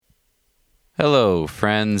Hello,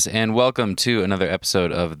 friends, and welcome to another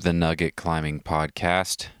episode of the Nugget Climbing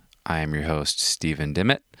Podcast. I am your host, Stephen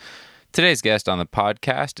Dimmitt. Today's guest on the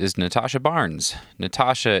podcast is Natasha Barnes.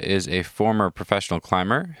 Natasha is a former professional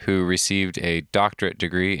climber who received a doctorate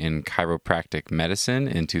degree in chiropractic medicine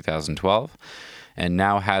in 2012 and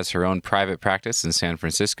now has her own private practice in San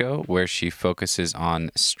Francisco where she focuses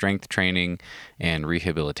on strength training and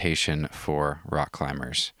rehabilitation for rock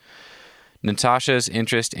climbers. Natasha's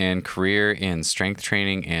interest and career in strength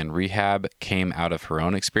training and rehab came out of her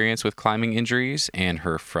own experience with climbing injuries and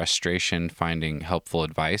her frustration finding helpful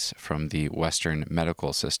advice from the Western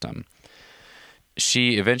medical system.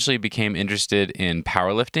 She eventually became interested in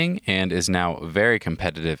powerlifting and is now very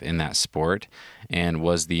competitive in that sport and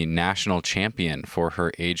was the national champion for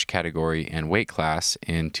her age category and weight class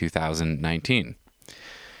in 2019.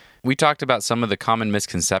 We talked about some of the common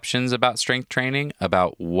misconceptions about strength training,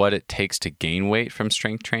 about what it takes to gain weight from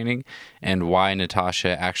strength training, and why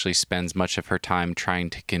Natasha actually spends much of her time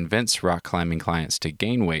trying to convince rock climbing clients to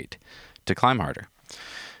gain weight to climb harder.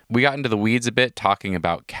 We got into the weeds a bit talking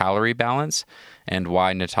about calorie balance and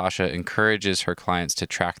why Natasha encourages her clients to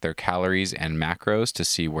track their calories and macros to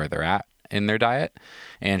see where they're at in their diet,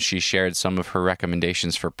 and she shared some of her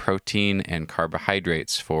recommendations for protein and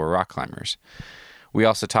carbohydrates for rock climbers. We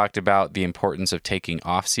also talked about the importance of taking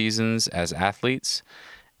off seasons as athletes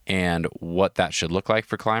and what that should look like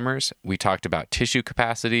for climbers. We talked about tissue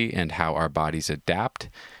capacity and how our bodies adapt.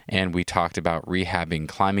 And we talked about rehabbing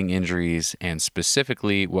climbing injuries and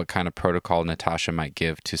specifically what kind of protocol Natasha might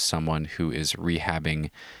give to someone who is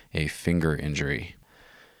rehabbing a finger injury.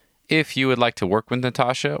 If you would like to work with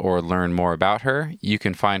Natasha or learn more about her, you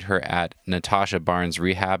can find her at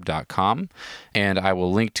natashabarnesrehab.com, and I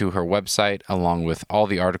will link to her website along with all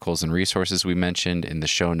the articles and resources we mentioned in the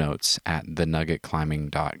show notes at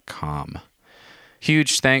thenuggetclimbing.com.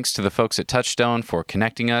 Huge thanks to the folks at Touchstone for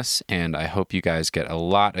connecting us, and I hope you guys get a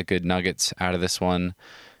lot of good nuggets out of this one.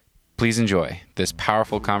 Please enjoy this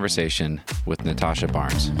powerful conversation with Natasha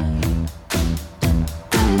Barnes.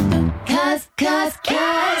 Cause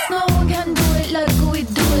no one can do it like we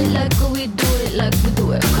do it, like we do it, like we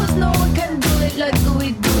do it. Cause no one can do it like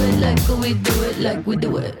we do it, like we do it, like we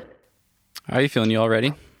do it. How are you feeling? You all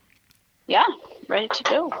ready? Yeah, ready to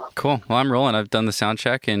go. Cool. Well, I'm rolling. I've done the sound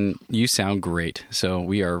check and you sound great. So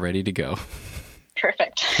we are ready to go.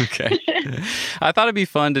 Perfect. Okay. I thought it'd be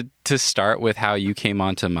fun to start with how you came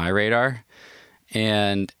onto my radar.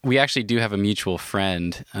 And we actually do have a mutual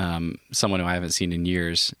friend, someone who I haven't seen in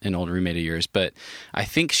years, an old roommate of yours, but I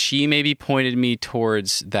think she maybe pointed me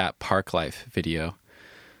towards that Park Life video.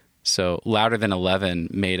 So Louder Than 11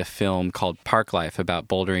 made a film called Park Life about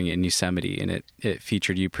bouldering in Yosemite, and it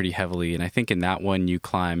featured you pretty heavily. And I think in that one you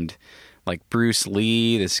climbed like Bruce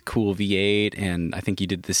Lee, this cool V8, and I think you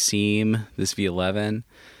did the Seam, this V11.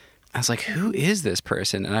 I was like, who is this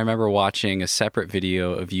person? And I remember watching a separate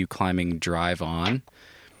video of you climbing Drive On,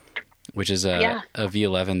 which is a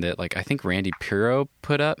V11 that like I think Randy Pirro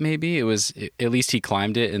put up maybe. It was, at least he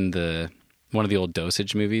climbed it in one of the old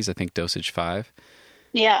Dosage movies, I think Dosage 5.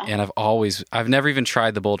 Yeah. And I've never even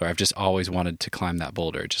tried the boulder. I've just always wanted to climb that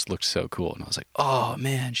boulder. It just looked so cool. And I was like, oh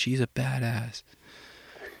man, she's a badass.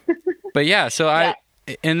 But yeah, so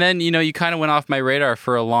and then, you kind of went off my radar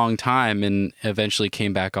for a long time and eventually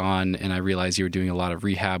came back on, and I realized you were doing a lot of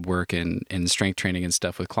rehab work and strength training and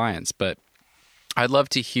stuff with clients. But I'd love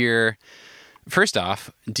to hear, first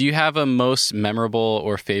off, do you have a most memorable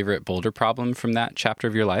or favorite boulder problem from that chapter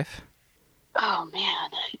of your life? Oh, man.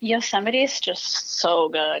 Yosemite is just so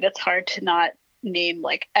good. It's hard to not name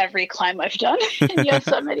like every climb I've done in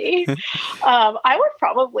Yosemite. I would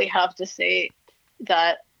probably have to say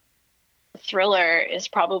that Thriller is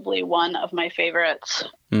probably one of my favorites.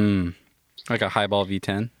 Like a highball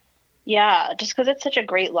V10? Yeah, just because it's such a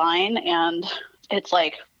great line and it's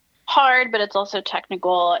like hard, but it's also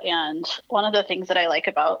technical. And one of the things that I like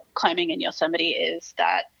about climbing in Yosemite is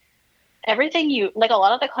that everything a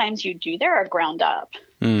lot of the climbs you do there are ground up.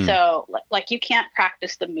 So like you can't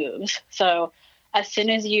practice the moves. So as soon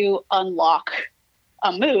as you unlock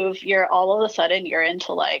a move, you're all of a sudden you're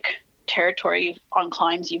into like territory on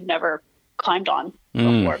climbs you've never climbed on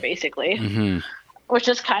before, basically, which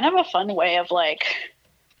is kind of a fun way of like,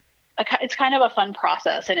 it's kind of a fun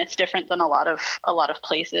process, and it's different than a lot of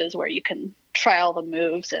places where you can try all the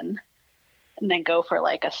moves and then go for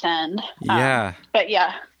like ascend. Yeah. But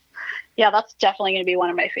yeah, that's definitely going to be one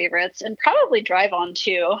of my favorites, and probably Drive On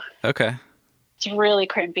too. Okay. It's really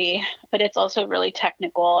crimpy, but it's also really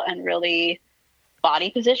technical and really body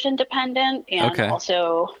position dependent and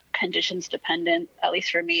also conditions dependent, at least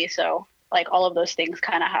for me. So like all of those things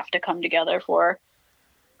kind of have to come together for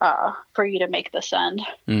for you to make the send.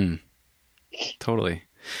 Totally.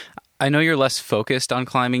 I know you're less focused on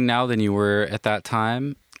climbing now than you were at that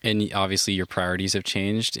time. And obviously your priorities have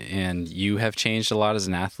changed and you have changed a lot as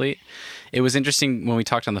an athlete. It was interesting when we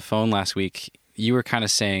talked on the phone last week, you were kind of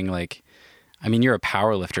saying like, I mean, you're a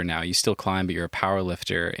power lifter now. You still climb, but you're a power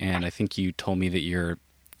lifter. And I think you told me that you're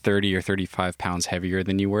 30 or 35 pounds heavier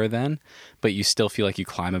than you were then, but you still feel like you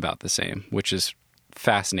climb about the same, which is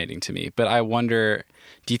fascinating to me. But I wonder,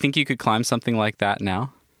 do you think you could climb something like that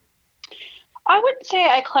now? I wouldn't say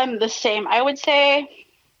I climb the same. I would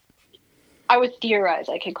theorize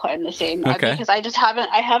I can climb the same because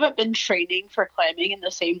I haven't been training for climbing in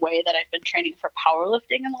the same way that I've been training for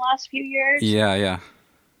powerlifting in the last few years. Yeah.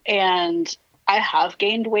 And I have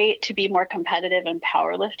gained weight to be more competitive in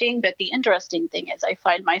powerlifting. But the interesting thing is I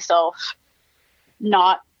find myself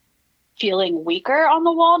not feeling weaker on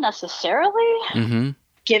the wall necessarily,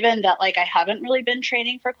 given that like I haven't really been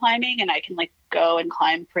training for climbing and I can like go and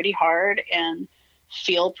climb pretty hard and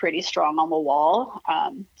feel pretty strong on the wall.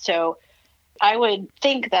 So I would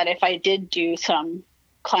think that if I did do some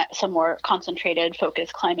more concentrated,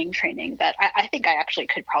 focused climbing training, that I think I actually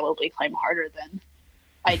could probably climb harder than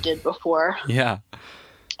I did before. Yeah.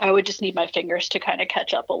 I would just need my fingers to kind of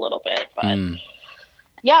catch up a little bit. But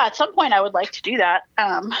yeah, at some point I would like to do that.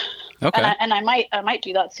 Okay. And I might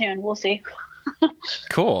do that soon. We'll see.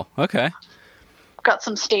 Cool. Okay. Got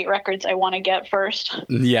some state records I want to get first.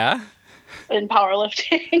 Yeah. In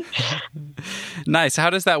powerlifting. Nice.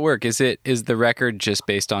 How does that work? Is the record just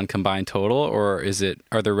based on combined total, or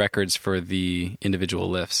are there records for the individual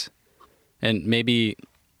lifts? And maybe,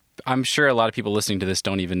 I'm sure a lot of people listening to this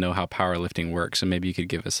don't even know how powerlifting works, so maybe you could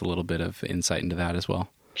give us a little bit of insight into that as well.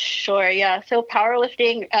 Sure, yeah. So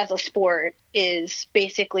powerlifting as a sport is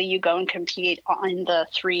basically you go and compete on the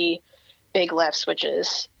three big lifts, which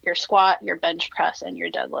is your squat, your bench press, and your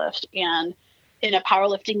deadlift. And in a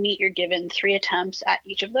powerlifting meet, you're given 3 attempts at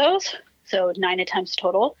each of those, so 9 attempts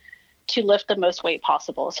total, to lift the most weight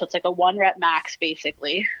possible. So it's like a 1 rep max,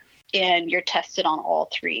 basically, and you're tested on all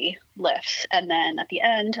 3 lifts. And then at the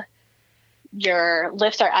end, your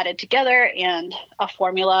lifts are added together, and a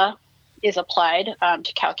formula is applied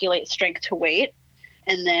to calculate strength to weight,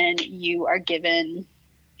 and then you are given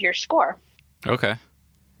your score. Okay.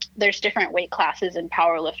 There's different weight classes in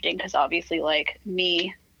powerlifting because obviously, like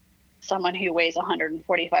me, someone who weighs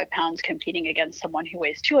 145 pounds competing against someone who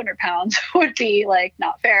weighs 200 pounds would be like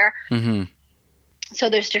not fair. So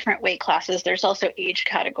there's different weight classes. There's also age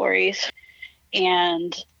categories,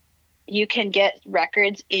 and you can get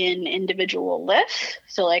records in individual lifts.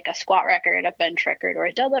 So like a squat record, a bench record, or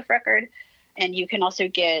a deadlift record. And you can also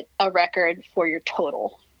get a record for your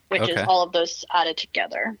total, which is all of those added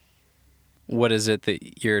together. What is it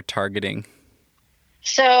that you're targeting?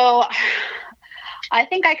 So I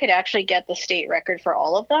think I could actually get the state record for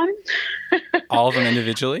all of them. All of them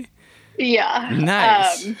individually? Yeah.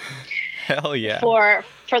 Nice. Hell yeah. For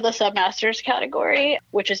the submasters category,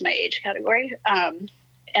 which is my age category,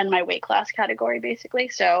 and my weight class category, basically.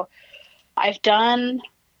 So I've done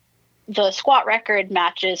the squat record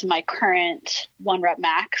matches my current 1 rep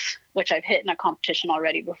max, which I've hit in a competition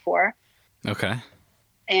already before. Okay.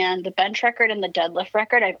 And the bench record and the deadlift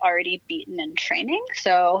record I've already beaten in training.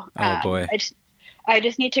 So oh boy. I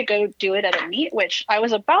just need to go do it at a meet, which I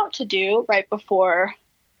was about to do right before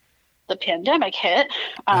the pandemic hit.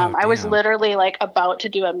 I was literally like about to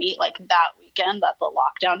do a meet like that weekend that the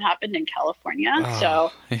lockdown happened in California.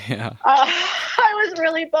 So yeah. I was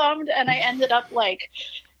really bummed, and I ended up like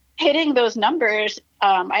hitting those numbers.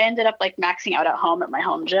 I ended up like maxing out at home at my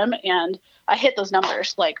home gym, and I hit those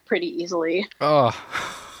numbers like pretty easily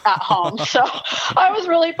at home. So I was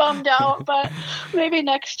really bummed out, but maybe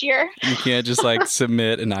next year. You can't just like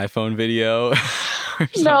submit an iPhone video.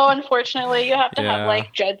 No, unfortunately, you have to have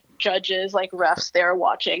like judges, like refs there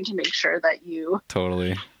watching to make sure that you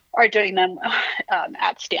totally are doing them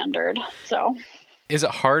at standard. So, is it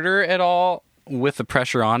harder at all with the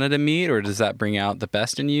pressure on at a meet, or does that bring out the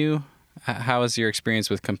best in you? How is your experience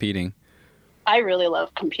with competing? I really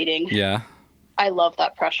love competing. Yeah, I love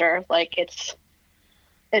that pressure. Like it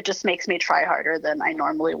just makes me try harder than I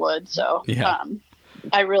normally would. So,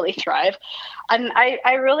 I really thrive. And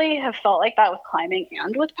I really have felt like that with climbing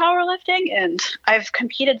and with powerlifting. And I've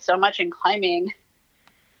competed so much in climbing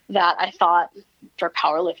that I thought for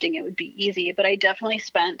powerlifting it would be easy. But I definitely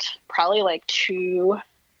spent probably like 2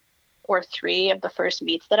 or 3 of the first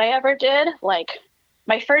meets that I ever did. Like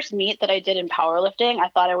my first meet that I did in powerlifting, I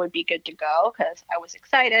thought I would be good to go because I was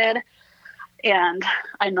excited. And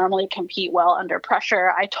I normally compete well under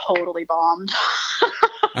pressure. I totally bombed.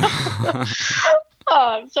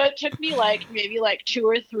 So it took me like maybe like 2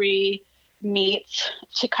 or 3 meets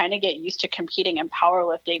to kind of get used to competing in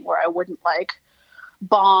powerlifting where I wouldn't like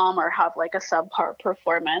bomb or have like a subpar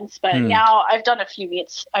performance. But now I've done a few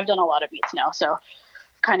meets. I've done a lot of meets now. So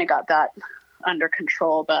kind of got that under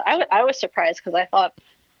control. But I was surprised because I thought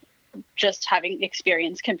just having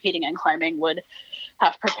experience competing in climbing would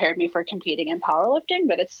have prepared me for competing in powerlifting,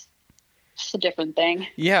 but it's just a different thing.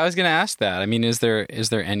 Yeah, I was going to ask that. I mean, is there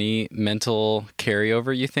any mental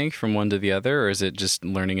carryover, you think, from one to the other, or is it just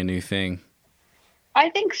learning a new thing? I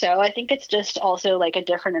think so. I think it's just also like a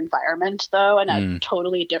different environment, though, and a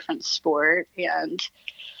totally different sport. And,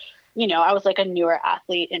 you know, I was like a newer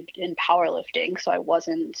athlete in powerlifting, so I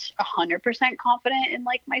wasn't 100% confident in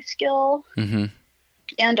like my skill. Mm-hmm.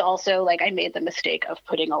 And also, like, I made the mistake of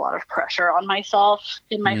putting a lot of pressure on myself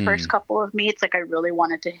in my first couple of meets. Like, I really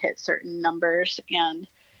wanted to hit certain numbers. And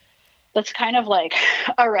that's kind of like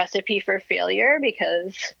a recipe for failure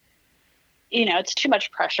because, you know, it's too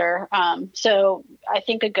much pressure. So I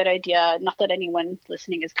think a good idea, not that anyone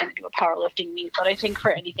listening is going to do a powerlifting meet, but I think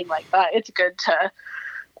for anything like that, it's good to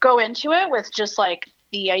go into it with just like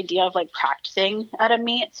the idea of like practicing at a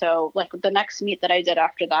meet. So like the next meet that I did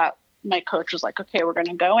after that, my coach was like, okay, we're going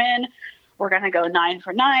to go in, we're going to go 9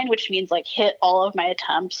 for 9, which means like hit all of my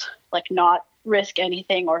attempts, like not risk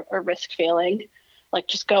anything or risk failing, like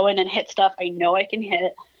just go in and hit stuff I know I can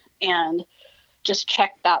hit and just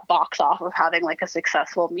check that box off of having like a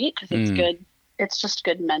successful meet because it's good. It's just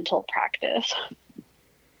good mental practice.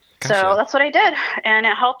 Gotcha. So that's what I did and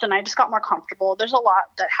it helped and I just got more comfortable. There's a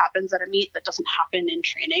lot that happens at a meet that doesn't happen in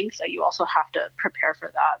training. So you also have to prepare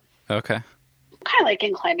for that. Okay. Kind of like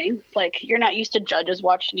in climbing, like you're not used to judges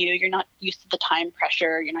watching you. You're not used to the time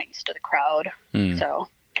pressure. You're not used to the crowd. So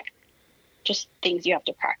just things you have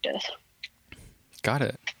to practice. Got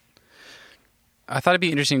it. I thought it'd be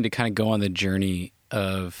interesting to kind of go on the journey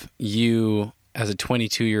of you as a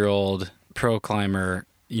 22-year-old pro climber,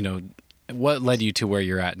 you know, what led you to where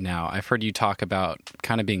you're at now? I've heard you talk about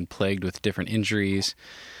kind of being plagued with different injuries.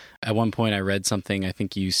 At one point I read something, I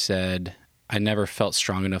think you said, I never felt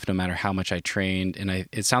strong enough no matter how much I trained. And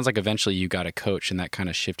it sounds like eventually you got a coach and that kind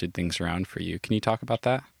of shifted things around for you. Can you talk about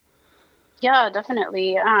that? Yeah,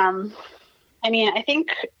 definitely. I mean, I think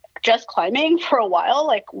just climbing for a while,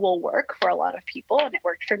 like will work for a lot of people and it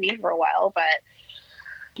worked for me for a while, but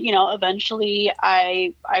you know, eventually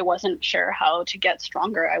I wasn't sure how to get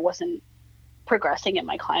stronger. I wasn't progressing in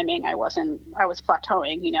my climbing. I was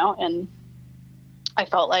plateauing, you know, and I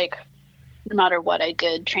felt like no matter what I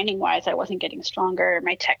did training wise, I wasn't getting stronger.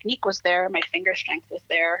 My technique was there. My finger strength was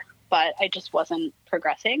there, but I just wasn't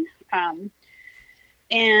progressing.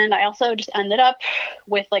 And I also just ended up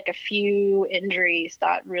with like a few injuries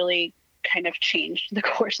that really kind of changed the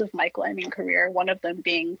course of my climbing career. One of them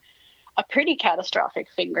being a pretty catastrophic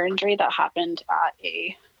finger injury that happened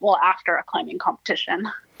after a climbing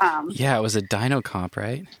competition. Yeah, it was a dyno comp,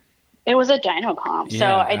 right? It was a dyno comp. Yeah,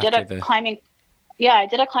 so I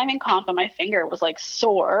did a climbing comp and my finger was like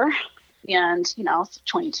sore and, you know, I was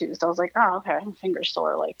 22. So I was like, oh, okay, my finger's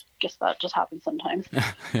sore. Like, guess that just happens sometimes.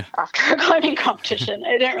 Yeah. After a climbing competition.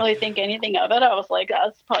 I didn't really think anything of it. I was like,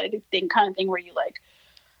 that's probably the kind of thing where you like,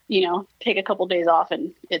 you know, take a couple days off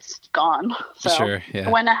and it's gone. So sure, yeah.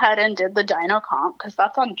 I went ahead and did the dyno comp because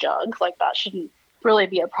that's on jugs. Like that shouldn't really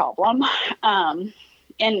be a problem.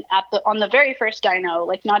 And on the very first dyno,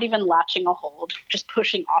 like not even latching a hold, just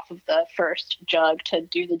pushing off of the first jug to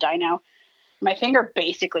do the dyno, my finger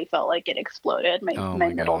basically felt like it exploded, my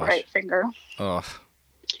middle right finger. Ugh.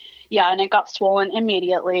 Yeah, and it got swollen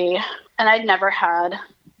immediately. And I'd never had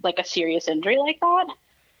like a serious injury like that.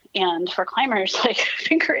 And for climbers, like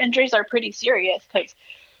finger injuries are pretty serious because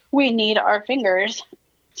we need our fingers.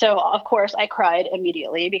 So of course I cried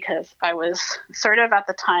immediately because I was sort of at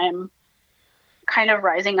the time kind of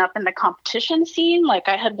rising up in the competition scene. Like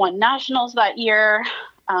I had won nationals that year.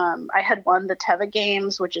 I had won the Teva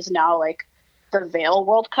Games, which is now like the Vail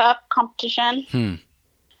World Cup competition.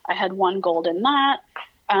 I had won gold in that.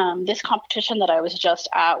 This competition that I was just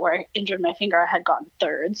at where I injured my finger, I had gotten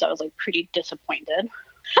third. So I was like pretty disappointed.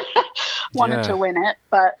 Wanted to win it,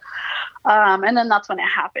 but and then that's when it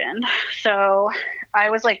happened. So I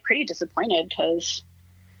was like pretty disappointed because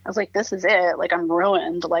I was like, this is it. Like I'm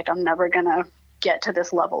ruined. Like I'm never gonna get to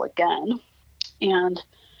this level again. And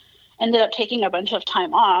ended up taking a bunch of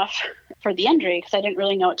time off for the injury because I didn't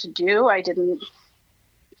really know what to do. I didn't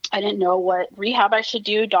know what rehab I should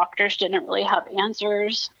do. Doctors didn't really have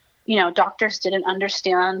answers. You know, doctors didn't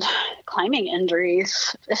understand climbing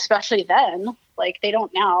injuries, especially then. Like they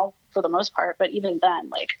don't now for the most part, but even then,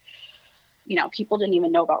 like, you know, people didn't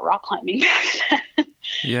even know about rock climbing back then.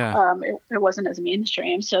 Yeah. It wasn't as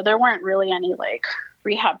mainstream. So there weren't really any like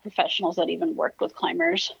rehab professionals that even worked with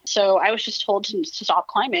climbers. So I was just told to stop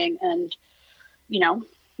climbing. And,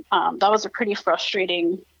 that was a pretty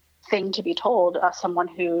frustrating thing to be told as someone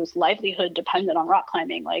whose livelihood depended on rock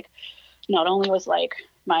climbing. Like, not only was like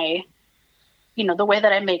my, the way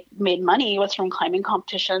that I made money was from climbing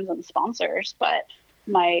competitions and sponsors, but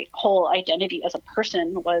my whole identity as a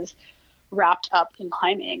person was wrapped up in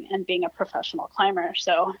climbing and being a professional climber.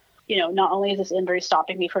 So, not only is this injury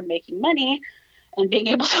stopping me from making money and being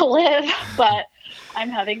able to live, but I'm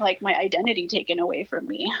having like my identity taken away from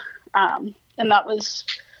me. And that was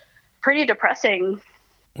pretty depressing.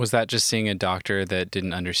 Was that just seeing a doctor that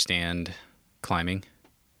didn't understand climbing?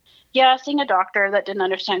 Yeah, seeing a doctor that didn't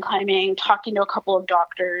understand climbing, talking to a couple of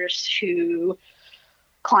doctors who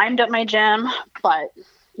climbed at my gym, but,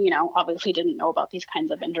 obviously didn't know about these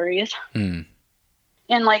kinds of injuries. And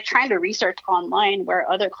like trying to research online where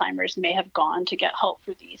other climbers may have gone to get help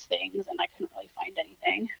for these things. And I couldn't really find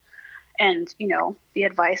anything. And, the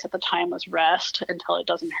advice at the time was rest until it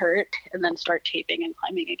doesn't hurt and then start taping and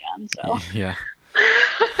climbing again. So yeah.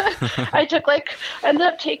 I ended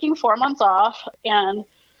up taking 4 months off, and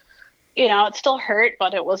it still hurt,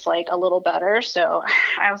 but it was like a little better. So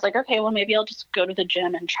I was like, okay, well, maybe I'll just go to the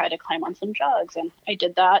gym and try to climb on some jugs. And I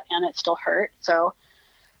did that, and it still hurt. So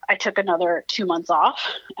I took another 2 months off.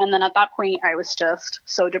 And then at that point, I was just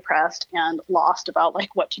so depressed and lost about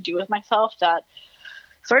like what to do with myself that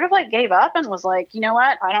sort of like gave up and was like, you know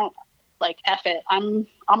what? I don't like F it. I'm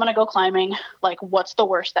going to go climbing. Like, what's the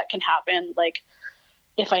worst that can happen? Like,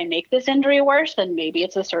 if I make this injury worse, then maybe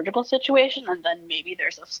it's a surgical situation, and then maybe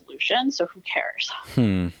there's a solution. So who cares?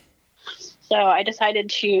 So I decided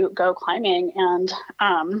to go climbing, and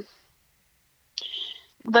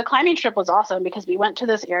the climbing trip was awesome because we went to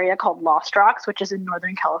this area called Lost Rocks, which is in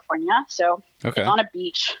Northern California. So It's on a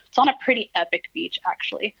beach. It's on a pretty epic beach,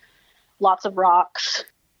 actually. Lots of rocks.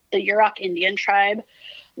 The Yurok Indian tribe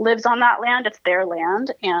lives on that land. It's their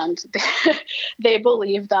land, and they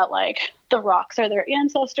believe that like the rocks are their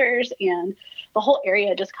ancestors, and the whole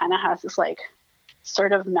area just kind of has this like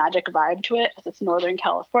sort of magic vibe to it. It's Northern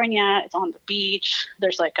California. It's on the beach.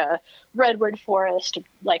 There's like a redwood forest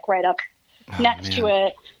like right up next to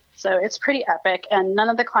it. So it's pretty epic, and none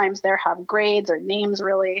of the climbs there have grades or names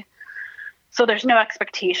really. So there's no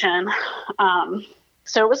expectation.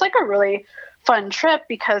 So it was like a really fun trip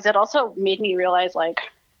because it also made me realize like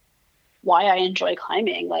why I enjoy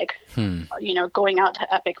climbing. Like, going out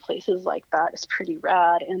to epic places like that is pretty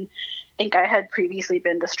rad. And I think I had previously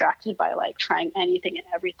been distracted by like trying anything and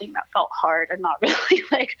everything that felt hard and not really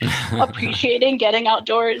like appreciating getting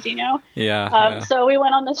outdoors, Yeah. So we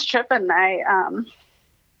went on this trip, and I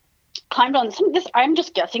climbed on this. I'm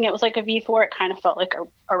just guessing it was like a V4. It kind of felt like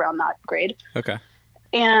around that grade. Okay.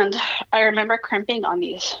 And I remember crimping on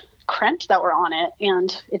these crimps that were on it,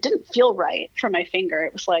 and it didn't feel right for my finger.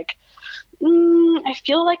 It was like, I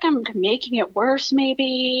feel like I'm making it worse,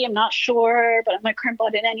 maybe. I'm not sure, but I'm going to crimp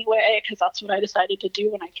on it anyway because that's what I decided to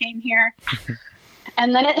do when I came here.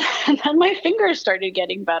 and then my fingers started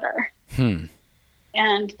getting better.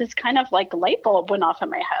 And this kind of like light bulb went off in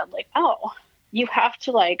my head, like, oh, you have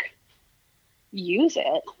to like use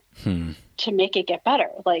it to make it get better.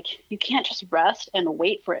 Like, you can't just rest and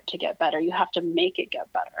wait for it to get better. You have to make it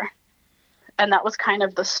get better. And that was kind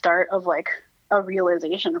of the start of like a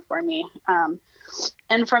realization for me.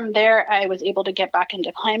 And from there, I was able to get back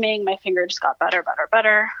into climbing. My finger just got better.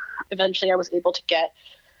 Eventually, I was able to get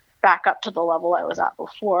back up to the level I was at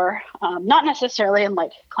before. Not necessarily in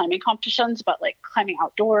like climbing competitions, but like climbing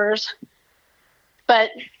outdoors.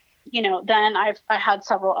 But, then I had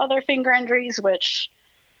several other finger injuries, which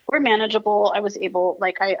were manageable. I was able,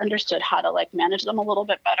 like, I understood how to like manage them a little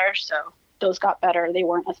bit better. So those got better. They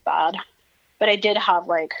weren't as bad. But I did have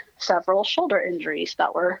like several shoulder injuries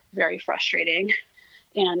that were very frustrating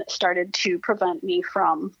and started to prevent me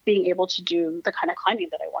from being able to do the kind of climbing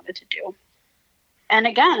that I wanted to do. And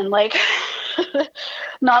again, like,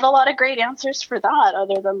 not a lot of great answers for that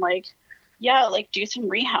other than like, yeah, like do some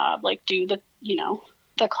rehab, like do the,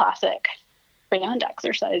 the classic band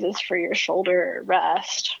exercises for your shoulder,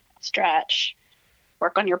 rest, stretch,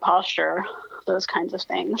 work on your posture, those kinds of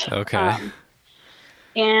things. Okay.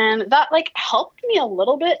 And that like helped me a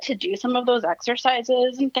little bit to do some of those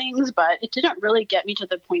exercises and things, but it didn't really get me to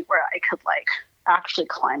the point where I could like actually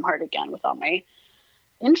climb hard again without my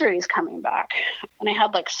injuries coming back. And I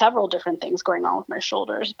had like several different things going on with my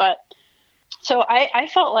shoulders. But so I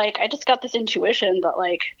felt like I just got this intuition that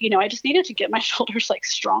like, I just needed to get my shoulders like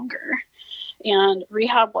stronger, and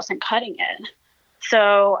rehab wasn't cutting it.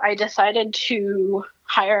 So I decided to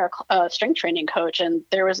hire a strength training coach, and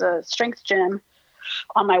there was a strength gym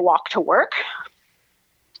on my walk to work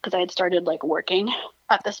because I had started like working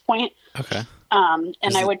at this point. Okay.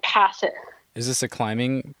 And I would pass it. Is this a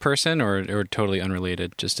climbing person or totally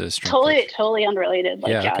unrelated? Just a strength coach? Totally unrelated.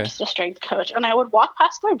 Like, okay. Just a strength coach. And I would walk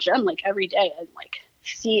past their gym like every day and like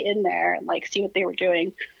see in there and like see what they were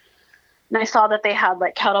doing. And I saw that they had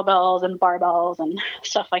like kettlebells and barbells and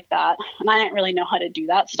stuff like that. And I didn't really know how to do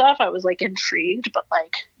that stuff. I was like intrigued, but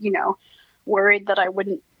like, you know, worried that I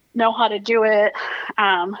wouldn't know how to do it.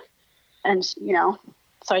 And, you know,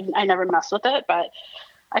 so I never messed with it, but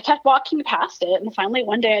I kept walking past it. And finally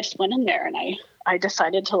one day I just went in there and I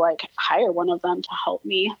decided to like hire one of them to help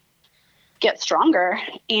me get stronger.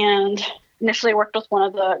 And initially worked with one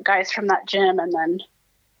of the guys from that gym and then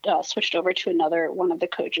switched over to one of the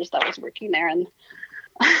coaches that was working there. And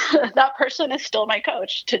that person is still my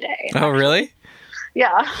coach today. Oh, actually. Really?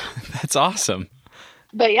 Yeah. That's awesome.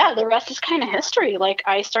 But yeah, the rest is kind of history. Like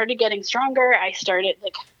I started getting stronger. I started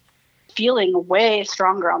like feeling way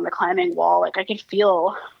stronger on the climbing wall. Like I could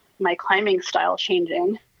feel my climbing style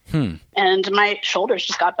changing. And my shoulders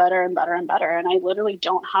just got better and better and better. And I literally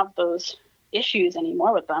don't have those issues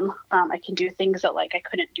anymore with them. I can do things that like I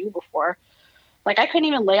couldn't do before. Like I couldn't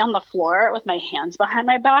even lay on the floor with my hands behind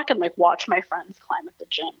my back and like watch my friends climb at the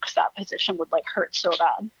gym because that position would like hurt so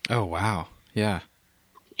bad. Oh, wow. Yeah.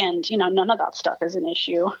 And, you know, none of that stuff is an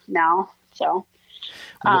issue now. So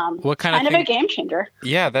what kind of a game changer.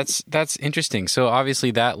 Yeah, that's interesting. So obviously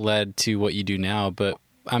that led to what you do now, but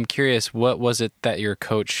I'm curious, what was it that your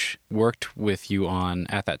coach worked with you on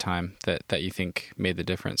at that time that you think made the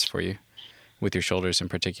difference for you with your shoulders in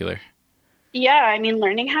particular? Yeah, I mean,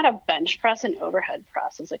 learning how to bench press and overhead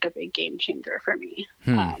press is like a big game changer for me.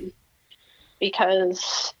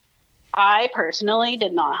 Because I personally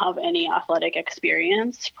did not have any athletic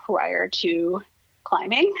experience prior to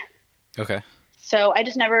climbing. Okay. So I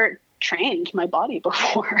just never trained my body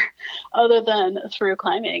before other than through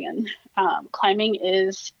climbing. And climbing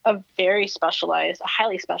is a highly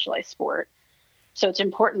specialized sport. So it's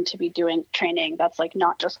important to be doing training that's like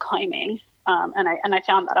not just climbing. And I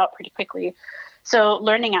found that out pretty quickly. So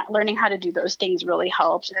learning how to do those things really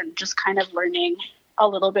helped, and just kind of learning a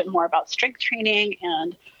little bit more about strength training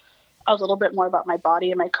and a little bit more about my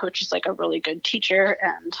body. And my coach is like a really good teacher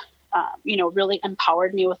and, you know, really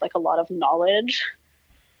empowered me with like a lot of knowledge,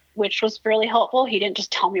 which was really helpful. He didn't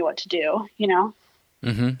just tell me what to do, you know?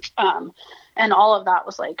 And all of that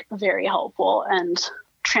was like very helpful and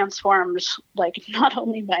transformed like not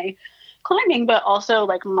only my climbing, but also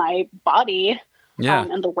like my body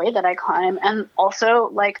and the way that I climb, and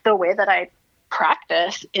also like the way that I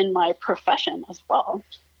practice in my profession as well.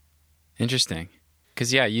 Interesting.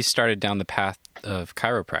 Because you started down the path of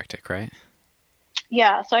chiropractic, right?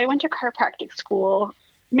 Yeah. So I went to chiropractic school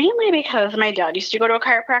mainly because my dad used to go to a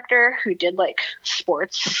chiropractor who did like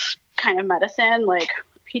sports kind of medicine. Like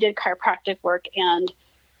he did chiropractic work and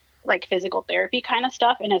like physical therapy kind of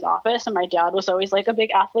stuff in his office. And my dad was always like a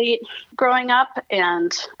big athlete growing up.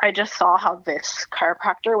 And I just saw how this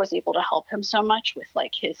chiropractor was able to help him so much with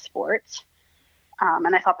like his sports.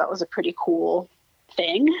 And I thought that was a pretty cool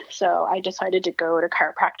thing. So I decided to go to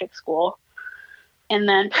chiropractic school, and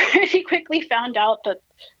then pretty quickly found out that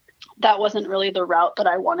that wasn't really the route that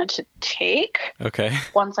I wanted to take. Okay.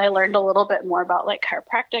 Once I learned a little bit more about like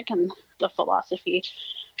chiropractic and the philosophy.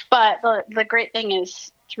 But the great thing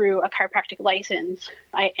is, through a chiropractic license,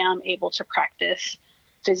 I am able to practice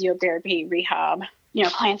physiotherapy, rehab. You know,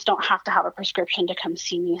 clients don't have to have a prescription to come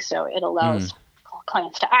see me, so it allows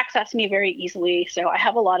clients to access me very easily. So I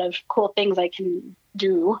have a lot of cool things I can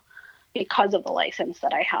do because of the license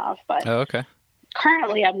that I have. But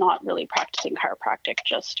currently I'm not really practicing chiropractic,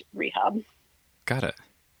 just rehab. Got it.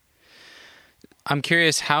 I'm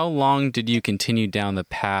curious, how long did you continue down the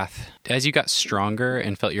path as you got stronger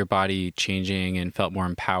and felt your body changing and felt more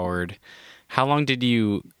empowered? How long did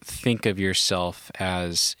you think of yourself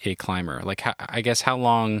as a climber? Like, I guess, how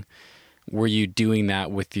long were you doing that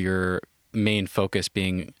with your main focus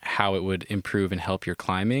being how it would improve and help your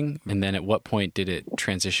climbing? And then at what point did it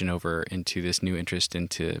transition over into this new interest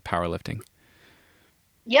into powerlifting?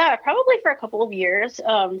 Yeah, probably for a couple of years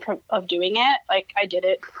of doing it. Like I did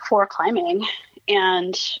it for climbing.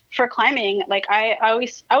 And for climbing, like I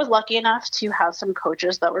was lucky enough to have some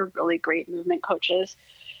coaches that were really great movement coaches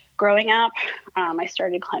growing up. I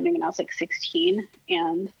started climbing when I was like 16,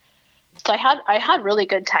 and so I had really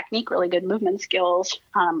good technique, really good movement skills.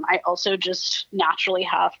 I also just naturally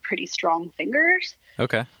have pretty strong fingers.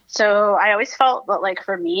 Okay. So I always felt that like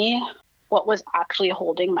for me, what was actually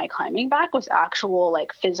holding my climbing back was actual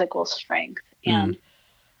like physical strength and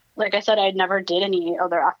like I said, I never did any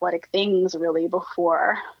other athletic things really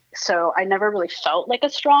before. So I never really felt like a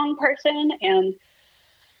strong person. And,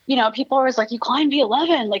 you know, people are always like, you climb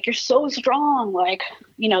V11, like you're so strong, like,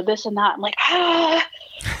 you know, this and that. I'm like, I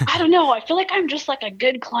don't know. I feel like I'm just like a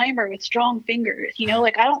good climber with strong fingers, you know,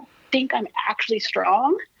 like I don't think I'm actually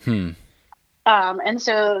strong. And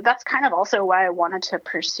so that's kind of also why I wanted to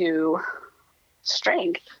pursue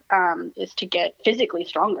strength, is to get physically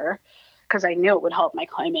stronger, because I knew it would help my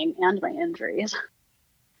climbing and my injuries.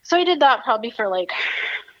 So I did that probably for like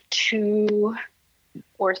 2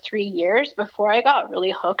 or 3 years before I got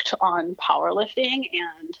really hooked on powerlifting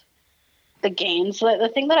and the gains. The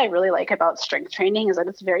thing that I really like about strength training is that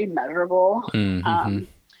it's very measurable. And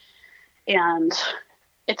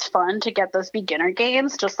it's fun to get those beginner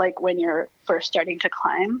gains, just like when you're first starting to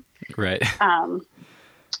climb. Right.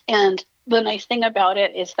 And the nice thing about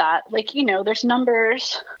it is that, like, you know, there's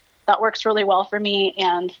numbers that works really well for me.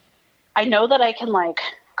 And I know that I can like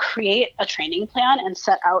create a training plan and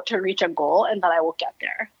set out to reach a goal and that I will get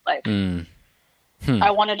there. Like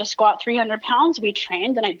I wanted to squat 300 pounds. We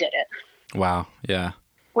trained and I did it. Wow. Yeah.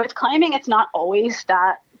 With climbing, it's not always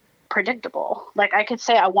that predictable. Like I could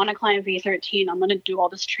say, I want to climb V13. I'm going to do all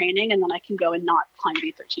this training and then I can go and not climb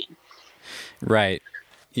V13. Right.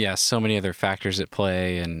 Yeah. So many other factors at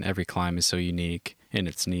play, and every climb is so unique in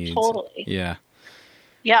its needs. Totally. Yeah.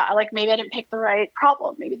 Yeah. Like maybe I didn't pick the right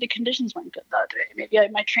problem. Maybe the conditions weren't good that day. Maybe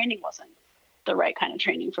my training wasn't the right kind of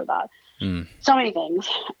training for that. So many things,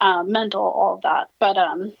 mental, all of that. But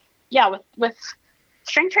yeah, with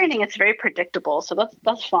strength training, it's very predictable. So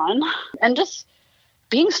that's fun. And just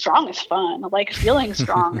being strong is fun. Like feeling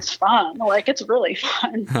strong is fun. Like it's really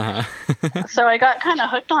fun. So I got kind of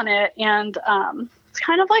hooked on it, and it's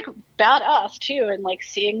kind of like badass too. And like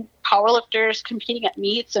seeing powerlifters competing at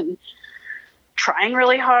meets and trying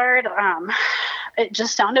really hard, it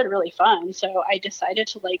just sounded really fun. So I decided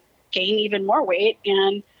to like gain even more weight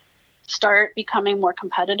and start becoming more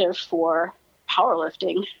competitive for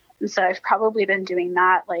powerlifting. And so I've probably been doing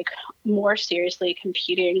that, like more seriously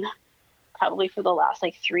competing probably for the last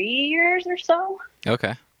like 3 years or so.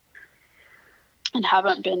 Okay. And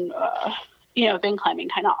haven't been, been climbing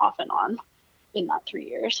kind of off and on in that 3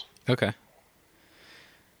 years. Okay.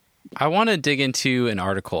 I want to dig into an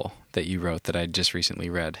article that you wrote that I just recently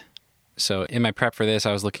read. So in my prep for this,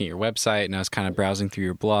 I was looking at your website and I was kind of browsing through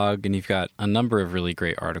your blog, and you've got a number of really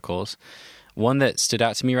great articles. One that stood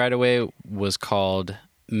out to me right away was called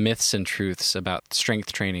Myths and Truths About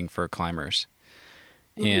Strength Training for Climbers.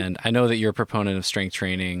 And I know that you're a proponent of strength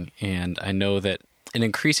training, and I know that an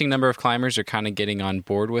increasing number of climbers are kind of getting on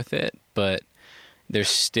board with it, but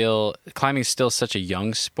climbing is still such a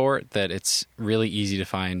young sport that it's really easy to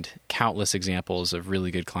find countless examples of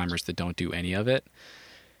really good climbers that don't do any of it.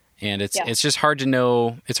 And it's just hard to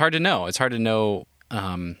know. It's hard to know.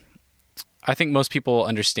 I think most people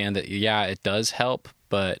understand that, yeah, it does help,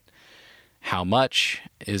 but how much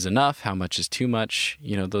is enough? How much is too much?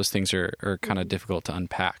 You know, those things are kind of difficult to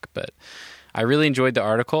unpack. But I really enjoyed the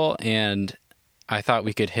article, and I thought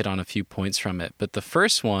we could hit on a few points from it. But the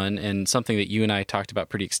first one, and something that you and I talked about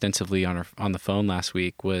pretty extensively on the phone last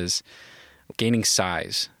week, was gaining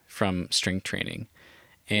size from strength training.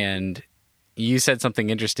 And you said something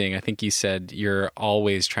interesting. I think you said you're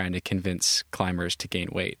always trying to convince climbers to gain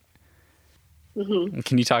weight. Mm-hmm.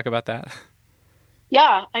 Can you talk about that?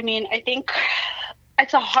 Yeah, I mean, I think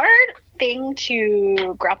it's a hard thing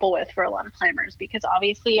to grapple with for a lot of climbers, because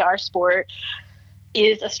obviously our sport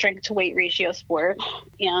is a strength to weight ratio sport,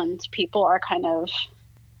 and people are kind of,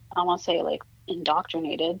 I don't want to say like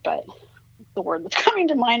indoctrinated, but the word that's coming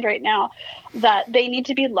to mind right now, that they need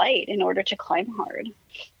to be light in order to climb hard.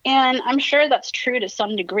 And I'm sure that's true to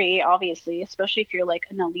some degree, obviously, especially if you're like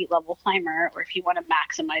an elite level climber or if you want to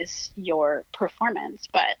maximize your performance.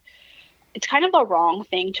 But it's kind of the wrong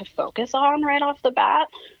thing to focus on right off the bat.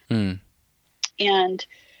 And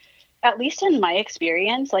at least in my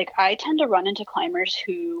experience, like I tend to run into climbers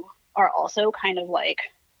who are also kind of like,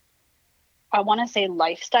 I want to say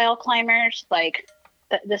lifestyle climbers, like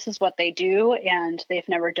this is what they do, and they've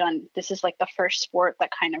never done, this is like the first sport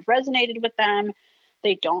that kind of resonated with them.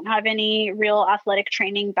 They don't have any real athletic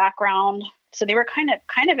training background. So they were kind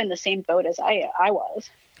of in the same boat as I was.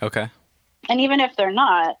 Okay. And even if they're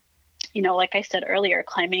not, you know, like I said earlier,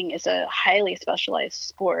 climbing is a highly specialized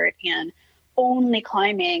sport, and only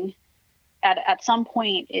climbing at some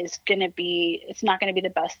point it's not going to be the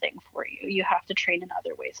best thing for you. You have to train in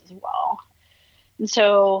other ways as well. And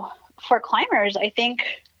so for climbers, I think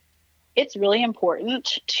it's really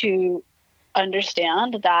important to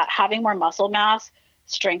understand that having more muscle mass,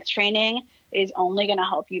 strength training is only going to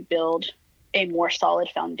help you build a more solid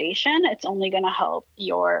foundation. It's only going to help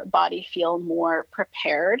your body feel more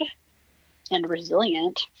prepared and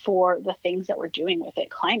resilient for the things that we're doing with it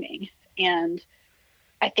climbing. And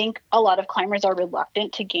I think a lot of climbers are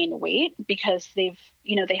reluctant to gain weight because they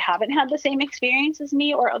haven't had the same experience as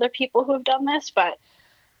me or other people who have done this. But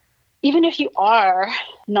even if you are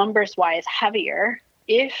numbers wise heavier,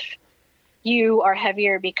 if you are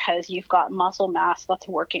heavier because you've got muscle mass that's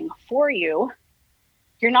working for you,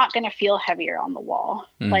 you're not going to feel heavier on the wall.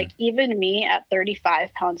 Like even me at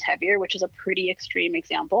 35 pounds heavier, which is a pretty extreme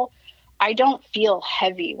example, I don't feel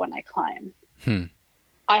heavy when I climb.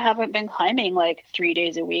 I haven't been climbing like 3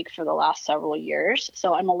 days a week for the last several years.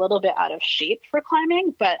 So I'm a little bit out of shape for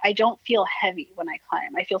climbing, but I don't feel heavy when I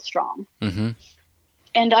climb. I feel strong.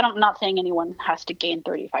 And I'm not saying anyone has to gain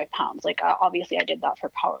 35 pounds. Like obviously I did that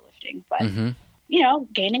for powerlifting, but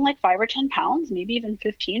gaining like 5 or 10 pounds, maybe even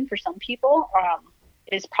 15 for some people,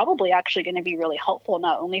 is probably actually going to be really helpful,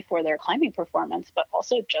 not only for their climbing performance, but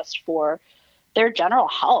also just for their general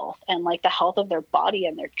health and like the health of their body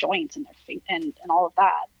and their joints and their feet and all of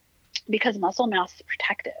that, because muscle mass is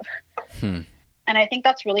protective. And I think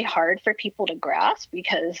that's really hard for people to grasp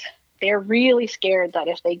because they're really scared that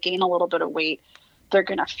if they gain a little bit of weight, they're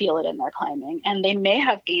going to feel it in their climbing. And they may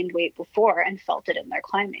have gained weight before and felt it in their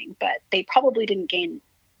climbing, but they probably didn't gain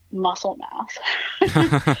muscle mass.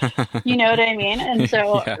 You know what I mean? And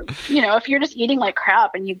so, if you're just eating like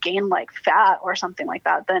crap and you gain like fat or something like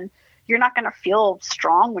that, then you're not going to feel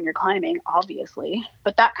strong when you're climbing, obviously.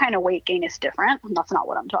 But that kind of weight gain is different. And that's not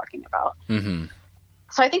what I'm talking about.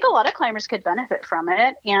 So I think a lot of climbers could benefit from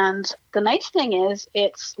it. And the nice thing is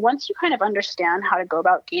it's once you kind of understand how to go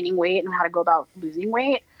about gaining weight and how to go about losing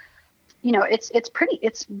weight,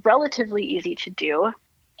 it's relatively easy to do.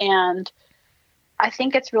 And I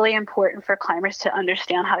think it's really important for climbers to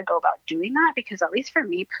understand how to go about doing that, because at least for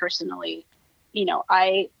me personally,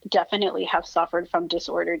 I definitely have suffered from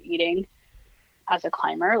disordered eating as a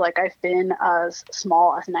climber. Like I've been as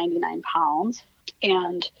small as 99 pounds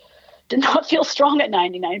and did not feel strong at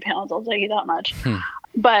 99 pounds. I'll tell you that much.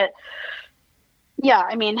 But yeah,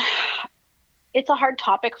 I mean, it's a hard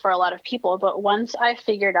topic for a lot of people, but once I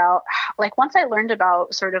learned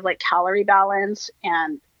about sort of like calorie balance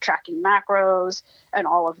and tracking macros and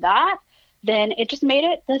all of that, then it just made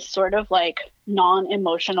it this sort of like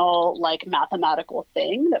non-emotional, like mathematical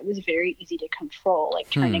thing that was very easy to control, like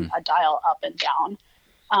turning a dial up and down.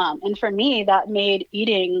 And for me, that made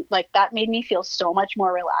me feel so much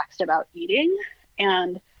more relaxed about eating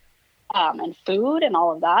and food and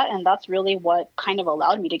all of that. And that's really what kind of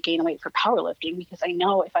allowed me to gain weight for powerlifting, because I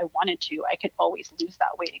know if I wanted to, I could always lose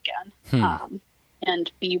that weight again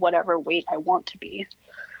and be whatever weight I want to be.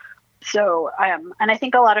 So, and I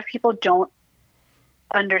think a lot of people don't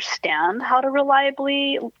understand how to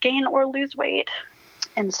reliably gain or lose weight.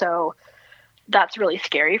 And so that's really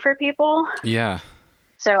scary for people. Yeah.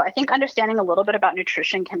 So I think understanding a little bit about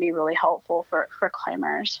nutrition can be really helpful for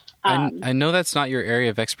climbers. I know that's not your area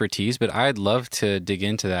of expertise, but I'd love to dig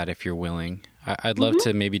into that if you're willing. I'd love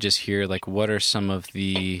to maybe just hear like what are some of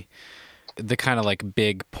the kind of like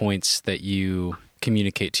big points that you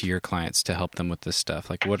communicate to your clients to help them with this stuff?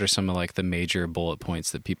 Like what are some of like the major bullet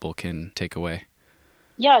points that people can take away?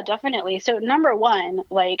 Yeah, definitely. So number one,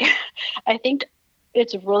 like I think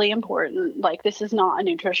it's really important. Like this is not a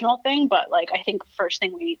nutritional thing, but like I think first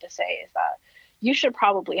thing we need to say is that you should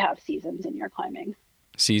probably have seasons in your climbing.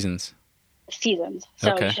 Seasons.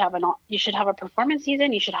 So okay. You should have a performance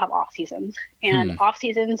season. You should have off seasons, and off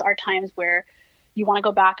seasons are times where you want to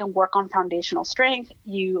go back and work on foundational strength.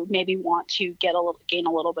 You maybe want to gain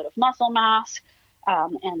a little bit of muscle mass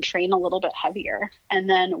and train a little bit heavier. And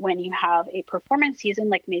then when you have a performance season,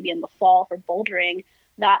 like maybe in the fall for bouldering,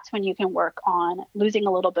 that's when you can work on losing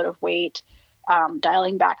a little bit of weight,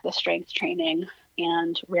 dialing back the strength training,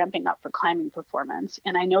 and ramping up for climbing performance.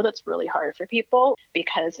 And I know that's really hard for people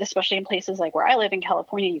because especially in places like where I live in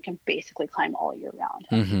California, you can basically climb all year round.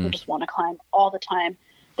 People just want to climb all the time.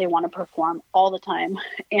 They want to perform all the time.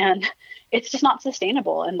 And it's just not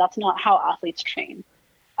sustainable. And that's not how athletes train.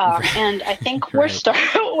 And I think we're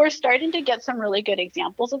starting to get some really good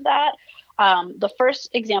examples of that. The first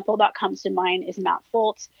example that comes to mind is Matt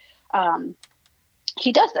Foltz.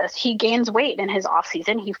 He does this. He gains weight in his off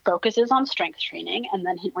season. He focuses on strength training. And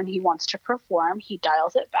then when he wants to perform, he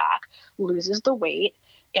dials it back, loses the weight,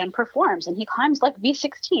 and performs. And he climbs like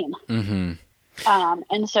V16.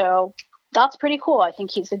 And so that's pretty cool. I think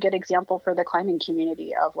he's a good example for the climbing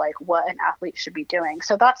community of like what an athlete should be doing.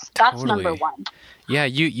 So that's totally. Number one. Yeah.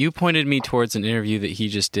 You pointed me towards an interview that he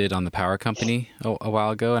just did on the Power Company a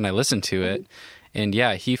while ago, and I listened to it. And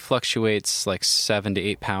yeah, he fluctuates like 7 to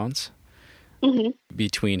 8 pounds.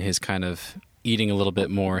 between his kind of eating a little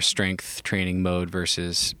bit more strength training mode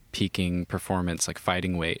versus peaking performance, like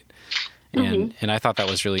fighting weight. And I thought that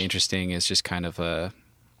was really interesting as just kind of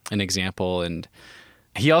an example. And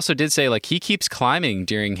he also did say, like, he keeps climbing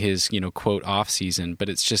during his, quote, off season, but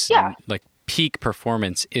it's just like peak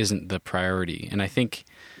performance isn't the priority. And I think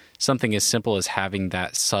something as simple as having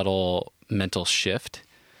that subtle mental shift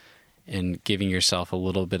and giving yourself a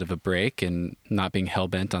little bit of a break and not being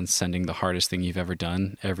hell-bent on sending the hardest thing you've ever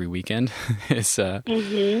done every weekend is,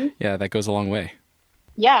 that goes a long way.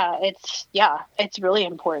 Yeah, it's really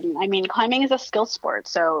important. I mean, climbing is a skill sport,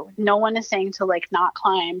 so no one is saying to like not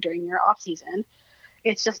climb during your off season.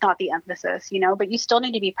 It's just not the emphasis, but you still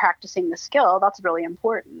need to be practicing the skill. That's really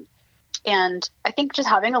important. And I think just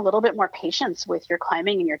having a little bit more patience with your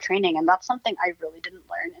climbing and your training. And that's something I really didn't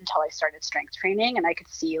learn until I started strength training. And I could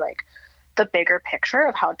see like the bigger picture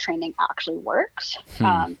of how training actually works.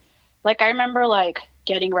 Like I remember like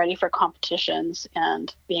getting ready for competitions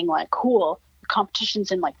and being like, cool,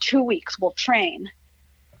 competitions in like 2 weeks, we'll train.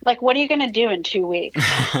 Like, what are you going to do in 2 weeks?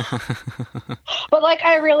 But like,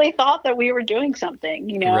 I really thought that we were doing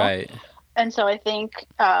something, Right. And so I think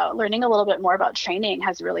learning a little bit more about training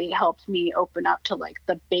has really helped me open up to like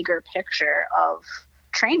the bigger picture of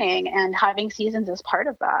training, and having seasons is part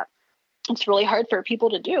of that. It's really hard for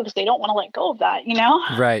people to do because they don't want to let go of that,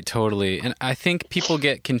 Right, totally. And I think people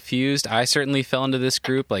get confused. I certainly fell into this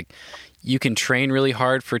group. Like, you can train really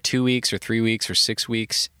hard for 2 weeks or 3 weeks or 6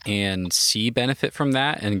 weeks and see benefit from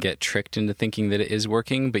that and get tricked into thinking that it is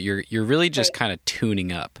working, but you're really just kind of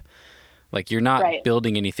tuning up. Like, you're not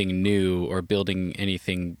building anything new or building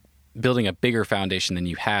a bigger foundation than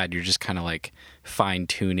you had. You're just kind of like fine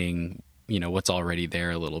tuning, what's already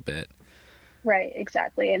there a little bit. Right,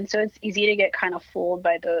 exactly. And so it's easy to get kind of fooled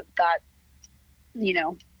by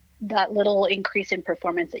that little increase in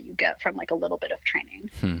performance that you get from like a little bit of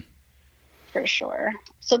training. For sure.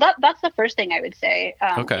 So that's the first thing I would say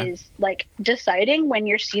is like deciding when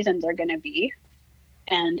your seasons are going to be.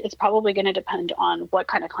 And it's probably going to depend on what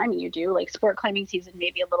kind of climbing you do. Like sport climbing season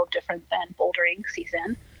may be a little different than bouldering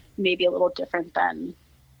season, maybe a little different than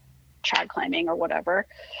trad climbing or whatever.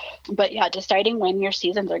 But yeah, deciding when your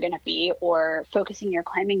seasons are going to be, or focusing your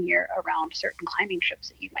climbing year around certain climbing trips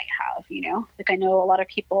that you might have, Like I know a lot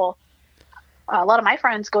of my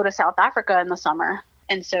friends go to South Africa in the summer.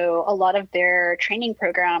 And so a lot of their training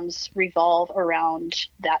programs revolve around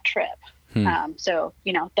that trip. So,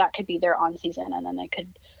 that could be their on season, and then they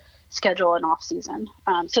could schedule an off season.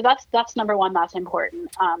 So that's number one. That's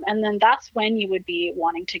important. And then that's when you would be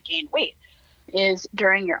wanting to gain weight, is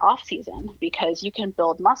during your off season, because you can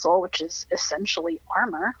build muscle, which is essentially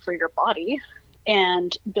armor for your body,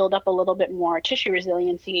 and build up a little bit more tissue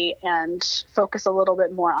resiliency and focus a little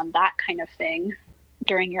bit more on that kind of thing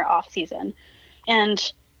during your off season.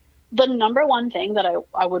 And the number one thing that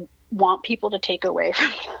I would want people to take away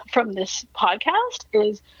from this podcast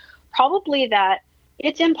is probably that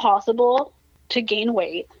it's impossible to gain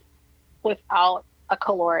weight without a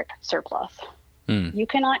caloric surplus. You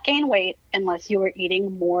cannot gain weight unless you are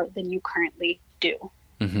eating more than you currently do.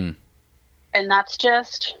 And that's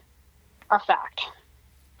just a fact.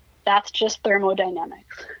 That's just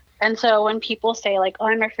thermodynamics. And so when people say like, oh,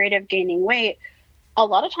 I'm afraid of gaining weight, a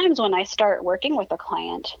lot of times when I start working with a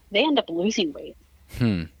client, they end up losing weight.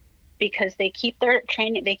 Because they keep their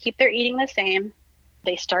eating the same.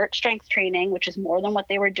 They start strength training, which is more than what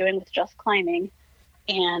they were doing with just climbing,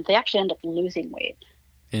 and they actually end up losing weight.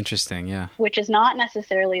 Interesting, yeah. Which is not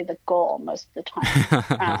necessarily the goal most of the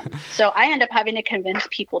time. So I end up having to convince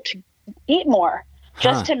people to eat more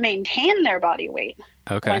just to maintain their body weight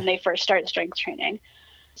when they first start strength training.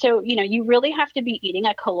 So, you really have to be eating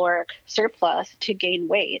a caloric surplus to gain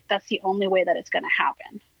weight. That's the only way that it's going to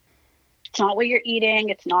happen. It's not what you're eating.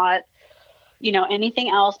 It's not, anything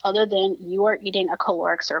else other than you are eating a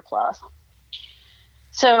caloric surplus.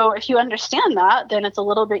 So if you understand that, then it's a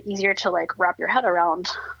little bit easier to like wrap your head around,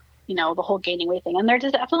 the whole gaining weight thing. And there's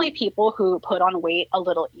definitely people who put on weight a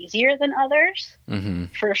little easier than others,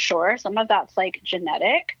 for sure. Some of that's like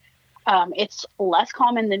genetic. It's less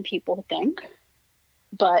common than people think,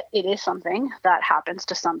 but it is something that happens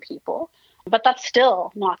to some people. But that's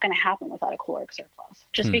still not going to happen without a caloric surplus.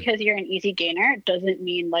 Just because you're an easy gainer doesn't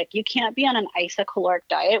mean like you can't be on an isocaloric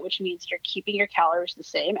diet, which means you're keeping your calories the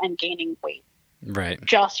same and gaining weight. Right.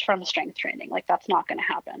 Just from strength training. Like that's not going to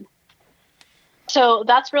happen. So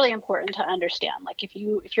that's really important to understand. Like if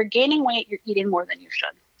you're gaining weight, you're eating more than you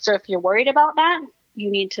should. So if you're worried about that, you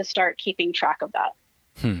need to start keeping track of that.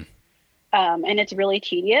 And it's really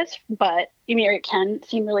tedious, but I mean, it can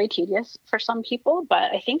seem really tedious for some people,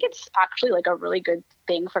 but I think it's actually like a really good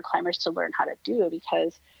thing for climbers to learn how to do,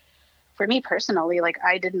 because for me personally, like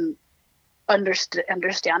I didn't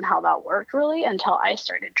understand how that worked really until I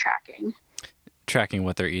started Tracking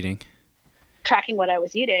what they're eating. Tracking what I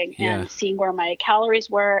was eating and seeing where my calories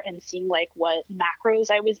were and seeing like what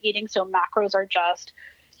macros I was eating. So macros are just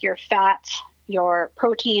your fats, your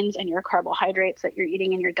proteins, and your carbohydrates that you're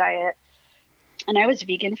eating in your diet. And I was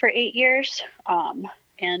vegan for 8 years.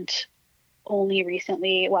 And only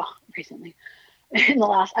recently, in the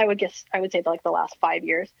last, I would say like the last 5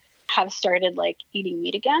 years, have started like eating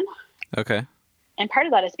meat again. Okay. And part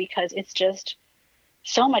of that is because it's just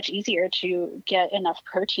so much easier to get enough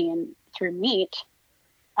protein through meat.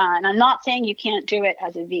 And I'm not saying you can't do it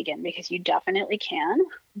as a vegan, because you definitely can.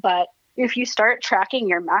 But if you start tracking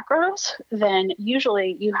your macros, then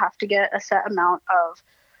usually you have to get a set amount of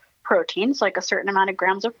proteins, like a certain amount of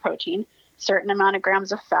grams of protein, certain amount of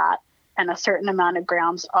grams of fat, and a certain amount of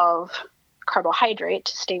grams of carbohydrate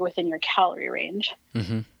to stay within your calorie range.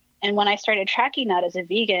 Mm-hmm. And when I started tracking that as a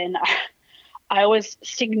vegan, I was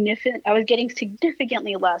getting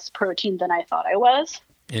significantly less protein than I thought I was.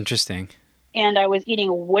 Interesting. And I was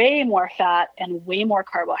eating way more fat and way more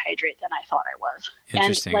carbohydrate than I thought I was.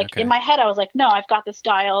 Interesting. And like in my head, I was like, no, I've got this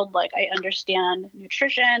dialed. Like I understand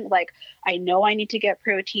nutrition. Like I know I need to get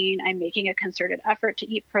protein. I'm making a concerted effort to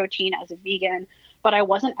eat protein as a vegan, but I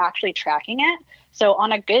wasn't actually tracking it. So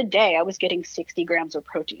on a good day, I was getting 60 grams of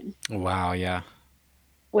protein. Wow. Yeah.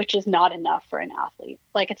 Which is not enough for an athlete.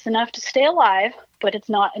 Like it's enough to stay alive, but it's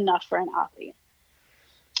not enough for an athlete.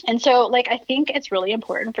 And so like, I think it's really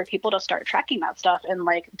important for people to start tracking that stuff. And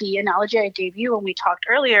like the analogy I gave you when we talked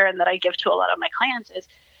earlier and that I give to a lot of my clients is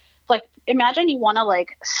like, imagine you want to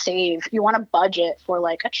like save, you want to budget for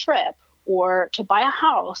like a trip or to buy a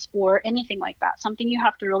house or anything like that, something you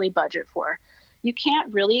have to really budget for. You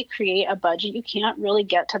can't really create a budget. You can't really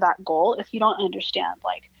get to that goal if you don't understand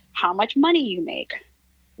like how much money you make,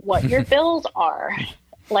 what your bills are.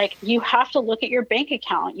 Like you have to look at your bank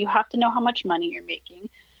account. You have to know how much money you're making.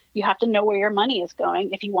 You have to know where your money is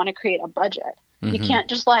going if you want to create a budget. Mm-hmm. You can't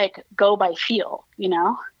just like go by feel, you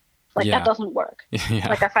know, like that doesn't work. Yeah.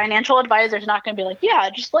 Like a financial advisor is not going to be like, yeah,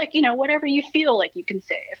 just like, you know, whatever you feel like you can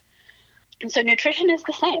save. And so nutrition is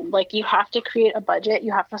the same. Like you have to create a budget.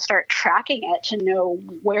 You have to start tracking it to know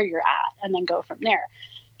where you're at and then go from there.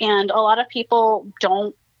 And a lot of people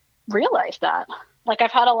don't realize that. Like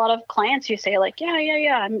I've had a lot of clients who say like,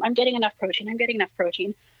 yeah, I'm getting enough protein. I'm getting enough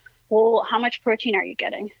protein. Well, how much protein are you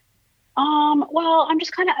getting? Well, I'm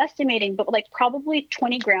just kind of estimating, but like probably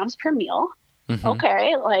 20 grams per meal. Mm-hmm.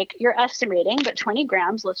 Okay. Like you're estimating, but 20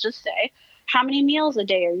 grams, let's just say, how many meals a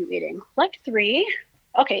day are you eating? Like 3.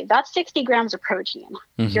 Okay. That's 60 grams of protein.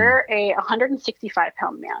 Mm-hmm. You're a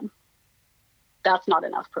 165-pound man. That's not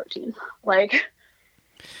enough protein. Like,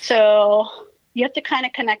 so you have to kind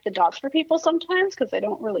of connect the dots for people sometimes because they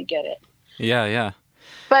don't really get it. Yeah.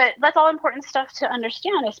 But that's all important stuff to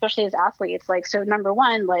understand, especially as athletes. Like, so number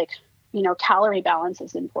one, like, you know, calorie balance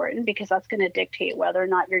is important because that's going to dictate whether or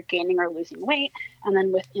not you're gaining or losing weight. And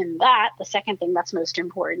then within that, the second thing that's most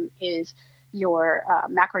important is your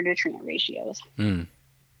macronutrient ratios. Mm.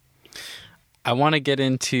 I want to get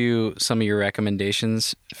into some of your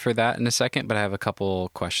recommendations for that in a second, but I have a couple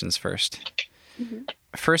questions first. Mm-hmm.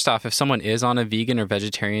 First off, if someone is on a vegan or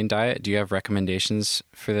vegetarian diet, do you have recommendations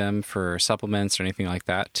for them for supplements or anything like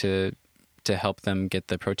that to help them get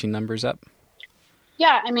the protein numbers up?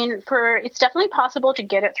 Yeah, I mean, it's definitely possible to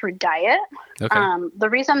get it through diet. Okay. The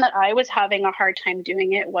reason that I was having a hard time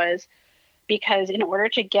doing it was because in order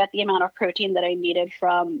to get the amount of protein that I needed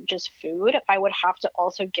from just food, I would have to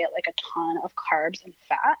also get like a ton of carbs and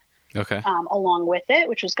fat along with it,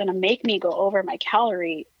 which was going to make me go over my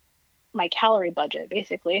calorie budget,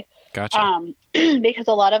 basically. Gotcha. Because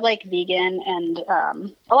a lot of like vegan and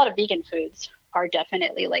a lot of vegan foods are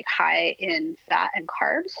definitely like high in fat and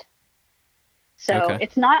carbs. So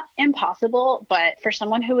it's not impossible, but for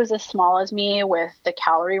someone who was as small as me with the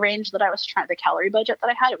calorie range that I was the calorie budget that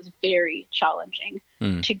I had, it was very challenging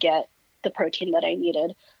to get the protein that I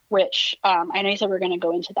needed, which I know you said we're going to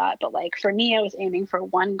go into that, but like for me, I was aiming for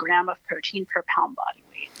 1 gram of protein per pound body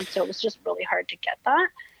weight. And so it was just really hard to get that.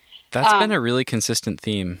 That's been a really consistent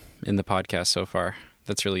theme in the podcast so far.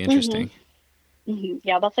 That's really interesting. Mm-hmm. Mm-hmm.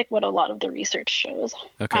 Yeah, that's like what a lot of the research shows.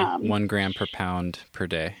 Okay, 1 gram per pound per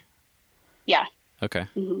day. Yeah. Okay.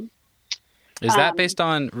 Mm-hmm. Is that based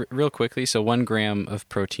on, real quickly, so 1 gram of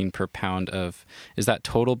protein per pound is that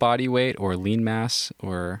total body weight or lean mass,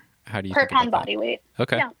 or how do you think about that? Per pound body weight.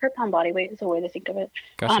 Okay. Yeah, per pound body weight is a way to think of it.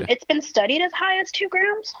 Gotcha. It's been studied as high as 2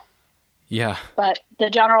 grams. Yeah. But the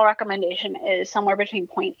general recommendation is somewhere between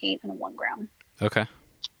 0.8 and 1 gram. Okay.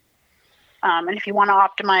 And if you want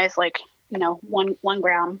to optimize, like, one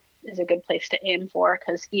gram is a good place to aim for,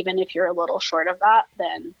 because even if you're a little short of that,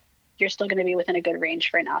 then you're still going to be within a good range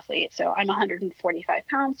for an athlete. So I'm 145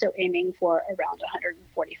 pounds, so aiming for around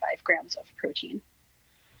 145 grams of protein.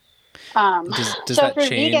 Does so that for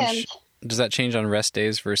change? vegans, Does that change on rest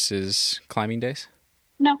days versus climbing days?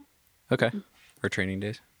 no. Okay. Or training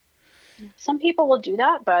days? Some people will do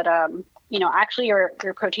that, but actually your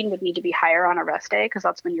protein would need to be higher on a rest day, because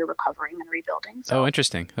that's when you're recovering and rebuilding. So, Oh,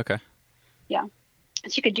 interesting. Okay. yeah.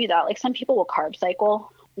 So you could do that. Like, some people will carb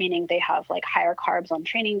cycle, meaning they have like higher carbs on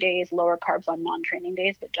training days, lower carbs on non-training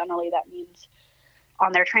days. But generally that means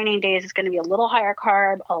on their training days, it's going to be a little higher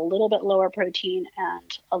carb, a little bit lower protein,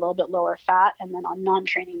 and a little bit lower fat. And then on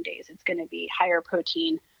non-training days, it's going to be higher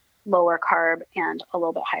protein, lower carb, and a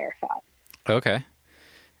little bit higher fat. Okay.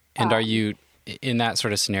 And are you in that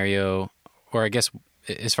sort of scenario, or I guess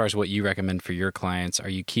as far as what you recommend for your clients, are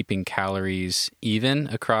you keeping calories even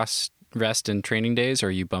across rest and training days, or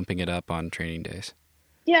are you bumping it up on training days?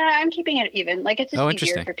 Yeah, I'm keeping it even. Like, it's just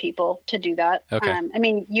easier for people to do that. Okay. I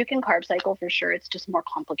mean, you can carb cycle for sure. It's just more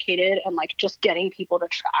complicated. And like, just getting people to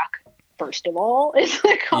track, first of all, is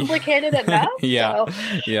like complicated enough. Yeah.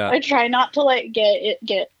 So Yeah. I try not to like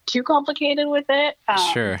get too complicated with it.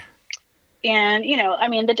 Sure. And,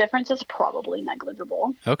 the difference is probably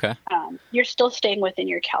negligible. Okay. You're still staying within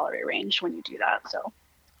your calorie range when you do that. So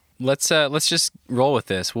Let's just roll with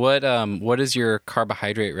this. What is your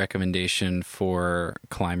carbohydrate recommendation for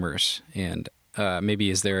climbers? And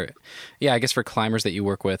maybe is there, I guess for climbers that you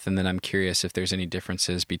work with, and then I'm curious if there's any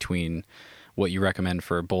differences between what you recommend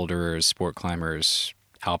for boulderers, sport climbers,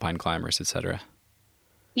 alpine climbers, etc.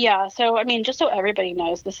 Yeah. So, just so everybody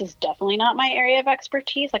knows, this is definitely not my area of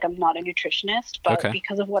expertise. Like, I'm not a nutritionist, but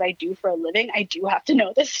because of what I do for a living, I do have to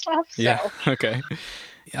know this stuff. So. Yeah. Okay.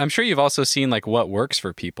 I'm sure you've also seen like what works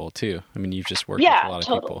for people too. You've just worked with a lot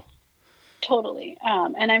of people. Totally.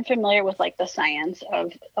 And I'm familiar with like the science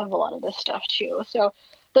of a lot of this stuff too. So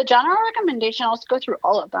the general recommendation, I'll just go through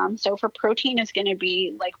all of them. So for protein is going to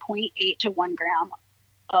be like 0.8 to 1 gram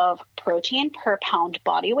of protein per pound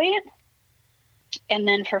body weight. And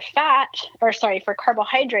then for for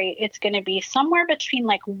carbohydrate, it's going to be somewhere between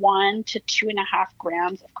like 1 to 2.5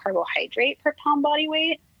 grams of carbohydrate per pound body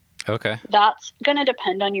weight. Okay. That's going to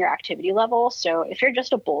depend on your activity level. So if you're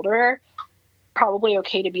just a boulderer, probably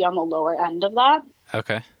okay to be on the lower end of that.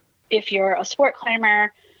 Okay. If you're a sport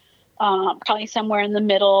climber, probably somewhere in the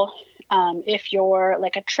middle. If you're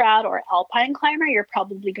like a trad or alpine climber, you're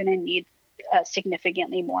probably going to need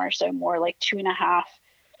significantly more. So more like 2.5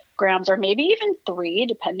 grams, or maybe even 3,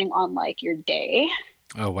 depending on like your day.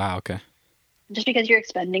 Oh, wow. Okay. Just because you're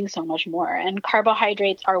expending so much more. And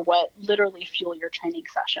carbohydrates are what literally fuel your training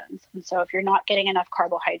sessions. And so if you're not getting enough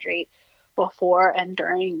carbohydrate before and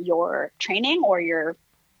during your training, or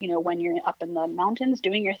when you're up in the mountains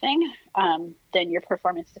doing your thing, then your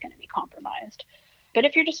performance is going to be compromised. But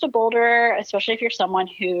if you're just a boulderer, especially if you're someone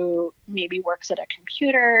who maybe works at a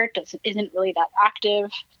computer, isn't really that active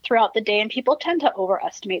throughout the day, and people tend to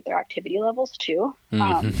overestimate their activity levels too,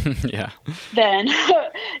 yeah, then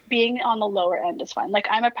being on the lower end is fine. Like,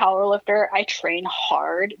 I'm a power lifter. I train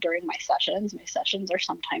hard during my sessions. My sessions are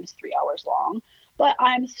sometimes 3 hours long, but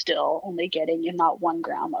I'm still only getting in that 1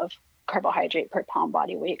 gram of carbohydrate per pound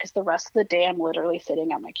body weight, because the rest of the day I'm literally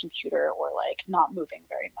sitting at my computer or like not moving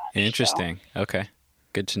very much. Interesting. So, okay.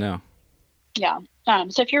 Good to know. Yeah.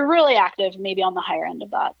 So if you're really active, maybe on the higher end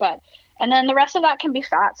of that, and then the rest of that can be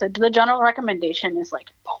fat. So the general recommendation is like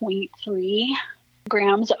 0.3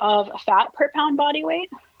 grams of fat per pound body weight.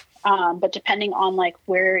 But depending on like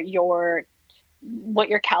what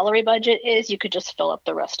your calorie budget is, you could just fill up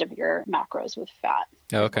the rest of your macros with fat.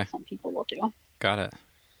 Oh, okay. Some people will do. Got it.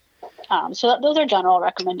 So those are general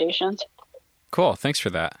recommendations. Cool. Thanks for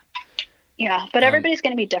that. Yeah, but everybody's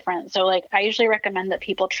going to be different. So like, I usually recommend that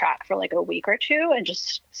people track for like a week or two and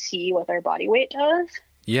just see what their body weight does.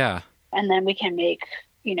 Yeah. And then we can make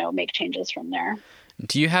changes from there.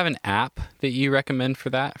 Do you have an app that you recommend for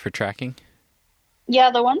that, for tracking? Yeah,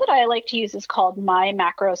 the one that I like to use is called My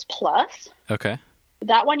Macros Plus. Okay.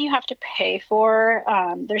 That one you have to pay for.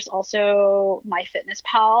 There's also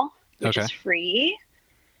MyFitnessPal, which is free.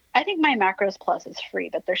 I think My Macros Plus is free,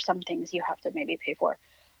 but there's some things you have to maybe pay for.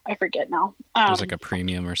 I forget now. There's like a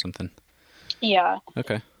premium or something. Yeah.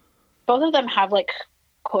 Okay. Both of them have like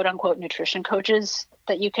quote unquote nutrition coaches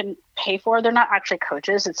that you can pay for. They're not actually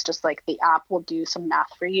coaches. It's just like the app will do some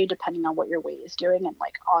math for you depending on what your weight is doing, and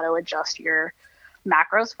like auto adjust your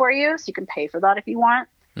macros for you. So you can pay for that if you want.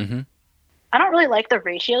 Mm-hmm. I don't really like the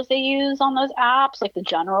ratios they use on those apps, like the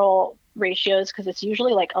general ratios, because it's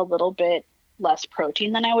usually like a little bit less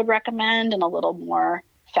protein than I would recommend and a little more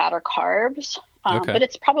fat or carbs. Okay. But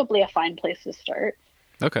it's probably a fine place to start.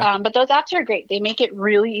 Okay. But those apps are great. They make it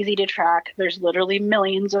really easy to track. There's literally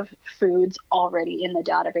millions of foods already in the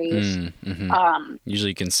database. Usually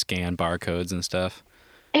you can scan barcodes and stuff.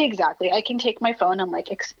 Exactly. I can take my phone and like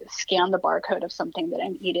scan the barcode of something that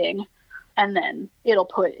I'm eating, and then it'll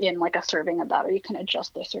put in like a serving of that, or you can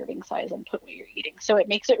adjust the serving size and put what you're eating. So it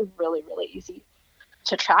makes it really, really easy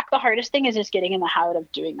to track. The hardest thing is just getting in the habit of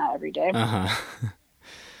doing that every day.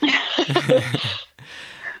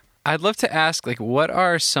 I'd love to ask, like, what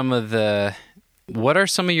are some of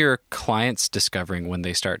your clients discovering when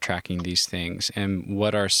they start tracking these things, and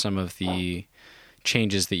what are some of the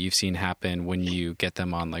changes that you've seen happen when you get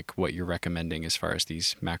them on like what you're recommending as far as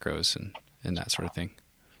these macros and that sort of thing?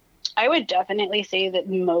 I would definitely say that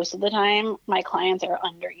most of the time my clients are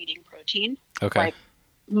under eating protein. Okay. Like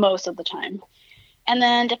most of the time. And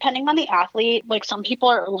then depending on the athlete, like some people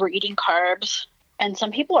are overeating carbs and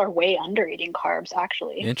some people are way under eating carbs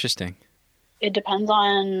actually. Interesting. It depends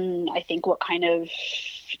on, I think, what kind of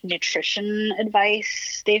nutrition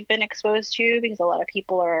advice they've been exposed to, because a lot of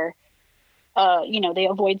people are they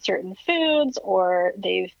avoid certain foods, or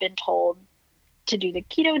they've been told to do the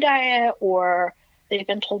keto diet, or they've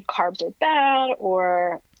been told carbs are bad,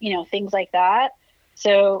 or, things like that.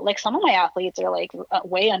 So like some of my athletes are like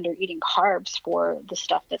way under eating carbs for the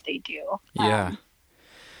stuff that they do. Yeah.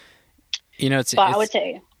 I would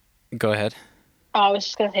say. Go ahead. I was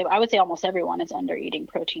just going to say, I would say almost everyone is under eating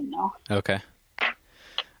protein though. Okay.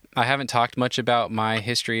 I haven't talked much about my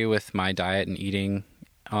history with my diet and eating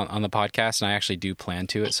on the podcast, and I actually do plan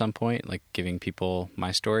to at some point, like giving people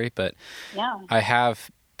my story. But yeah, I have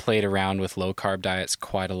played around with low carb diets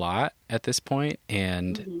quite a lot at this point,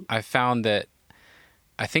 and I found that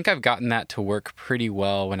I think I've gotten that to work pretty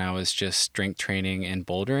well when I was just strength training and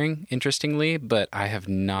bouldering, interestingly, but I have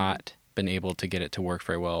not been able to get it to work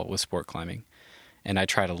very well with sport climbing. And I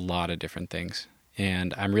tried a lot of different things,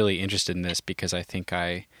 and I'm really interested in this because I think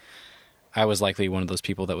I was likely one of those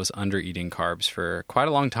people that was under eating carbs for quite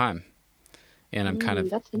a long time. And I'm kind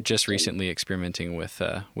of just recently experimenting with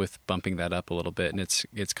bumping that up a little bit. And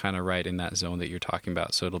it's kind of right in that zone that you're talking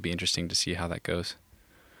about. So it'll be interesting to see how that goes.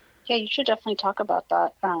 Yeah, you should definitely talk about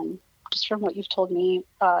that. Just from what you've told me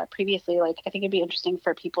previously, like I think it'd be interesting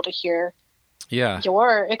for people to hear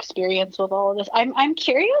your experience with all of this. I'm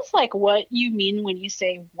curious, like what you mean when you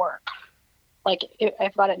say work. Like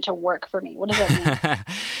I've got it to work for me. What does that mean?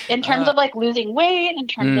 In terms of like losing weight, in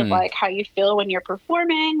terms of like how you feel when you're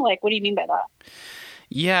performing, like what do you mean by that?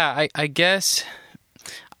 Yeah, I guess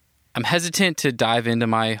I'm hesitant to dive into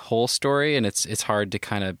my whole story, and it's hard to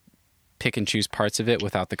kind of pick and choose parts of it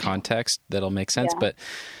without the context that'll make sense. Yeah.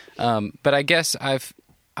 But I guess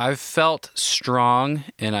I've felt strong,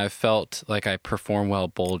 and I've felt like I perform well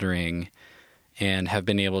bouldering, and have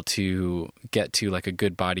been able to get to like a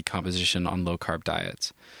good body composition on low carb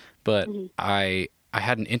diets. But I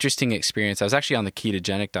had an interesting experience. I was actually on the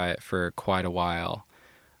ketogenic diet for quite a while.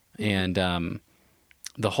 And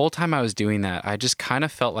the whole time I was doing that, I just kind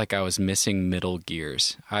of felt like I was missing middle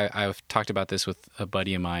gears. I've talked about this with a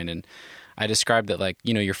buddy of mine, and I described that like,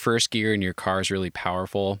 your first gear in your car is really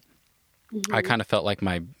powerful. I kind of felt like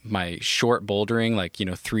my short bouldering, like,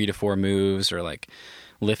 3 to 4 moves, or like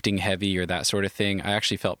lifting heavy or that sort of thing, I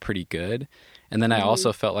actually felt pretty good. And then I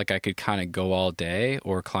also felt like I could kind of go all day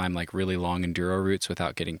or climb like really long enduro routes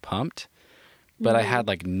without getting pumped. But I had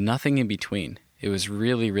like nothing in between. It was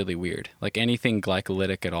really, really weird. Like anything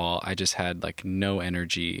glycolytic at all, I just had like no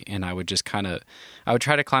energy. And I would just I would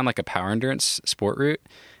try to climb like a power endurance sport route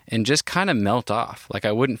and just kind of melt off. Like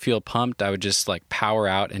I wouldn't feel pumped. I would just like power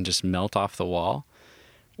out and just melt off the wall.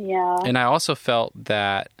 Yeah. And I also felt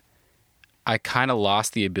that I kind of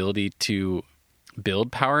lost the ability to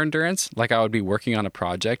build power endurance. Like I would be working on a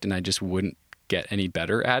project and I just wouldn't get any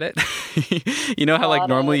better at it. You know how like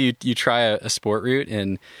normally you try a sport route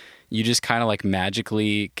and you just kind of like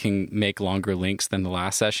magically can make longer links than the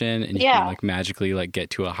last session, and you can like magically like get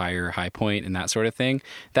to a higher high point and that sort of thing.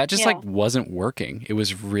 That just like wasn't working. It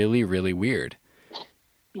was really, really weird.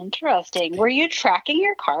 Interesting. Were you tracking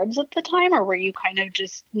your carbs at the time, or were you kind of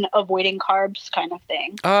just avoiding carbs kind of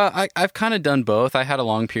thing? I've kind of done both. I had a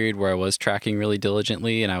long period where I was tracking really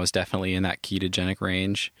diligently, and I was definitely in that ketogenic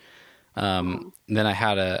range. Then I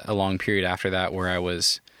had a long period after that where I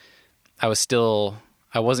wasn't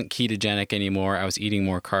ketogenic anymore. I was eating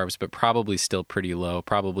more carbs, but probably still pretty low,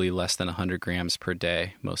 probably less than 100 grams per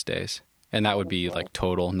day most days. And that would be like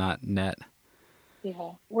total, not net.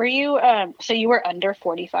 Yeah. Were you, so you were under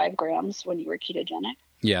 45 grams when you were ketogenic?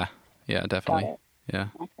 Yeah. Yeah, definitely. Got it. Yeah.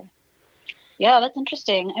 Okay. Yeah, that's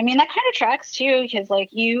interesting. I mean, that kind of tracks too, because like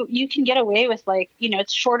you can get away with like,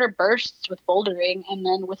 it's shorter bursts with bouldering, and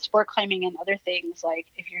then with sport climbing and other things, like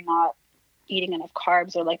if you're not eating enough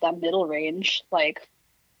carbs or like that middle range, like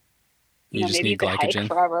You just maybe need you could hike glycogen.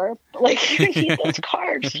 forever, but like you need those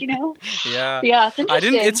carbs, Yeah. Yeah, it's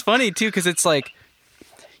interesting. It's funny too, because it's like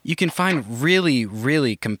you can find really,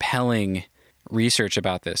 really compelling research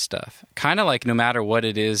about this stuff. Kind of like no matter what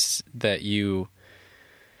it is that you're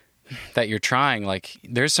trying, like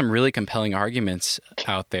there's some really compelling arguments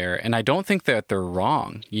out there, and I don't think that they're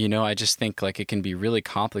wrong. I just think like it can be really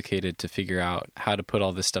complicated to figure out how to put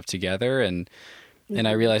all this stuff together, and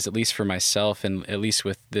I realize, at least for myself, and at least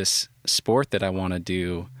with this sport that I want to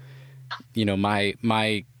do,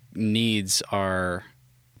 my needs are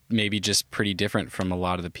maybe just pretty different from a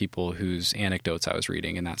lot of the people whose anecdotes I was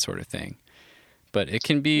reading and that sort of thing. But it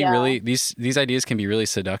can be really, these ideas can be really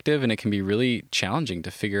seductive, and it can be really challenging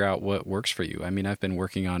to figure out what works for you. I mean, I've been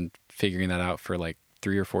working on figuring that out for like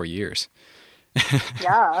 3 or 4 years.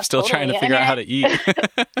 Yeah. Still trying to figure out how to eat.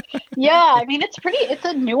 Yeah. I mean, it's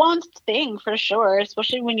a nuanced thing for sure,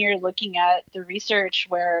 especially when you're looking at the research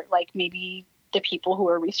where like maybe the people who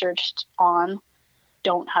are researched on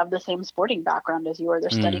don't have the same sporting background as you, or they're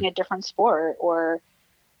studying a different sport, or,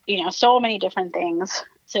 so many different things.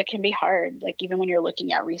 So it can be hard, like even when you're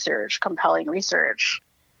looking at research, compelling research,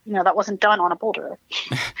 that wasn't done on a boulder.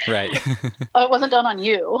 Right. It wasn't done on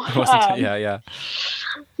you. Yeah.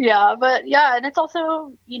 Yeah, but yeah, and it's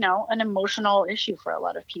also, an emotional issue for a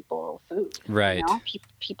lot of people, food. Right.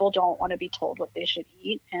 People don't want to be told what they should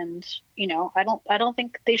eat, and, I don't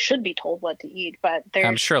think they should be told what to eat, but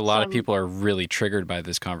I'm sure a lot of people are really triggered by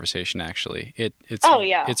this conversation, actually. It's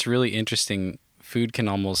It's really interesting. Food can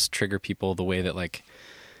almost trigger people the way that like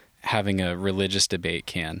having a religious debate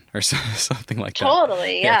can, or something like that.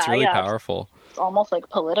 Totally, yeah. It's really powerful. It's almost like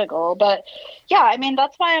political, but yeah, I mean,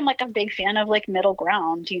 that's why I'm like a big fan of like middle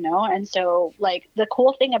ground, and so like the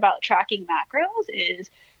cool thing about tracking macros is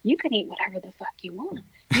you can eat whatever the fuck you want.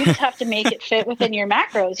 You just have to make it fit within your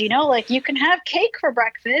macros, like you can have cake for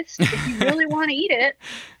breakfast if you really want to eat it.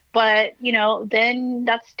 But, then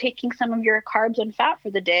that's taking some of your carbs and fat for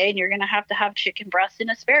the day, and you're going to have chicken breast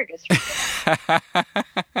and asparagus.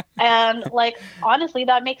 And, like, honestly,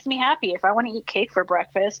 that makes me happy. If I want to eat cake for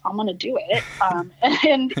breakfast, I'm going to do it.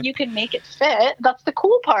 And you can make it fit. That's the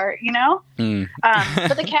cool part,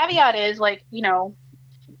 But the caveat is, like,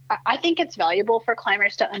 I think it's valuable for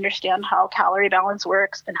climbers to understand how calorie balance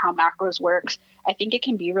works and how macros works. I think it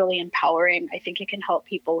can be really empowering. I think it can help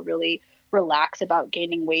people really relax about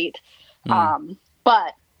gaining weight.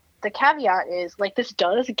 But the caveat is like, this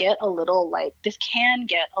can get a little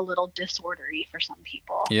disordery for some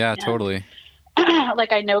people. Yeah, totally.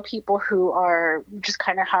 Like I know people who are just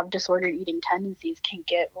kind of have disordered eating tendencies can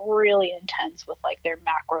get really intense with like their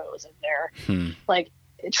macros and their like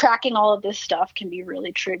tracking all of this stuff can be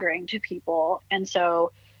really triggering to people. And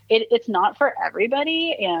so it's not for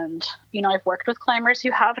everybody. And, I've worked with climbers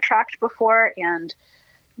who have tracked before, and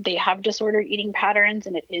they have disordered eating patterns,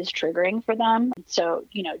 and it is triggering for them. So,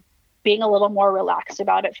 being a little more relaxed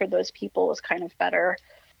about it for those people is kind of better.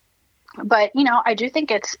 But, I do think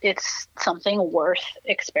it's something worth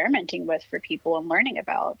experimenting with for people and learning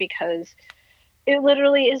about, because it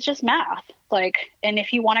literally is just math. Like, and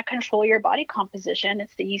if you want to control your body composition,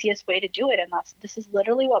 it's the easiest way to do it. And this is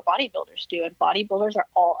literally what bodybuilders do. And bodybuilders are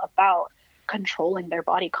all about controlling their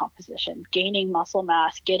body composition, gaining muscle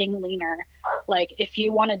mass, getting leaner. Like, if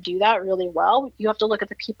you want to do that really well, you have to look at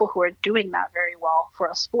the people who are doing that very well for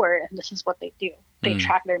a sport. And this is what they do. They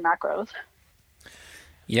track their macros.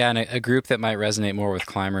 Yeah. And a group that might resonate more with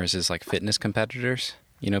climbers is like fitness competitors.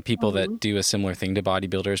 People that do a similar thing to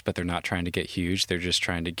bodybuilders, but they're not trying to get huge. They're just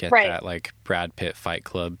trying to get that like Brad Pitt Fight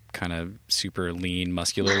Club kind of super lean,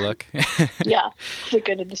 muscular look. Yeah, it's a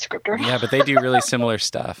good descriptor. Yeah, but they do really similar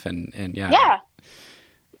stuff, and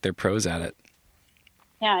they're pros at it.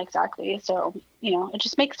 Yeah, exactly. So, it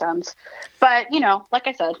just makes sense. But, like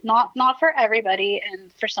I said, not for everybody,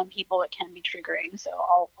 and for some people it can be triggering. So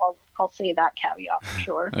I'll say that caveat for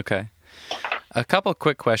sure. Okay. A couple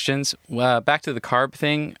quick questions. Back to the carb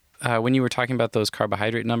thing. When you were talking about those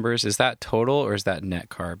carbohydrate numbers, is that total or is that net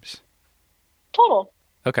carbs? Total.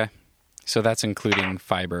 Okay. So that's including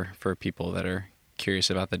fiber for people that are curious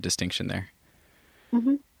about the distinction there.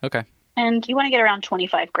 Mm-hmm. Okay. And you want to get around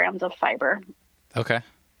 25 grams of fiber. Okay.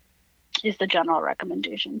 Is the general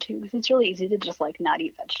recommendation too, because it's really easy to just like not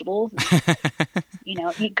eat vegetables,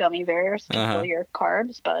 and, eat gummy bears to fill your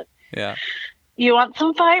carbs, but yeah. You want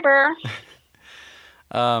some fiber.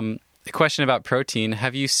 A question about protein.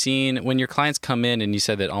 Have you seen, when your clients come in and you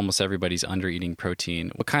said that almost everybody's under eating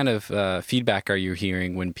protein, what kind of feedback are you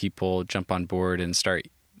hearing when people jump on board and start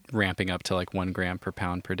ramping up to like 1 gram per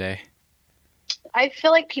pound per day? I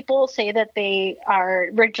feel like people say that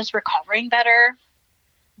we're just recovering better.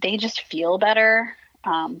 They just feel better.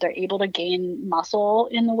 They're able to gain muscle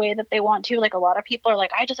in the way that they want to. Like a lot of people are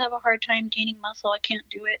like, I just have a hard time gaining muscle. I can't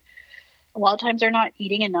do it. A lot of times they're not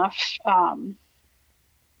eating enough.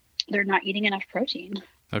 They're not eating enough protein.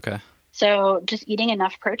 Okay. So just eating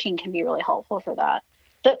enough protein can be really helpful for that.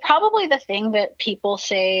 Probably the thing that people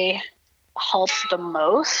say helps the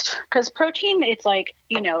most, because protein, it's like,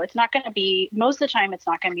 it's not going to be, most of the time, it's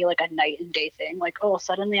not going to be like a night and day thing. Like, oh,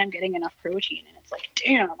 suddenly I'm getting enough protein. And it's like,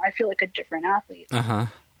 damn, I feel like a different athlete. Uh-huh.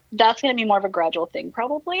 That's going to be more of a gradual thing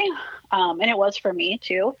probably. And it was for me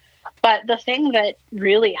too. But the thing that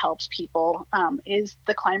really helps people is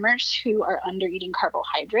the climbers who are under eating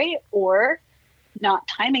carbohydrate or not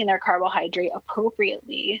timing their carbohydrate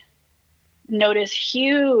appropriately notice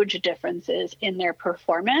huge differences in their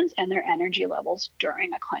performance and their energy levels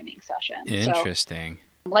during a climbing session. Interesting.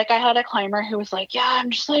 So, like I had a climber who was like, yeah,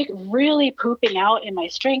 I'm just like really pooping out in my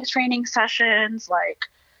strength training sessions. Like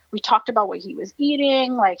we talked about what he was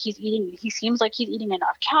eating. Like he seems like he's eating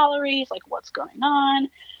enough calories. Like what's going on?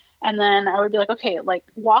 And then I would be like, okay, like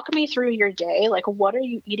walk me through your day. Like what are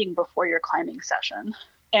you eating before your climbing session?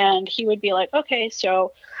 And he would be like, okay,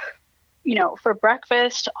 so for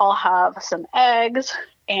breakfast, I'll have some eggs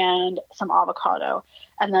and some avocado.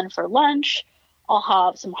 And then for lunch, I'll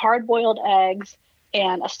have some hard-boiled eggs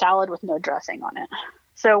and a salad with no dressing on it.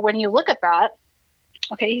 So when you look at that,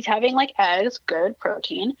 okay, he's having like eggs, good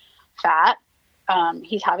protein, fat.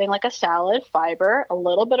 He's having like a salad, fiber, a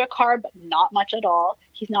little bit of carb, but not much at all.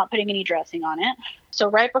 He's not putting any dressing on it. So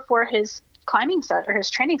right before his climbing set or his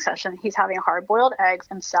training session, he's having hard-boiled eggs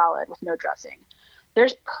and salad with no dressing.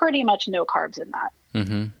 There's pretty much no carbs in that.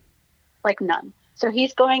 Mm-hmm. Like none. So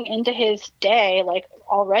he's going into his day, like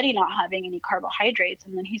already not having any carbohydrates.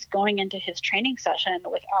 And then he's going into his training session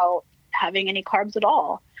without having any carbs at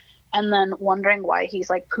all. And then wondering why he's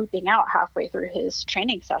like pooping out halfway through his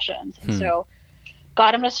training sessions. And so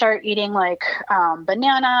got him to start eating like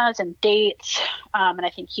bananas and dates. And I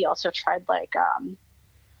think he also tried like,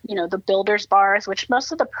 the builder's bars, which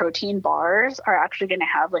most of the protein bars are actually going to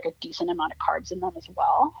have like a decent amount of carbs in them as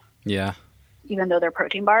well. Yeah. Even though they're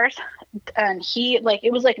protein bars. And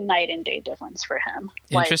it was like night and day difference for him.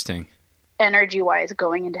 Interesting. Like, energy wise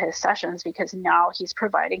going into his sessions, because now he's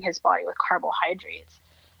providing his body with carbohydrates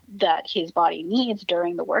that his body needs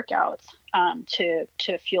during the workouts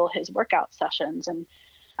to fuel his workout sessions. And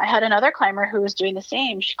I had another climber who was doing the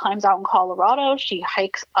same. She climbs out in Colorado. She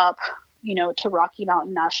hikes up to Rocky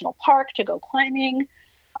Mountain National Park to go climbing.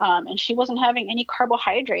 And she wasn't having any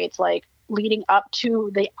carbohydrates, like leading up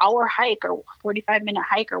to the hour hike or 45-minute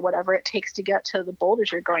hike or whatever it takes to get to the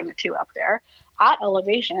boulders you're going to up there at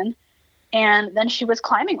elevation. And then she was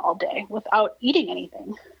climbing all day without eating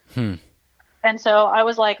anything. And so I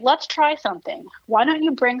was like, let's try something. Why don't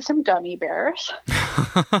you bring some gummy bears?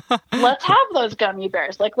 Let's have those gummy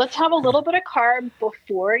bears. Like, let's have a little bit of carb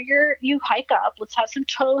before you hike up. Let's have some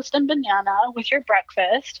toast and banana with your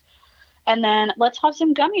breakfast. And then let's have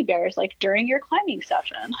some gummy bears, like, during your climbing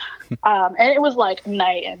session. And it was, like,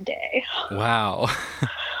 night and day. Wow.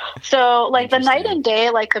 So, like, the night and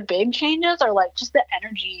day, like, the big changes are, like, just the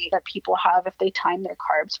energy that people have if they time their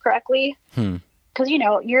carbs correctly. Because,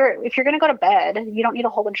 if you're going to go to bed, you don't need a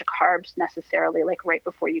whole bunch of carbs necessarily, like, right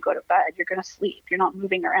before you go to bed. You're going to sleep. You're not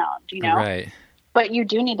moving around, Right. But you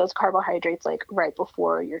do need those carbohydrates, like, right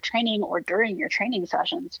before your training or during your training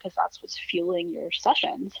sessions, because that's what's fueling your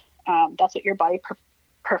sessions. That's what your body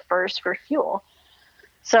prefers for fuel.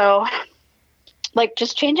 So, like,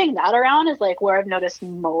 just changing that around is, like, where I've noticed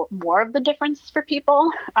more of the differences for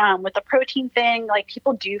people. With the protein thing, like,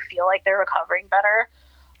 people do feel like they're recovering better.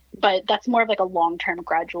 But that's more of like a long-term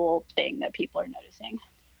gradual thing that people are noticing.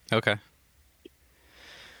 Okay.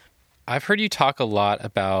 I've heard you talk a lot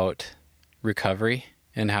about recovery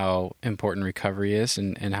and how important recovery is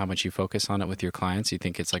and how much you focus on it with your clients. You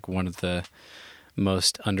think it's like one of the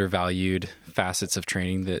most undervalued facets of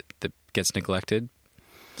training that gets neglected.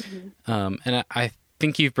 Mm-hmm. And I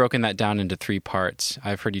think you've broken that down into 3 parts.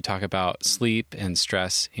 I've heard you talk about sleep and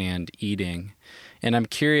stress and eating. And I'm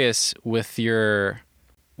curious with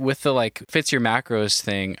the like fits your macros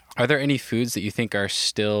thing, are there any foods that you think are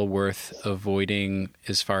still worth avoiding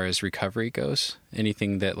as far as recovery goes?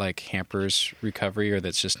 Anything that like hampers recovery or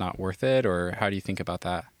that's just not worth it? Or how do you think about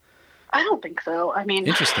that? I don't think so. I mean,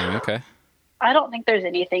 interesting. Okay. I don't think there's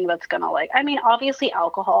anything that's going to I mean, obviously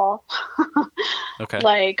alcohol, Okay.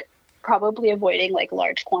 like probably avoiding like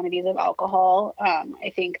large quantities of alcohol.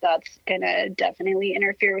 I think that's going to definitely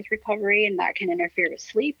interfere with recovery, and that can interfere with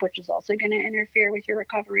sleep, which is also going to interfere with your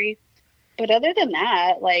recovery. But other than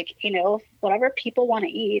that, like, whatever people want to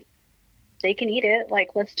eat, they can eat it.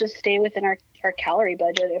 Like, let's just stay within our calorie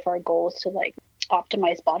budget if our goal is to like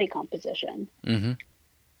optimize body composition. Mm-hmm.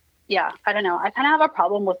 Yeah, I don't know. I kind of have a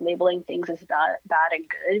problem with labeling things as bad and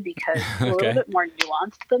good, because it's a little bit more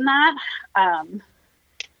nuanced than that.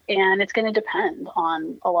 And it's going to depend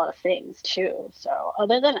on a lot of things too. So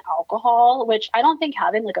other than alcohol, which I don't think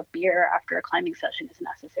having like a beer after a climbing session is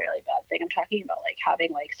necessarily a bad thing. I'm talking about like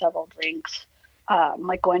having like several drinks,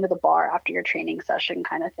 like going to the bar after your training session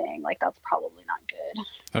kind of thing. Like that's probably not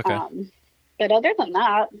good. Okay. But other than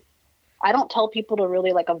that, I don't tell people to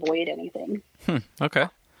really like avoid anything. Okay.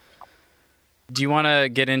 Do you want to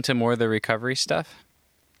get into more of the recovery stuff?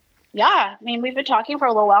 Yeah, I mean, we've been talking for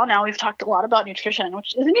a little while now. We've talked a lot about nutrition,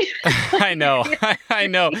 which isn't even... I know. I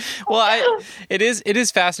know. Well, it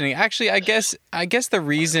is fascinating. Actually, I guess the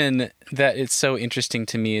reason that it's so interesting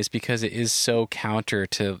to me is because it is so counter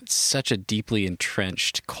to such a deeply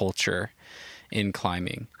entrenched culture in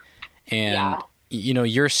climbing. And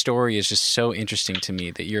your story is just so interesting to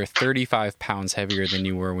me, that you're 35 pounds heavier than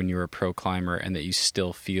you were when you were a pro climber, and that you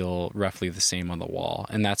still feel roughly the same on the wall.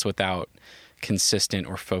 And that's without consistent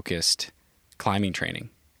or focused climbing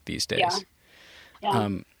training these days.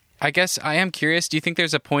 I guess I am curious, do you think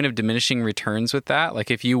there's a point of diminishing returns with that?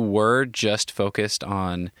 Like if you were just focused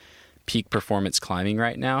on peak performance climbing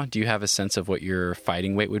right now, do you have a sense of what your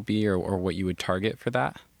fighting weight would be, or what you would target for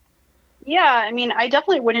that? Yeah, I mean, I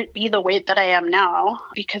definitely wouldn't be the weight that I am now,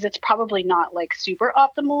 because it's probably not like super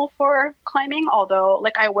optimal for climbing. Although,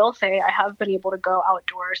 like, I will say I have been able to go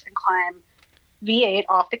outdoors and climb V8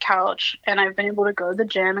 off the couch, and I've been able to go to the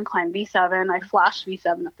gym and climb V7. I flashed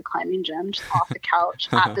V7 at the climbing gym just off the couch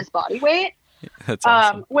at this body weight. That's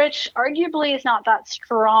awesome. Which arguably is not that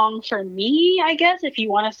strong for me, I guess, if you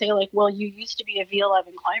want to say like, well, you used to be a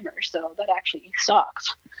V11 climber, so that actually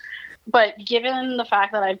sucks. But given the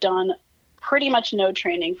fact that I've done pretty much no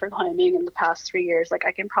training for climbing in the past 3 years, like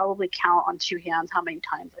I can probably count on two hands how many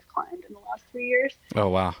times I've climbed in the last 3 years. Oh,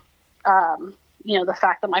 wow. The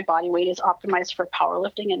fact that my body weight is optimized for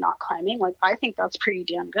powerlifting and not climbing, like I think that's pretty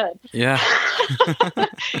damn good. Yeah.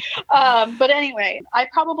 But anyway, I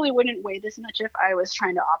probably wouldn't weigh this much if I was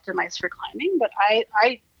trying to optimize for climbing, but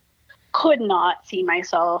I could not see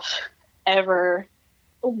myself ever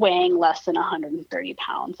weighing less than 130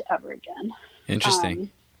 pounds ever again. Interesting.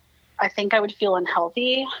 I think I would feel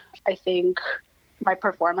unhealthy. I think my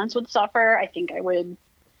performance would suffer. I think I would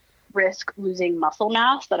risk losing muscle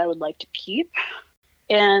mass that I would like to keep.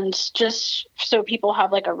 And just so people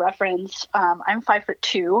have like a reference, I'm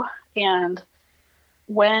 5'2", and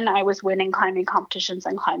when I was winning climbing competitions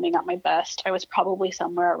and climbing at my best, I was probably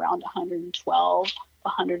somewhere around 112,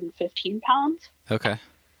 115 pounds. Okay.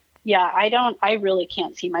 Yeah, I really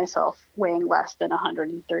can't see myself weighing less than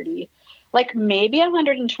 130. Like maybe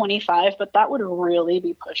 125, but that would really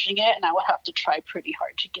be pushing it, and I would have to try pretty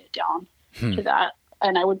hard to get down to that.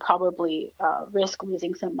 And I would probably risk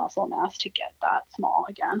losing some muscle mass to get that small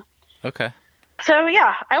again. Okay. So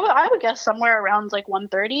yeah, I would guess somewhere around like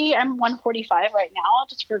 130. I'm 145 right now,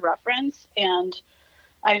 just for reference, and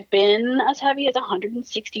I've been as heavy as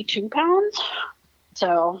 162 pounds.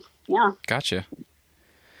 So yeah. Gotcha.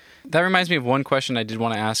 That reminds me of one question I did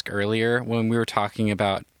want to ask earlier when we were talking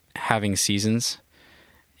about having seasons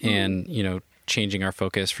and, changing our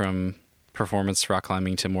focus from performance rock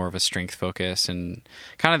climbing to more of a strength focus, and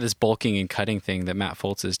kind of this bulking and cutting thing that Matt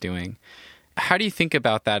Foltz is doing. How do you think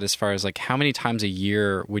about that as far as like how many times a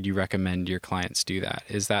year would you recommend your clients do that?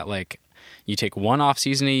 Is that like you take one off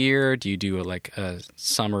season a year? Do you do a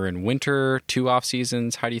summer and winter, 2 off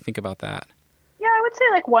seasons? How do you think about that? Yeah, I would say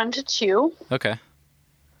like 1 to 2. Okay.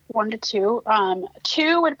 1 to 2.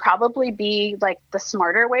 2 would probably be like the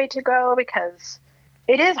smarter way to go, because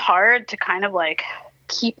it is hard to kind of like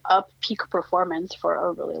keep up peak performance for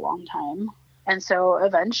a really long time. And so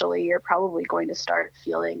eventually you're probably going to start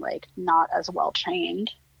feeling like not as well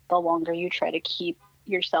trained the longer you try to keep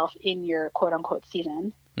yourself in your quote unquote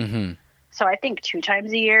season. Mm-hmm. So I think 2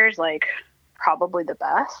 times a year is like probably the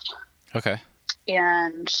best. Okay.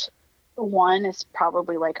 And 1 is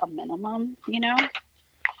probably like a minimum,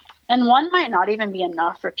 And 1 might not even be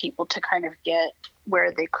enough for people to kind of get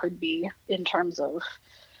where they could be in terms of,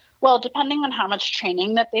 well, depending on how much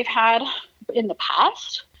training that they've had in the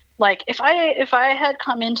past. Like if I had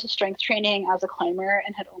come into strength training as a climber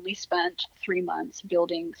and had only spent 3 months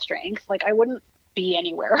building strength, like I wouldn't be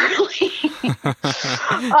anywhere really.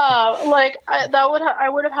 I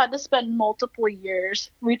would have had to spend multiple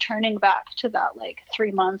years returning back to that like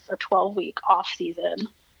 3 months or 12-week off season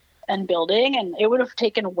and building, and it would have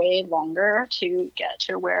taken way longer to get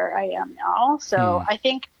to where I am now. So I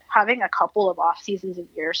think having a couple of off seasons a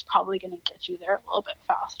year is probably going to get you there a little bit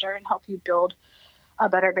faster and help you build a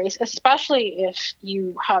better base, especially if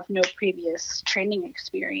you have no previous training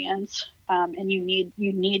experience, and you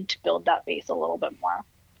need to build that base a little bit more.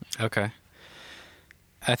 Okay.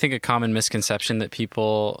 I think a common misconception that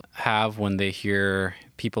people have when they hear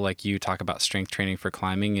people like you talk about strength training for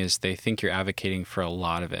climbing is they think you're advocating for a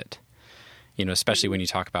lot of it, you know, especially when you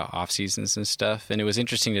talk about off seasons and stuff. And it was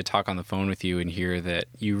interesting to talk on the phone with you and hear that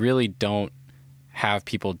you really don't have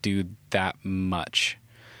people do that much,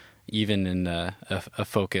 even in a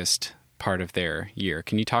focused part of their year.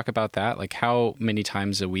 Can you talk about that? Like, how many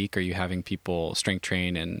times a week are you having people strength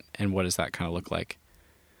train, and what does that kind of look like?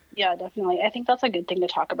 Yeah, definitely. I think that's a good thing to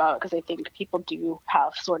talk about, because I think people do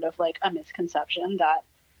have sort of like a misconception that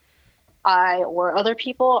I or other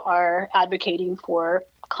people are advocating for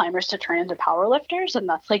climbers to turn into power lifters, and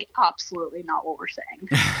that's like absolutely not what we're saying.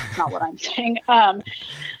 It's not what I'm saying.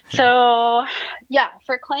 So yeah,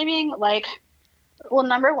 for climbing, like, well,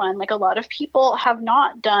 number one, like a lot of people have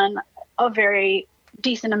not done a very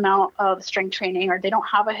decent amount of strength training, or they don't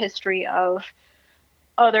have a history of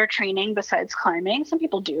other training besides climbing. Some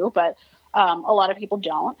people do, but a lot of people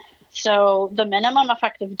don't. So the minimum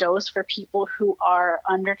effective dose for people who are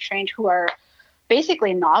undertrained, who are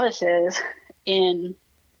basically novices in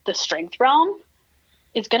the strength realm,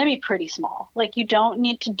 is going to be pretty small. Like, you don't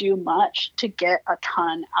need to do much to get a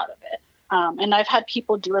ton out of it. And I've had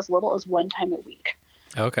people do as little as 1 time a week.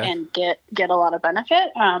 Okay. And get a lot of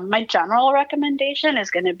benefit. My general recommendation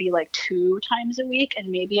is going to be like 2 times a week. And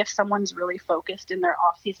maybe if someone's really focused in their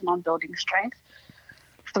off season on building strength,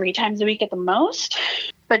 3 times a week at the most.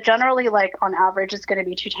 But generally, like on average, it's going to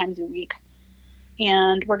be 2 times a week.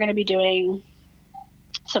 And we're going to be doing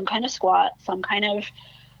some kind of squat, some kind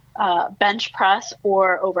of bench press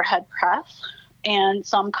or overhead press, and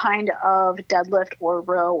some kind of deadlift or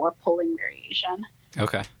row or pulling variation.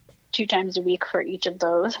 Okay. 2 times a week for each of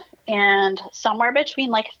those, and somewhere between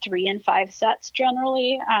like 3 and 5 sets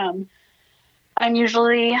generally. I'm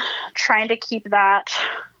usually trying to keep that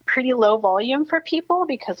pretty low volume for people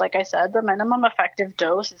because, like I said, the minimum effective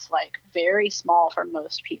dose is like very small for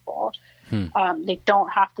most people. They don't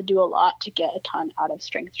have to do a lot to get a ton out of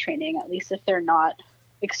strength training, at least if they're not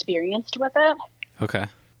experienced with it. Okay.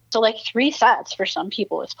 So like 3 sets for some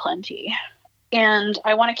people is plenty. And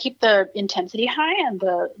I want to keep the intensity high and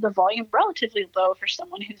the volume relatively low for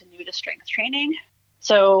someone who's new to strength training.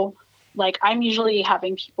 So like I'm usually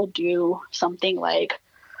having people do something like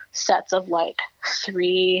sets of like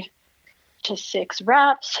 3 to 6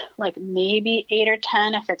 reps, like maybe 8 or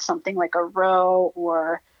 10 if it's something like a row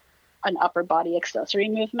or an upper body accessory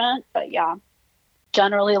movement. But yeah,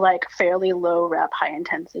 generally like fairly low rep, high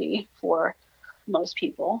intensity for most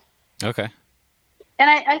people. Okay. And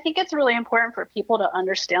I think it's really important for people to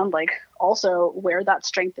understand, like, also where that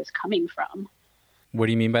strength is coming from. What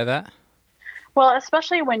do you mean by that? Well,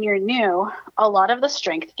 especially when you're new, a lot of the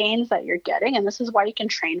strength gains that you're getting, and this is why you can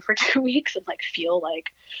train for 2 weeks and, like, feel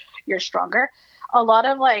like you're stronger. A lot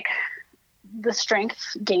of, like, the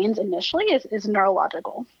strength gains initially is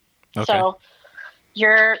neurological. Okay. So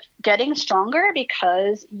you're getting stronger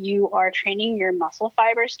because you are training your muscle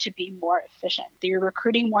fibers to be more efficient. You're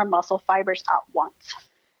recruiting more muscle fibers at once.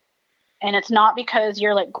 And it's not because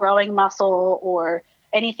you're like growing muscle or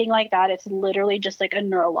anything like that. It's literally just like a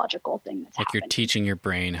neurological thing that's happening. Like you're teaching your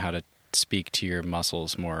brain how to speak to your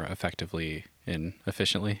muscles more effectively and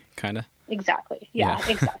efficiently, kind of? Exactly. Yeah,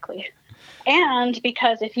 exactly. And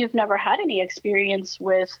because if you've never had any experience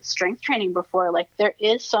with strength training before, like there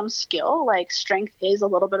is some skill, like strength is a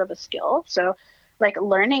little bit of a skill. So like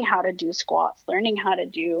learning how to do squats, learning how to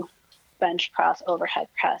do bench press, overhead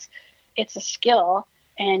press, it's a skill,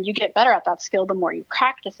 and you get better at that skill the more you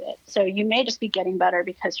practice it. So you may just be getting better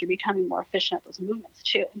because you're becoming more efficient at those movements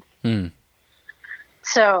too.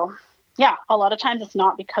 So yeah, a lot of times it's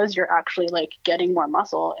not because you're actually like getting more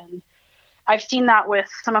muscle. And I've seen that with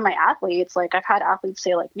some of my athletes. Like I've had athletes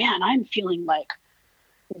say like, man, I'm feeling like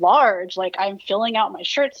large. Like I'm filling out my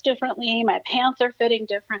shirts differently. My pants are fitting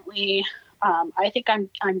differently. I think I'm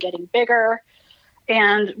getting bigger.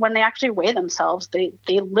 And when they actually weigh themselves, they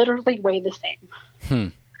literally weigh the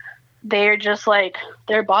same. They're just like,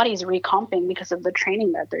 their body's recomping because of the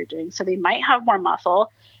training that they're doing. So they might have more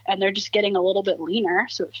muscle and they're just getting a little bit leaner.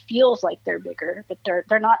 So it feels like they're bigger, but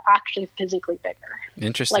they're not actually physically bigger.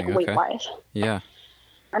 Interesting. Like weight wise. Yeah.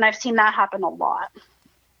 And I've seen that happen a lot.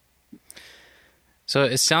 So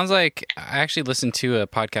it sounds like I actually listened to a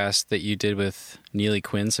podcast that you did with Neely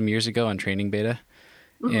Quinn some years ago on Training Beta,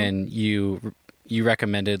 and you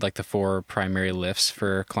recommended like the 4 primary lifts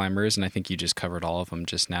for climbers, and I think you just covered all of them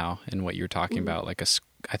just now in what you were talking about. Like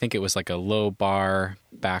I think it was like a low bar,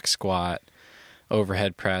 back squat,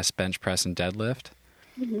 overhead press, bench press, and deadlift.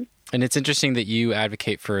 And it's interesting that you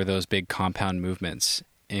advocate for those big compound movements.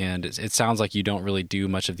 And it sounds like you don't really do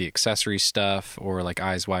much of the accessory stuff or like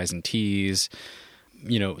I's, Y's, and T's.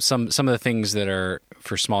 You know, some of the things that are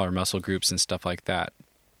for smaller muscle groups and stuff like that.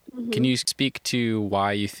 Can you speak to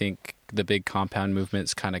why you think the big compound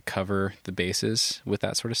movements kind of cover the bases with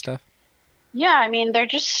that sort of stuff? Yeah, I mean, they're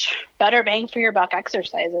just better bang for your buck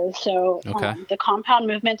exercises. So the compound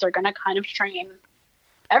movements are going to kind of train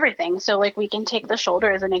everything. So like we can take the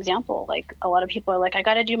shoulder as an example. Like a lot of people are like, I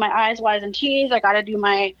got to do my I's, Y's, and T's. I got to do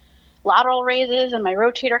my lateral raises and my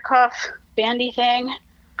rotator cuff bandy thing.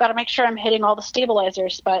 Got to make sure I'm hitting all the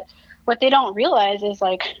stabilizers. But what they don't realize is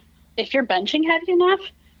like if you're benching heavy enough,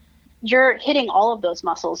 you're hitting all of those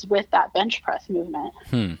muscles with that bench press movement,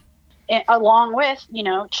 along with, you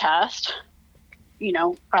know, chest, you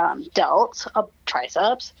know, delts,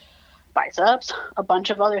 triceps, biceps, a bunch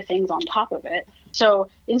of other things on top of it. So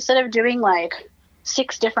instead of doing like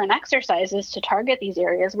 6 different exercises to target these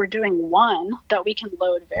areas, we're doing one that we can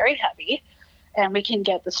load very heavy, and we can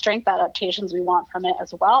get the strength adaptations we want from it,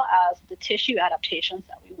 as well as the tissue adaptations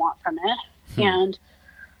that we want from it. And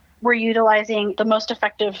we're utilizing the most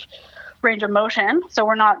effective range of motion. So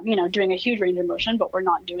we're not, you know, doing a huge range of motion, but we're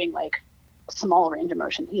not doing like a small range of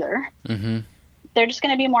motion either. They're just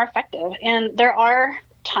going to be more effective. And there are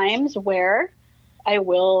times where I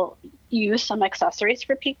will use some accessories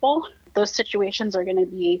for people. Those situations are going to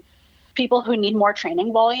be people who need more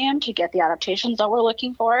training volume to get the adaptations that we're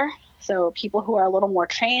looking for. So people who are a little more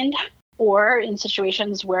trained, or in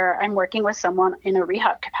situations where I'm working with someone in a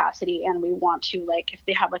rehab capacity and we want to, like, if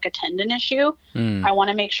they have like a tendon issue, I want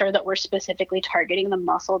to make sure that we're specifically targeting the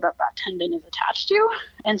muscle that that tendon is attached to.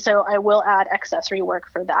 And so I will add accessory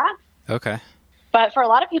work for that. Okay. But for a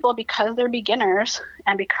lot of people, because they're beginners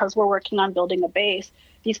and because we're working on building a base,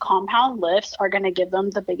 these compound lifts are going to give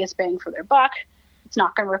them the biggest bang for their buck. It's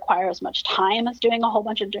not going to require as much time as doing a whole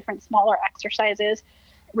bunch of different smaller exercises.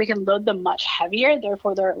 We can load them much heavier,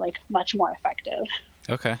 therefore they're like much more effective.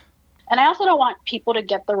 Okay. And I also don't want people to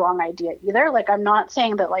get the wrong idea either. Like, I'm not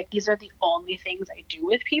saying that like these are the only things I do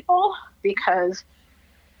with people, because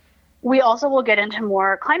we also will get into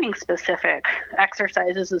more climbing specific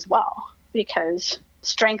exercises as well, because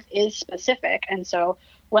strength is specific. And so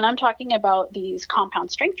when I'm talking about these compound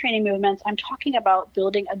strength training movements, I'm talking about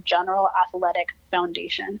building a general athletic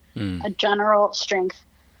foundation, a general strength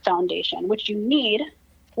foundation, which you need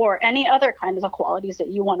for any other kinds of qualities that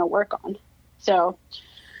you want to work on. So,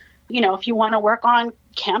 you know, if you want to work on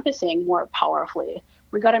campusing more powerfully,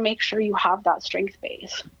 we got to make sure you have that strength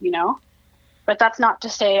base, you know? But that's not to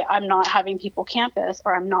say I'm not having people campus,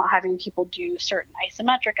 or I'm not having people do certain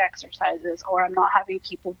isometric exercises, or I'm not having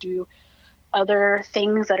people do other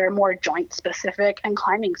things that are more joint specific and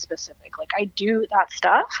climbing specific. Like, I do that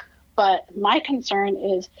stuff, but my concern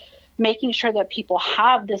is making sure that people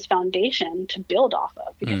have this foundation to build off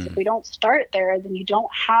of, because if we don't start there, then you don't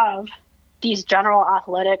have these general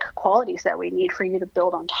athletic qualities that we need for you to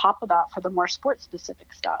build on top of that for the more sport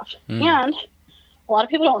specific stuff. And a lot of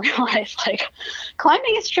people don't realize, like,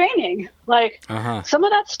 climbing is training. Like, some of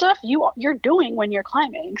that stuff you're doing when you're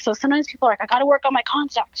climbing. So sometimes people are like, I got to work on my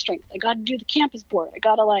contact strength. I got to do the campus board. I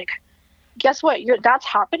got to, like, guess what? That's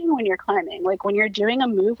happening when you're climbing. Like, when you're doing a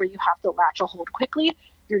move where you have to latch a hold quickly,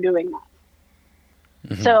 you're doing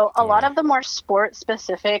that. So a lot of the more sport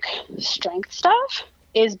specific strength stuff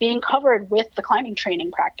is being covered with the climbing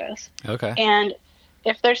training practice. Okay. And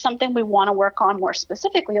if there's something we want to work on more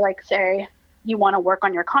specifically, like say you want to work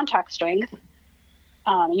on your contact strength,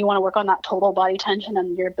 you want to work on that total body tension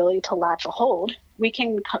and your ability to latch a hold, we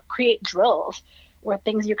can create drills or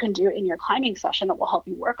things you can do in your climbing session that will help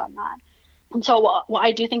you work on that. And so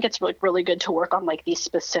I do think it's really good to work on like these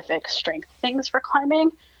specific strength things for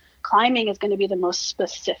climbing. Climbing is going to be the most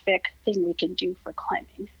specific thing we can do for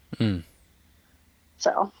climbing.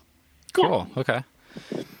 So, cool. Yeah. Okay.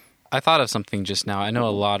 I thought of something just now. I know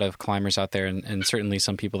a lot of climbers out there, and certainly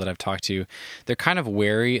some people that I've talked to, they're kind of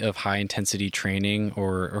wary of high intensity training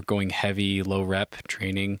or going heavy, low rep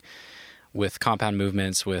training with compound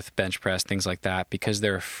movements, with bench press, things like that, because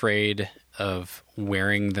they're afraid of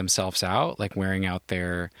wearing themselves out, like wearing out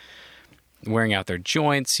their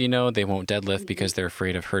joints. You know, they won't deadlift because they're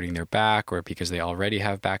afraid of hurting their back, or because they already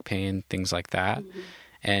have back pain, things like that.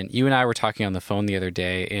 And you and I were talking on the phone the other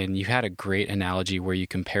day, and you had a great analogy where you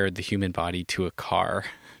compared the human body to a car.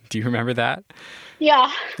 Do you remember that?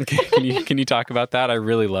 Yeah. Can you talk about that? I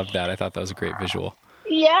really loved that. I thought that was a great visual.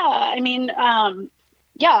 Yeah. We're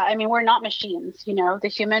not machines, the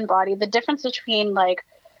human body. The difference between like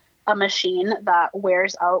a machine that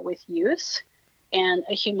wears out with use and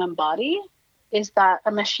a human body is that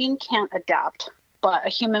a machine can't adapt, but a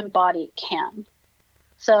human body can.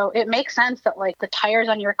 So it makes sense that like the tires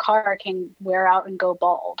on your car can wear out and go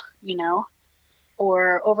bald,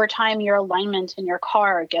 or over time your alignment in your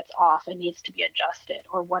car gets off and needs to be adjusted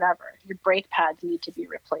or whatever. Your brake pads need to be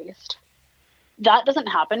replaced. That doesn't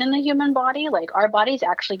happen in the human body. Like our bodies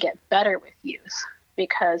actually get better with use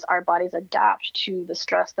because our bodies adapt to the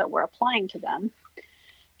stress that we're applying to them.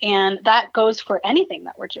 And that goes for anything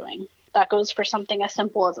that we're doing. That goes for something as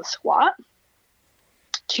simple as a squat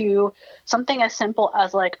to something as simple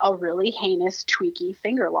as like a really heinous, tweaky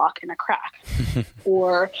finger lock in a crack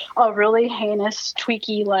or a really heinous,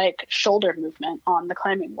 tweaky, like shoulder movement on the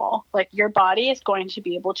climbing wall. Like your body is going to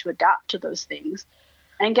be able to adapt to those things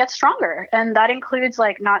and get stronger. And that includes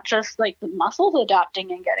like not just like the muscles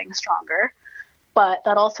adapting and getting stronger, but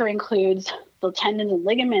that also includes the tendons and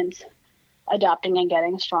ligaments adapting and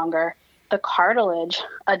getting stronger, the cartilage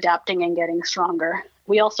adapting and getting stronger.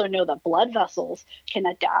 We also know that blood vessels can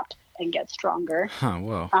adapt and get stronger.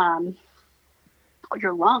 Whoa.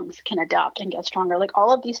 Your lungs can adapt and get stronger. Like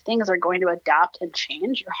all of these things are going to adapt and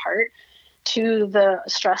change your heart to the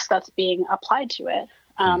stress that's being applied to it.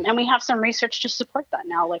 And we have some research to support that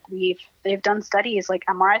now. Like they've done studies, like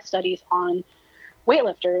MRI studies on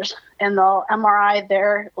weightlifters, and they'll MRI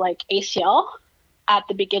their like ACL at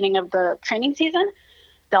the beginning of the training season.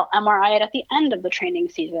 They'll MRI it at the end of the training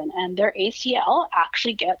season, and their ACL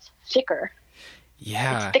actually gets thicker.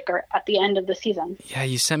 Yeah. It's thicker at the end of the season. Yeah,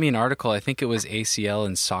 you sent me an article. I think it was ACL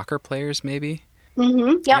in soccer players, maybe?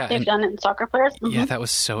 Mm-hmm. Yeah, they've done it in soccer players. Mm-hmm. Yeah, that was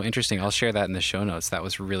so interesting. I'll share that in the show notes. That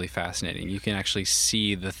was really fascinating. You can actually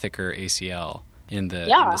see the thicker ACL in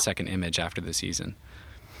the second image after the season.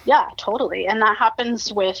 Yeah, totally. And that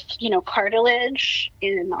happens with, cartilage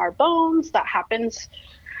in our bones. That happens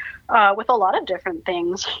with a lot of different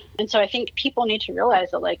things. And so I think people need to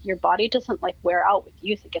realize that like your body doesn't like wear out with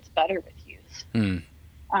use. It gets better with use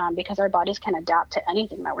because our bodies can adapt to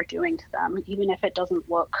anything that we're doing to them, even if it doesn't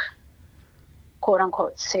look quote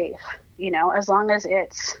unquote safe, as long as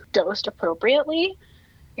it's dosed appropriately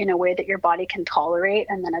in a way that your body can tolerate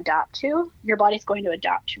and then adapt to, your body's going to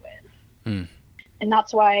adapt to it. And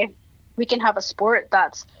that's why we can have a sport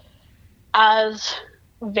that's as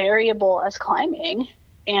variable as climbing,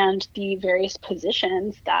 and the various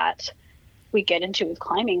positions that we get into with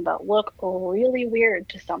climbing that look really weird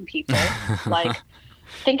to some people. Like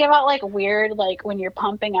think about like weird, like when you're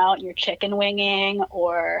pumping out your chicken winging,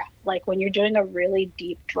 or like when you're doing a really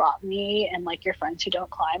deep drop knee and like your friends who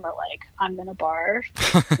don't climb are like, I'm gonna barf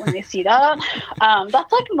when they see that.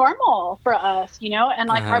 That's like normal for us, and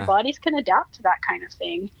like our bodies can adapt to that kind of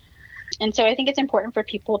thing. And so I think it's important for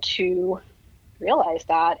people to realize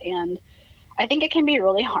that. And I think it can be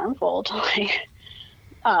really harmful to like,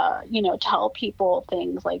 tell people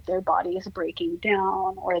things like their body is breaking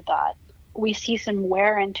down, or that we see some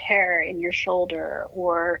wear and tear in your shoulder,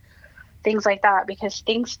 or things like that, because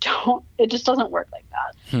it just doesn't work like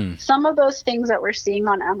that. Some of those things that we're seeing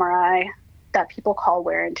on MRI that people call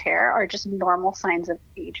wear and tear are just normal signs of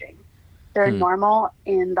aging. They're normal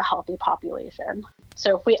in the healthy population.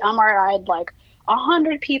 So if we MRI'd like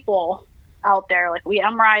 100 people out there, like we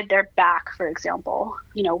MRI'd their back, for example,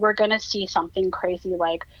 we're going to see something crazy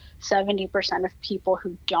like 70% of people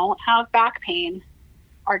who don't have back pain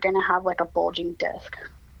are going to have like a bulging disc.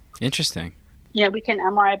 Interesting. We can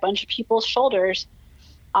MRI a bunch of people's shoulders.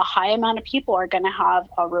 A high amount of people are going to have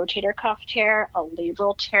a rotator cuff tear, a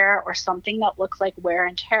labral tear, or something that looks like wear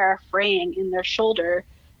and tear fraying in their shoulder,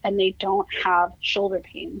 and they don't have shoulder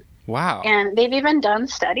pain. Wow. And they've even done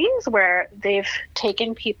studies where they've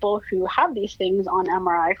taken people who have these things on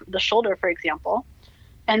MRI, the shoulder, for example,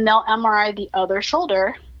 and they'll MRI the other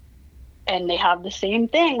shoulder, and they have the same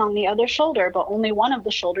thing on the other shoulder, but only one of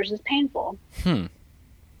the shoulders is painful.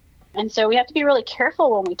 And so we have to be really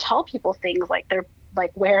careful when we tell people things like they're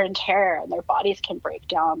like wear and tear and their bodies can break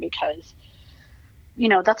down, because,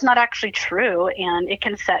 that's not actually true. And it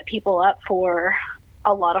can set people up for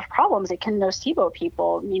a lot of problems. It can nocebo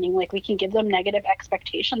people, meaning like we can give them negative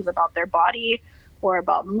expectations about their body or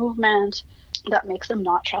about movement that makes them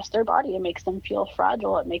not trust their body. It makes them feel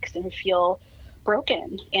fragile. It makes them feel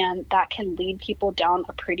broken. And that can lead people down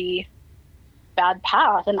a pretty bad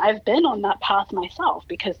path. And I've been on that path myself,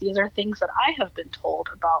 because these are things that I have been told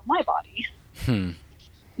about my body.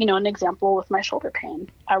 an example with my shoulder pain.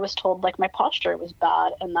 I was told like my posture was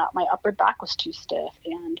bad and that my upper back was too stiff.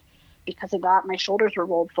 And because of that, my shoulders were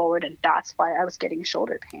rolled forward, and that's why I was getting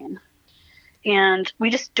shoulder pain. And we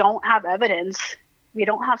just don't have evidence. We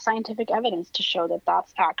don't have scientific evidence to show that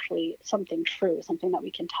that's actually something true, something that we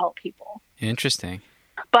can tell people. Interesting.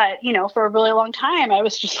 But, for a really long time, I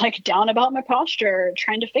was just like down about my posture,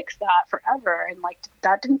 trying to fix that forever. And like,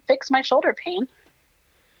 that didn't fix my shoulder pain.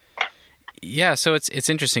 Yeah. So it's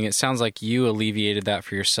interesting. It sounds like you alleviated that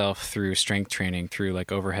for yourself through strength training, through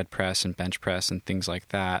like overhead press and bench press and things like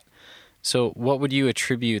that. So what would you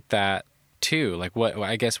attribute that to? Like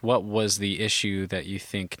what was the issue that you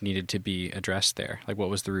think needed to be addressed there? Like what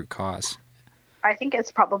was the root cause? I think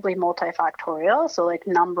it's probably multifactorial. So like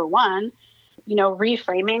number one,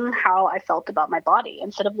 reframing how I felt about my body.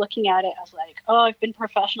 Instead of looking at it as like, oh, I've been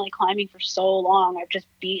professionally climbing for so long, I've just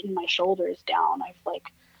beaten my shoulders down. I've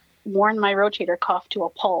like worn my rotator cuff to a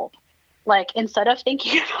pulp. Like instead of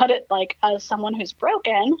thinking about it like as someone who's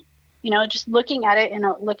broken, just looking at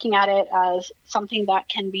it as something that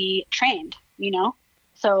can be trained,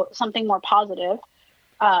 so something more positive.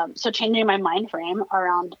 So changing my mind frame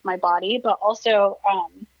around my body, but also,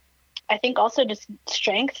 I think also just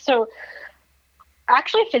strength. So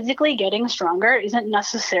actually physically getting stronger isn't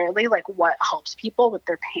necessarily like what helps people with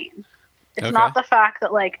their pain. It's not the fact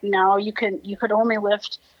that like now you could only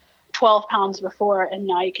lift 12 pounds before and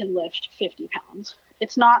now you can lift 50 pounds.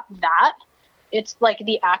 It's not that. It's like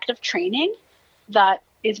the act of training that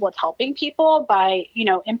is what's helping people by,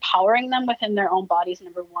 empowering them within their own bodies,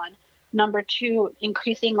 number one. Number two,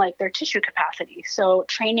 increasing like their tissue capacity. So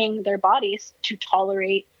training their bodies to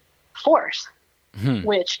tolerate force,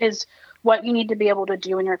 which is what you need to be able to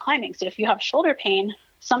do when you're climbing. So if you have shoulder pain,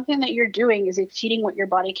 something that you're doing is exceeding what your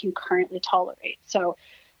body can currently tolerate. So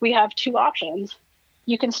we have two options.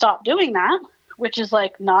 You can stop doing that, which is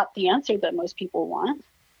like not the answer that most people want.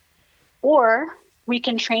 Or we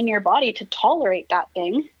can train your body to tolerate that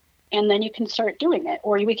thing, and then you can start doing it.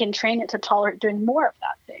 Or we can train it to tolerate doing more of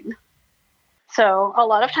that thing. So a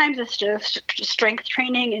lot of times it's just strength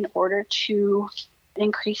training in order to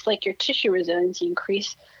increase like your tissue resiliency,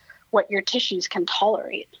 increase what your tissues can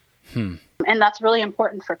tolerate. And that's really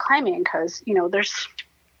important for climbing because, there's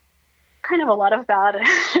kind of a lot of bad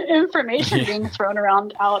information being thrown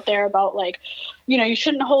around out there about like, you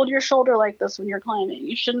shouldn't hold your shoulder like this when you're climbing.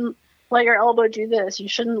 You shouldn't let your elbow do this. You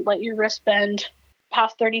shouldn't let your wrist bend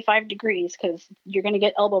past 35 degrees because you're going to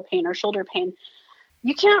get elbow pain or shoulder pain.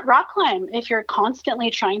 You can't rock climb if you're constantly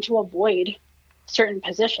trying to avoid certain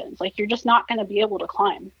positions. Like you're just not going to be able to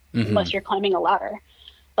climb unless you're climbing a ladder.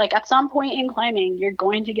 Like at some point in climbing, you're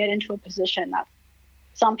going to get into a position that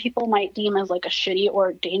some people might deem as like a shitty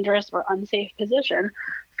or dangerous or unsafe position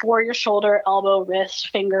for your shoulder, elbow, wrist,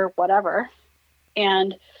 finger, whatever.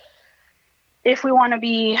 And if we want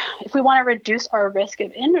to reduce our risk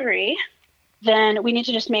of injury, then we need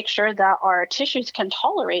to just make sure that our tissues can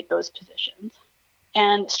tolerate those positions.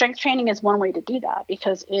 And strength training is one way to do that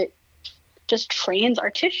because it just trains our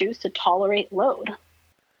tissues to tolerate load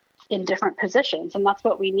in different positions. And that's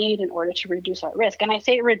what we need in order to reduce our risk. And I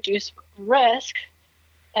say reduce risk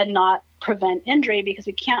and not prevent injury because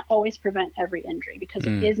we can't always prevent every injury because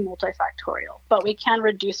it is multifactorial, but we can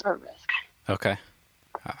reduce our risk. Okay.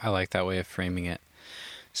 I like that way of framing it.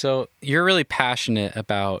 So you're really passionate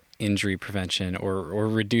about injury prevention or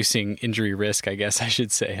reducing injury risk, I guess I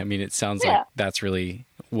should say. I mean, it sounds like that's really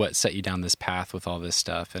what set you down this path with all this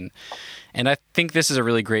stuff. And I think this is a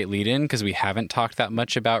really great lead in because we haven't talked that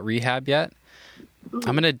much about rehab yet. I'm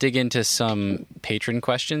going to dig into some patron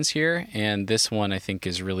questions here, and this one I think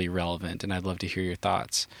is really relevant, and I'd love to hear your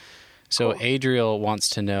thoughts. So Adriel wants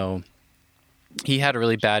to know, he had a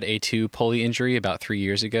really bad A2 pulley injury about 3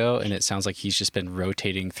 years ago, and it sounds like he's just been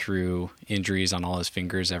rotating through injuries on all his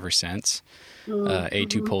fingers ever since,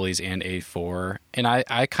 A2 pulleys and A4. And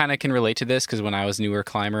I kind of can relate to this because when I was a newer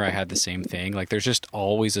climber, I had the same thing. Like there's just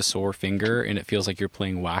always a sore finger, and it feels like you're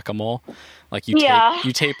playing whack-a-mole. Like you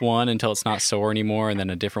tape one until it's not sore anymore, and then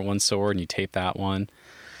a different one's sore, and you tape that one.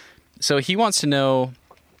 So he wants to know,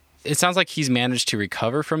 it sounds like he's managed to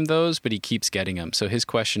recover from those, but he keeps getting them. So his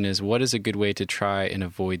question is, what is a good way to try and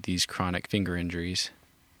avoid these chronic finger injuries?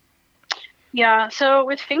 Yeah, so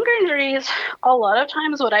with finger injuries, a lot of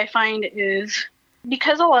times what I find is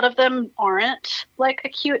because a lot of them aren't like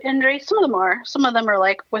acute injuries, some of them are. Some of them are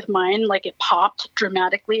like with mine, like it popped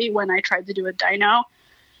dramatically when I tried to do a dyno.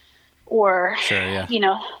 Or,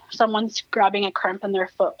 someone's grabbing a cramp and their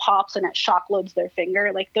foot pops and it shock loads their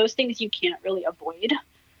finger. Like those things you can't really avoid.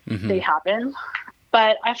 They happen.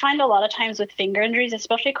 But I find a lot of times with finger injuries,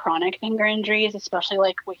 especially chronic finger injuries, especially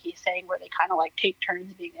like what he's saying, where they kind of like take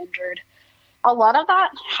turns being injured, a lot of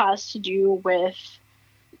that has to do with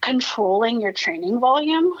controlling your training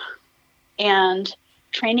volume and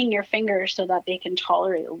training your fingers so that they can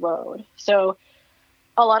tolerate load. So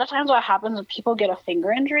a lot of times what happens when people get a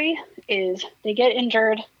finger injury is they get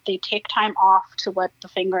injured, they take time off to let the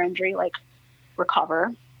finger injury like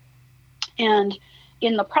recover. And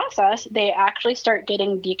in the process, they actually start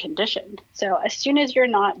getting deconditioned. So as soon as you're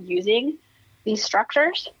not using these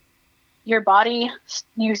structures, your body,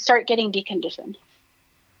 you start getting deconditioned.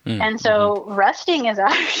 And so resting is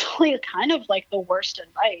actually kind of like the worst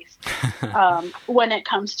advice when it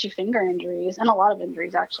comes to finger injuries, and a lot of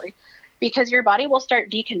injuries actually, because your body will start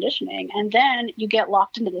deconditioning, and then you get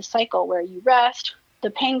locked into this cycle where you rest, the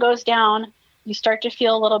pain goes down, you start to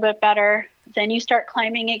feel a little bit better, then you start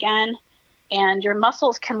climbing again, and your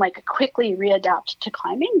muscles can like quickly readapt to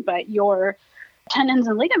climbing, but your tendons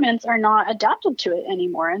and ligaments are not adapted to it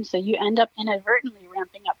anymore. And so you end up inadvertently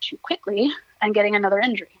ramping up too quickly and getting another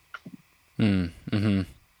injury. Mm-hmm.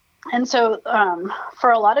 And so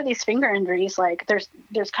for a lot of these finger injuries, like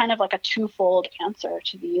there's kind of like a twofold answer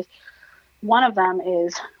to these. One of them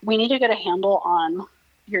is we need to get a handle on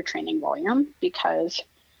your training volume, because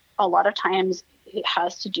a lot of times it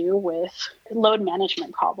has to do with load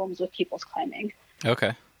management problems with people's climbing.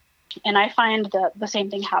 Okay. And I find that the same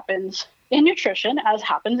thing happens in nutrition as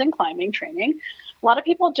happens in climbing training. A lot of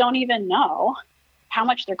people don't even know how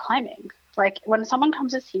much they're climbing. Like when someone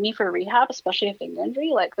comes to see me for rehab, especially a finger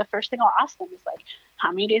injury, like the first thing I'll ask them is like,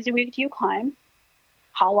 how many days a week do you climb?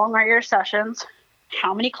 How long are your sessions?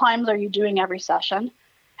 How many climbs are you doing every session?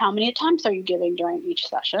 How many attempts are you giving during each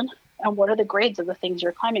session? And what are the grades of the things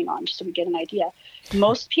you're climbing on, just so we get an idea.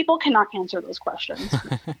 Most people cannot answer those questions.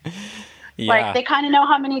 Yeah. Like they kind of know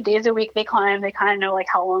how many days a week they climb. They kind of know like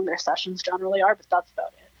how long their sessions generally are, but that's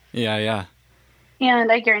about it. Yeah.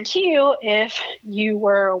 And I guarantee you, if you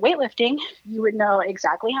were weightlifting, you would know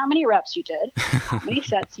exactly how many reps you did, how many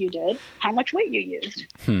sets you did, how much weight you used.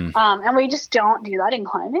 And we just don't do that in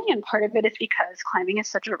climbing. And part of it is because climbing is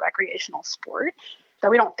such a recreational sport that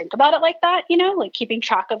we don't think about it like that, you know, like keeping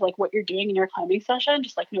track of like what you're doing in your climbing session,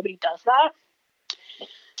 just like nobody does that.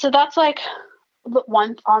 So that's like the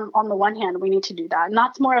one on the one hand, we need to do that. And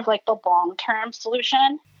that's more of like the long-term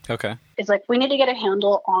solution. Okay. It's like we need to get a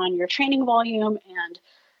handle on your training volume and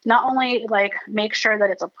not only like make sure that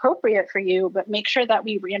it's appropriate for you, but make sure that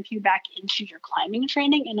we ramp you back into your climbing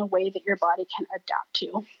training in a way that your body can adapt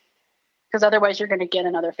to. Because otherwise you're going to get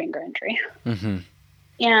another finger injury. Mm-hmm.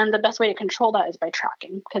 And the best way to control that is by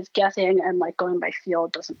tracking, because guessing and like going by feel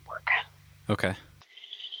doesn't work. Okay.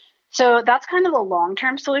 So that's kind of the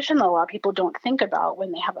long-term solution that a lot of people don't think about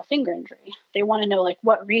when they have a finger injury. They want to know like,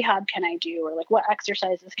 what rehab can I do? Or like, what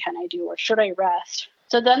exercises can I do? Or should I rest?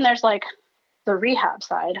 So then there's like the rehab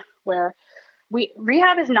side, where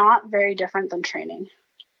rehab is not very different than training.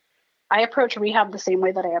 I approach rehab the same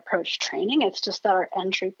way that I approach training. It's just that our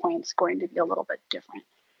entry point is going to be a little bit different.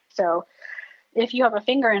 So if you have a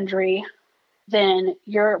finger injury, then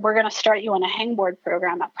we're going to start you on a hangboard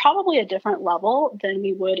program at probably a different level than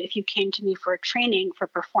we would if you came to me for training for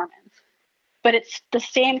performance. But it's the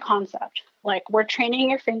same concept. Like we're training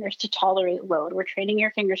your fingers to tolerate load. We're training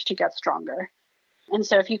your fingers to get stronger. And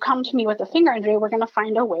so if you come to me with a finger injury, we're going to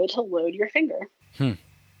find a way to load your finger.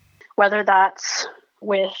 Whether that's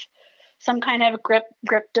with some kind of grip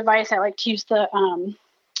device. I like to use the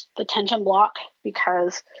tension block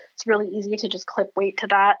because it's really easy to just clip weight to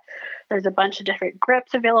that. There's a bunch of different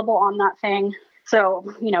grips available on that thing.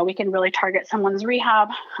 So, you know, we can really target someone's rehab,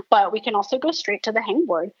 but we can also go straight to the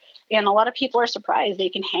hangboard. And a lot of people are surprised they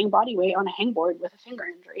can hang body weight on a hangboard with a finger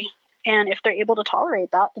injury. And if they're able to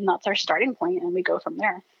tolerate that, then that's our starting point and we go from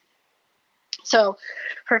there. So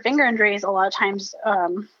for finger injuries, a lot of times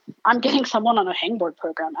I'm getting someone on a hangboard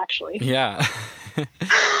program, actually. Yeah.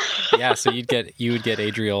 Yeah, so you would get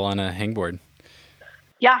Adriel on a hangboard.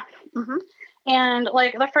 Yeah. Mm-hmm. And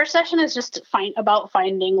like the first session is just about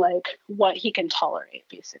finding like what he can tolerate,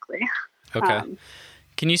 basically. Okay.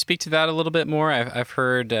 Can you speak to that a little bit more? I've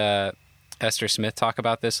heard Esther Smith talk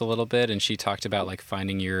about this a little bit, and she talked about like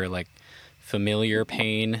finding your like familiar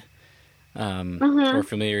pain or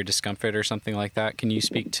familiar discomfort or something like that. Can you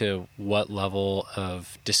speak to what level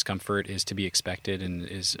of discomfort is to be expected and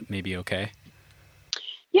is maybe okay?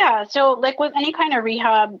 Yeah. So like with any kind of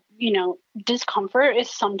rehab, you know, discomfort is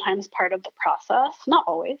sometimes part of the process. Not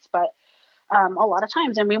always, but a lot of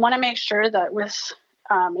times. And we want to make sure that with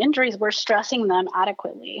injuries, we're stressing them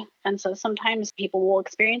adequately. And so sometimes people will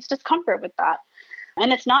experience discomfort with that.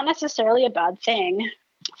 And it's not necessarily a bad thing.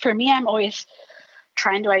 For me, I'm always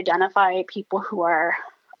trying to identify people who are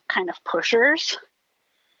kind of pushers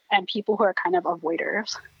and people who are kind of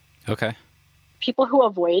avoiders. Okay. People who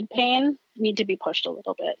avoid pain need to be pushed a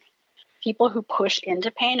little bit. People who push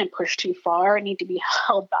into pain and push too far need to be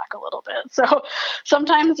held back a little bit. So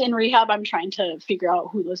sometimes in rehab, I'm trying to figure out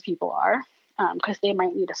who those people are because they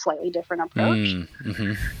might need a slightly different approach.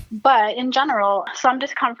 Mm-hmm. But in general, some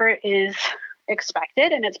discomfort is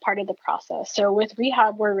expected and it's part of the process. So with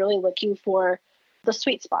rehab, we're really looking for the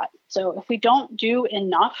sweet spot. So if we don't do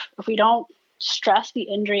enough, if we don't stress the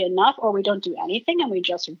injury enough, or we don't do anything and we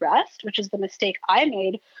just rest, which is the mistake I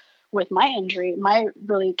made with my injury, my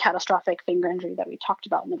really catastrophic finger injury that we talked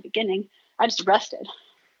about in the beginning, I just rested.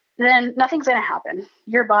 Then nothing's going to happen.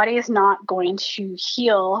 Your body is not going to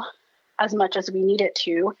heal as much as we need it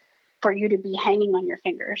to for you to be hanging on your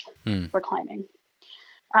fingers for climbing.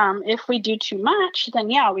 If we do too much,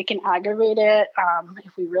 then yeah, we can aggravate it.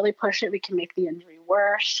 If we really push it, we can make the injury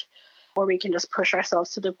worse, or we can just push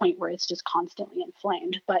ourselves to the point where it's just constantly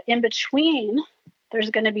inflamed. But in between, there's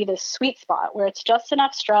going to be this sweet spot where it's just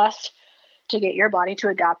enough stress to get your body to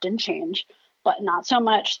adapt and change, but not so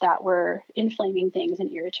much that we're inflaming things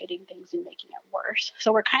and irritating things and making it worse.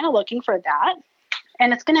 So we're kind of looking for that.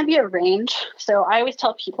 And it's going to be a range. So I always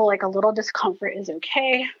tell people like a little discomfort is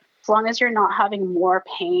okay, as long as you're not having more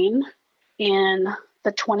pain in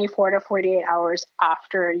the 24 to 48 hours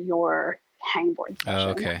after your hangboard session. Oh,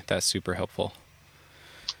 okay. That's super helpful.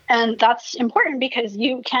 And that's important because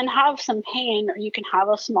you can have some pain or you can have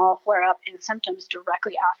a small flare-up in symptoms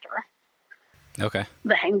directly after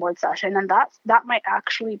the hangboard session. And that might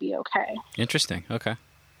actually be okay. Interesting. Okay.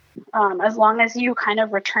 As long as you kind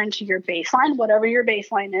of return to your baseline, whatever your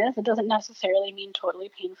baseline is, it doesn't necessarily mean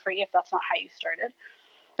totally pain-free if that's not how you started.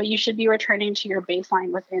 But you should be returning to your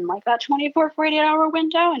baseline within like that 24, 48 hour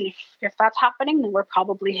window. And if that's happening, then we're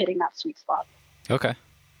probably hitting that sweet spot. Okay.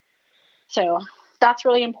 So that's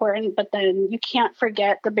really important. But then you can't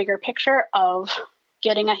forget the bigger picture of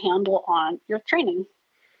getting a handle on your training,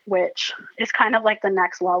 which is kind of like the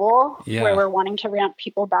next level where we're wanting to ramp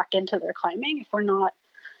people back into their climbing. If we're not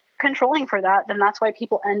controlling for that, then that's why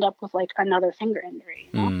people end up with like another finger injury.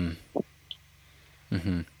 You know?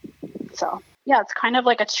 Mm-hmm. So yeah, it's kind of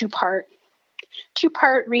like a two-part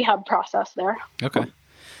rehab process there. Okay.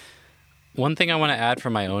 One thing I want to add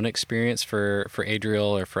from my own experience for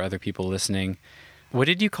Adriel or for other people listening, what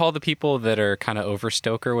did you call the people that are kind of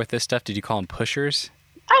overstoker with this stuff? Did you call them pushers?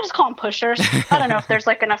 I just call them pushers. I don't know if there's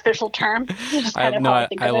like an official term. Just kind of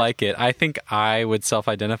I like it. I think I would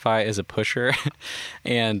self-identify as a pusher.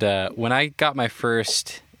 And when I got my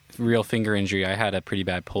first real finger injury, I had a pretty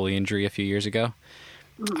bad pulley injury a few years ago.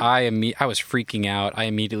 I was freaking out. I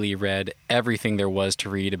immediately read everything there was to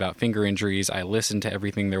read about finger injuries. I listened to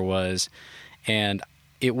everything there was. And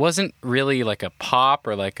it wasn't really like a pop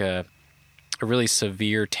or like a really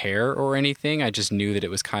severe tear or anything. I just knew that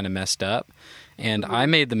it was kind of messed up. And I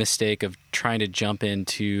made the mistake of trying to jump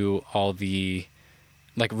into all the,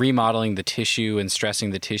 like remodeling the tissue and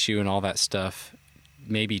stressing the tissue and all that stuff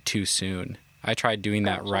maybe too soon. I tried doing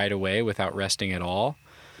that right away without resting at all.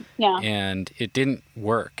 Yeah. And it didn't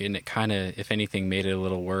work. And it kind of, if anything, made it a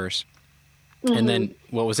little worse. And then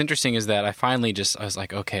what was interesting is that I was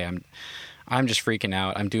like, okay, I'm just freaking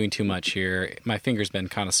out. I'm doing too much here. My finger's been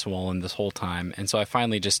kind of swollen this whole time. And so I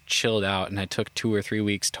finally just chilled out and I took 2 or 3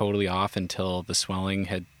 weeks totally off until the swelling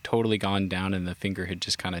had totally gone down and the finger had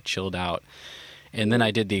just kind of chilled out. And then I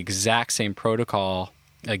did the exact same protocol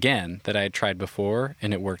again that I had tried before,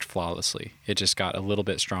 and it worked flawlessly. It just got a little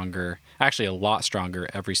bit stronger, actually a lot stronger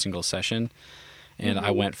every single session. And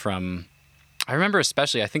I went from, I remember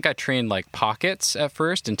especially, I think I trained like pockets at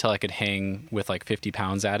first until I could hang with like 50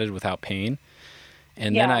 pounds added without pain.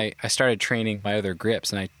 And then I started training my other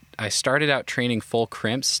grips, and I started out training full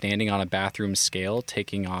crimps, standing on a bathroom scale,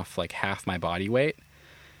 taking off like half my body weight.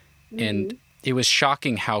 And it was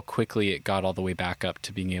shocking how quickly it got all the way back up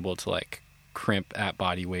to being able to like crimp at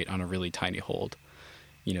body weight on a really tiny hold.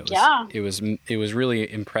 You know, it was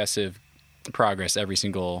really impressive progress every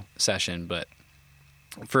single session. But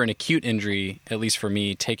for an acute injury, at least for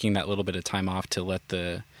me, taking that little bit of time off to let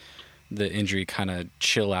the injury kind of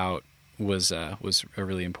chill out was a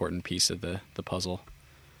really important piece of the puzzle.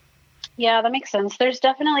 Yeah, that makes sense. There's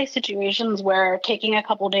definitely situations where taking a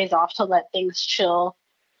couple days off to let things chill,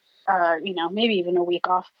 maybe even a week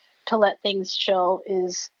off to let things chill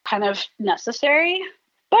is kind of necessary.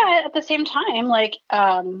 But at the same time, like,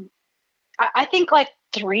 I think like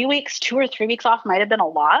 3 weeks, 2 or 3 weeks off might have been a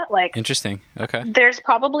lot. Like, interesting. Okay. There's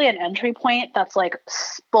probably an entry point that's like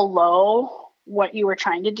below what you were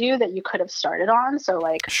trying to do that you could have started on. So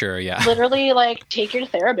like, sure, yeah. literally like take your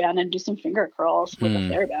TheraBand and do some finger curls with a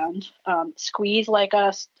TheraBand. Squeeze like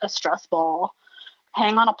a stress ball,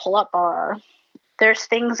 hang on a pull-up bar. There's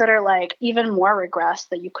things that are like even more regressed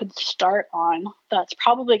that you could start on that's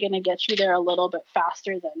probably going to get you there a little bit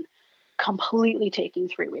faster than completely taking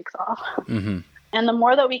 3 weeks off. Mm-hmm. And the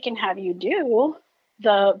more that we can have you do,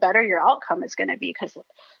 the better your outcome is going to be, because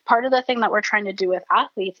part of the thing that we're trying to do with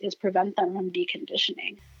athletes is prevent them from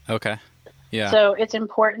deconditioning. Okay. Yeah. So it's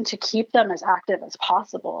important to keep them as active as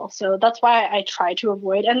possible. So that's why I try to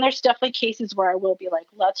avoid, and there's definitely cases where I will be like,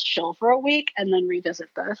 let's chill for a week and then revisit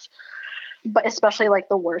this. But especially like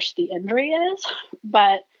the worse the injury is.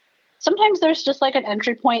 But sometimes there's just like an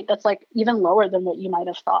entry point that's like even lower than what you might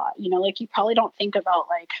have thought. You know, like you probably don't think about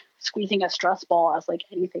like squeezing a stress ball as like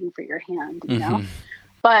anything for your hand, you know?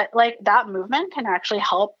 But like that movement can actually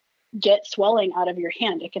help get swelling out of your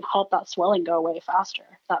hand. It can help that swelling go away faster,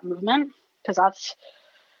 that movement, because that's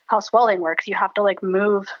how swelling works. You have to like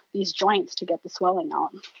move these joints to get the swelling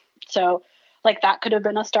out. So like that could have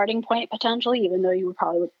been a starting point potentially, even though you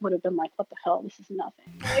probably would have been like, what the hell, this is nothing.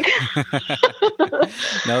 Like,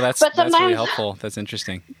 no, that's really helpful. That's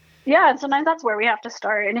interesting. Yeah. And sometimes that's where we have to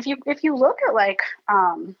start. And if you look at like,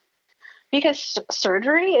 because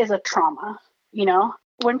surgery is a trauma, you know,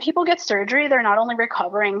 when people get surgery, they're not only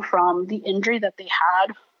recovering from the injury that they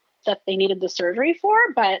had that they needed the surgery for,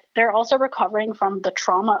 but they're also recovering from the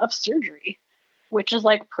trauma of surgery, which is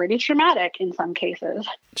like pretty traumatic in some cases.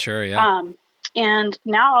 Sure. Yeah. And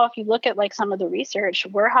now if you look at like some of the research,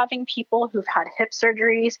 we're having people who've had hip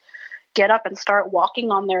surgeries get up and start walking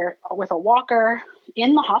with a walker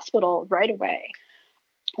in the hospital right away.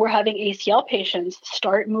 We're having ACL patients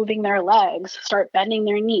start moving their legs, start bending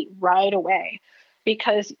their knee right away,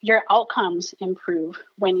 because your outcomes improve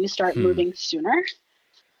when you start moving sooner.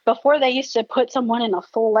 Before, they used to put someone in a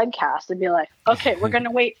full leg cast and be like, okay, we're going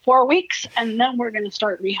to wait 4 weeks and then we're going to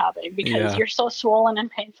start rehabbing because you're so swollen and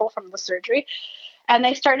painful from the surgery. And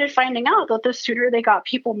they started finding out that the sooner they got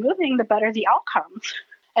people moving, the better the outcomes.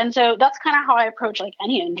 And so that's kind of how I approach like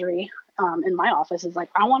any injury in my office, is like,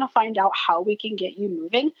 I want to find out how we can get you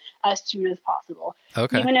moving as soon as possible.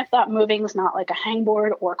 Okay. Even if that moving is not like a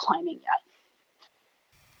hangboard or climbing yet.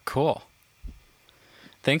 Cool.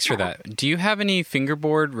 Thanks for that. Do you have any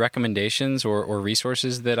fingerboard recommendations or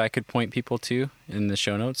resources that I could point people to in the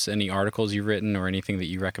show notes? Any articles you've written or anything that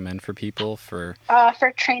you recommend for people for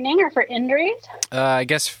training or for injuries? I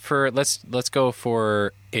guess let's go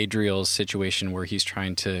for Adriel's situation where he's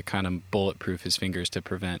trying to kind of bulletproof his fingers to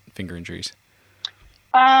prevent finger injuries.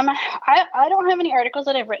 I don't have any articles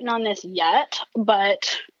that I've written on this yet,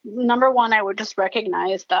 but number one, I would just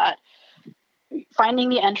recognize that finding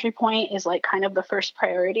the entry point is like kind of the first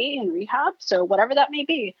priority in rehab. So whatever that may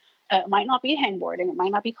be, it might not be hangboarding, it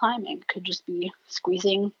might not be climbing, it could just be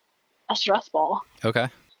squeezing a stress ball. Okay.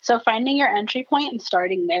 So finding your entry point and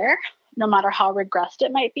starting there, no matter how regressed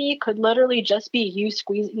it might be, could literally just be you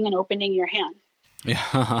squeezing and opening your hand.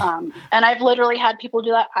 Yeah. And I've literally had people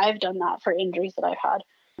do that. I've done that for injuries that I've had,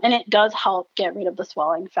 and it does help get rid of the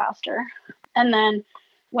swelling faster. And then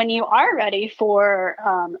when you are ready for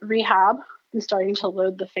rehab, and starting to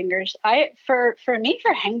load the fingers, for me,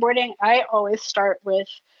 for hangboarding, I always start with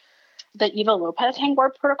the Eva Lopez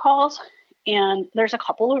hangboard protocols. And there's a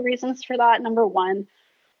couple of reasons for that. Number one,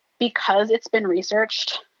 because it's been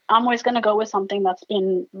researched, I'm always going to go with something that's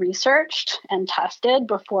been researched and tested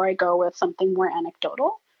before I go with something more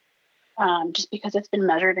anecdotal, just because it's been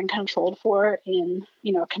measured and controlled for in,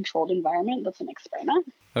 a controlled environment. That's an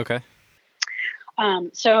experiment. Okay.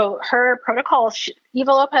 So her protocols,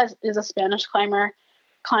 Eva Lopez is a Spanish climber,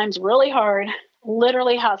 climbs really hard,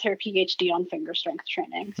 literally has her PhD on finger strength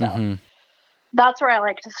training. So that's where I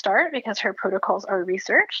like to start, because her protocols are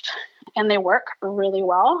researched and they work really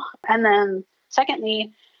well. And then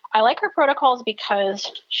secondly, I like her protocols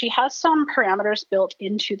because she has some parameters built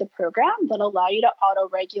into the program that allow you to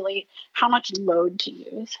auto-regulate how much load to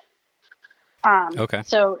use. Okay.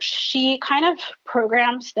 So she kind of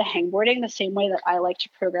programs the hangboarding the same way that I like to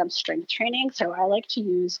program strength training. So I like to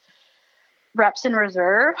use reps in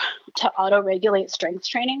reserve to auto-regulate strength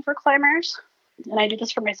training for climbers. And I do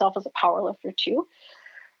this for myself as a powerlifter too.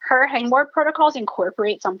 Her hangboard protocols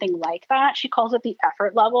incorporate something like that. She calls it the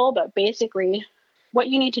effort level, but basically what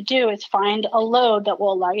you need to do is find a load that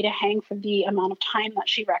will allow you to hang for the amount of time that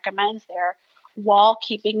she recommends there, while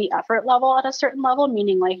keeping the effort level at a certain level,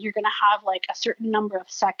 meaning like you're going to have like a certain number of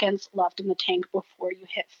seconds left in the tank before you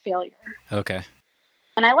hit failure. Okay.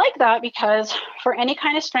 And I like that because for any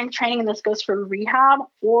kind of strength training, and this goes for rehab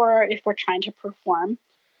or if we're trying to perform,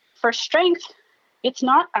 for strength, it's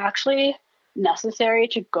not actually necessary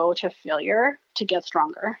to go to failure to get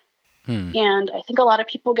stronger. Hmm. And I think a lot of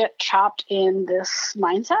people get trapped in this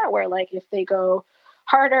mindset where like if they go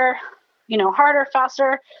harder, harder,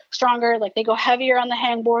 faster, stronger, like they go heavier on the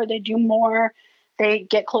hangboard, they do more, they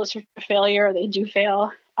get closer to failure, they do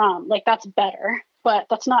fail. Like that's better, but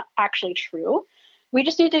that's not actually true. We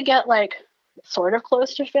just need to get like sort of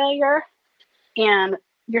close to failure, and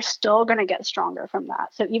you're still going to get stronger from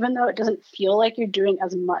that. So even though it doesn't feel like you're doing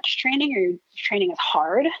as much training or you're training as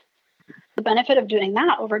hard, the benefit of doing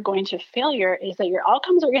that over going to failure is that your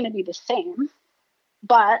outcomes are going to be the same.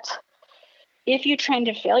 But if you train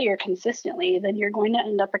to failure consistently, then you're going to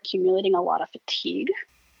end up accumulating a lot of fatigue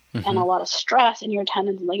and a lot of stress in your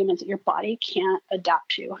tendons and ligaments that your body can't adapt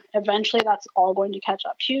to. Eventually, that's all going to catch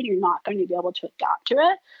up to you, and you're not going to be able to adapt to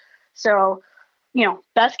it. So,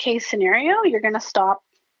 best case scenario, you're going to stop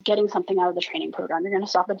getting something out of the training program. You're going to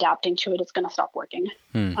stop adapting to it. It's going to stop working.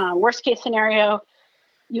 Worst case scenario,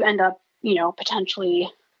 you end up,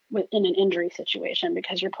 potentially in an injury situation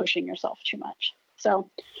because you're pushing yourself too much. So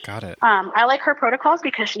got it. I like her protocols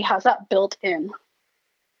because she has that built in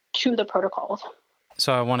to the protocols.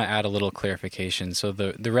 So I want to add a little clarification. So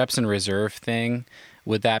the reps in reserve thing,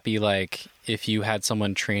 would that be like if you had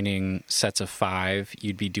someone training sets of 5,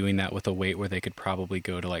 you'd be doing that with a weight where they could probably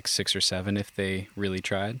go to like 6 or 7 if they really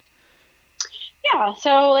tried? Yeah.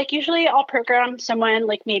 So like usually I'll program someone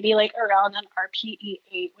like maybe like around an RPE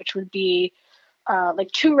 8, which would be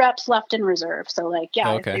like 2 reps left in reserve. So like,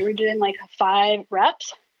 if they were doing like 5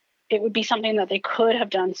 reps, it would be something that they could have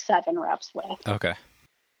done 7 reps with. Okay.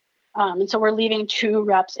 And so we're leaving 2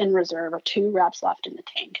 reps in reserve or 2 reps left in the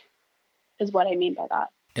tank is what I mean by that.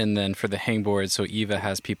 And then for the hangboard, so Eva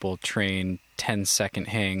has people train 10-second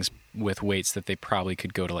hangs with weights that they probably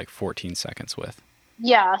could go to like 14 seconds with.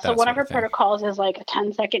 Yeah. So one of her protocols is like a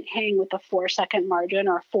 10-second hang with a 4-second margin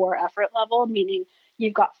or 4 effort level, meaning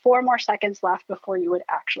you've got 4 more seconds left before you would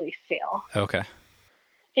actually fail. Okay.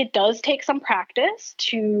 It does take some practice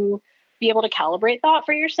to be able to calibrate that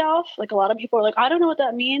for yourself. Like a lot of people are like, I don't know what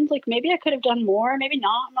that means. Like maybe I could have done more, maybe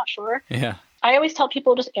not. I'm not sure. Yeah. I always tell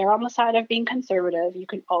people just err on the side of being conservative. You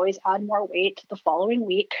can always add more weight the following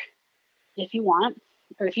week if you want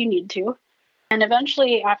or if you need to. And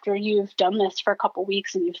eventually, after you've done this for a couple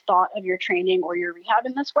weeks and you've thought of your training or your rehab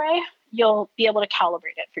in this way, you'll be able to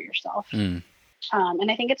calibrate it for yourself. And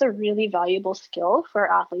I think it's a really valuable skill for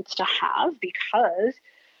athletes to have because,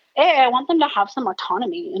 I want them to have some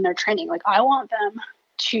autonomy in their training. Like I want them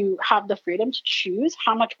to have the freedom to choose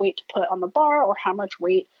how much weight to put on the bar or how much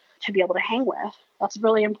weight to be able to hang with. That's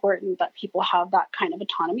really important that people have that kind of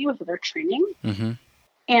autonomy with their training.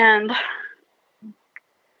 And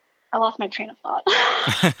I lost my train of thought.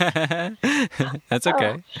 That's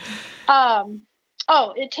okay.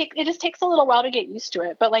 It just takes a little while to get used to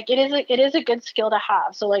it, but like it is a good skill to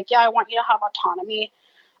have. So like, I want you to have autonomy,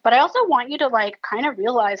 but I also want you to like kind of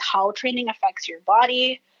realize how training affects your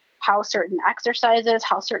body, how certain exercises,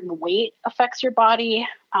 how certain weight affects your body,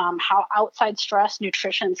 how outside stress,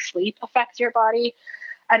 nutrition, sleep affects your body.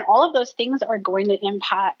 And all of those things are going to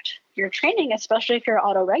impact your training, especially if you're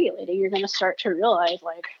auto-regulating. You're going to start to realize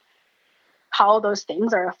like how those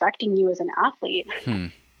things are affecting you as an athlete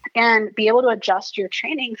and be able to adjust your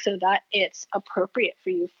training so that it's appropriate for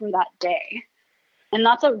you for that day. And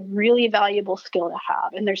that's a really valuable skill to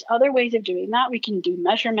have. And there's other ways of doing that. We can do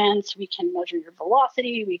measurements. We can measure your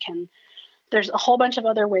velocity. There's a whole bunch of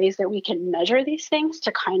other ways that we can measure these things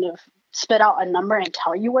to kind of spit out a number and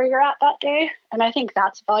tell you where you're at that day. And I think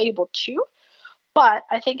that's valuable too. But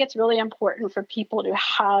I think it's really important for people to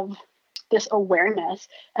have this awareness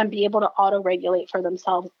and be able to auto-regulate for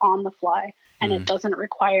themselves on the fly. And it doesn't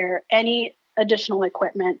require any additional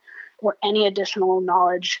equipment or any additional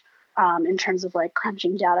knowledge in terms of like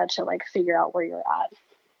crunching data to like figure out where you're at.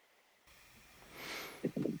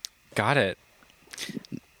 Got it.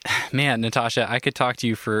 Man, Natasha, I could talk to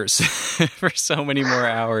you for so many more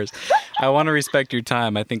hours. I want to respect your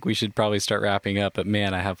time. I think we should probably start wrapping up. But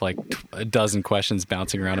man, I have like a dozen questions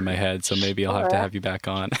bouncing around in my head. So maybe I'll have to have you back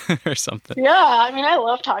on or something. Yeah, I mean, I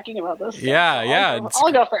love talking about this stuff. Yeah.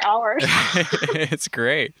 I'll go for hours. It's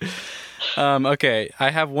great. Okay, I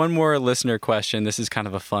have one more listener question. This is kind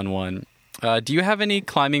of a fun one. Do you have any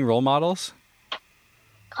climbing role models?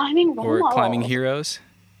 Climbing role models? Or climbing heroes?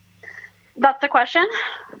 That's the question?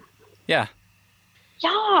 Yeah. Yeah,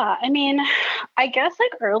 I mean, I guess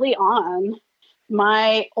like early on,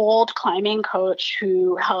 my old climbing coach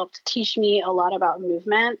who helped teach me a lot about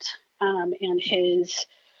movement and his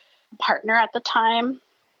partner at the time,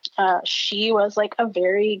 she was like a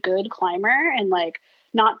very good climber and like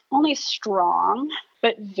not only strong,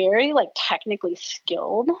 but very like technically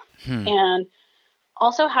skilled, and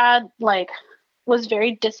also had like was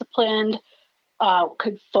very disciplined,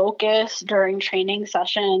 could focus during training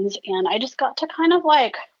sessions, and I just got to kind of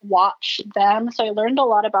like watch them. So I learned a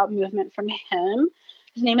lot about movement from him.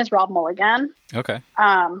 His name is Rob Mulligan. Okay.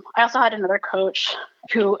 I also had another coach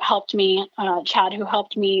who helped me, Chad, who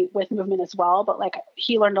helped me with movement as well. But like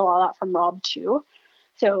he learned a lot from Rob too.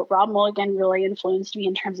 So Rob Mulligan really influenced me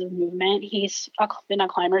in terms of movement. He's been a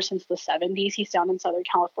climber since the 70s. He's down in Southern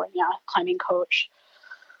California, climbing coach.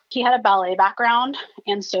 He had a ballet background,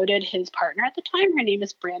 and so did his partner at the time. Her name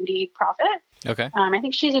is Brandy Prophet. Okay. I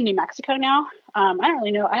think she's in New Mexico now. I don't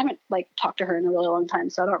really know. I haven't like talked to her in a really long time,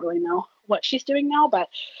 so I don't really know what she's doing now. But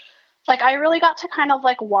like, I really got to kind of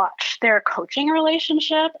like watch their coaching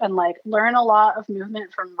relationship and like learn a lot of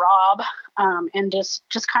movement from Rob, and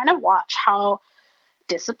just kind of watch how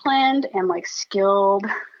disciplined and like skilled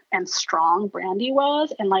and strong Brandy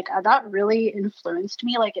was. And like that really influenced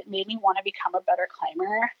me. Like it made me want to become a better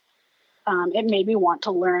climber. It made me want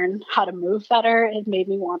to learn how to move better. It made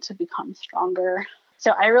me want to become stronger.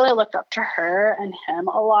 So I really looked up to her and him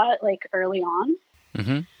a lot, like early on.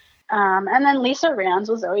 Mm-hmm. And then Lisa Rands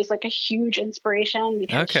was always like a huge inspiration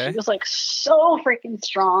because she was like so freaking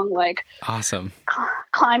strong, like awesome,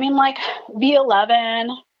 climbing like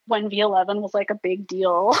V11 when V11 was like a big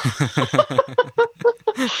deal.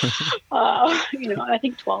 I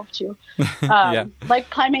think 12 too. Like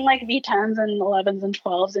climbing like V10s and 11s and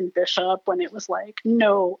 12s in Bishop when it was like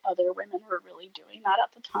no other women were really doing that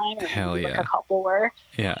at the time. Or Hell maybe, yeah. like a couple were.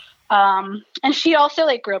 Yeah. And she also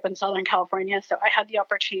like grew up in Southern California, so I had the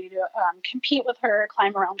opportunity to compete with her,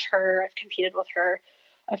 climb around her. I've competed with her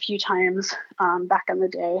a few times back in the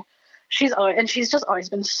day. She's just always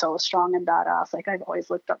been so strong and badass. Like I've always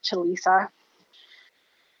looked up to Lisa.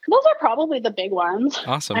 Those are probably the big ones.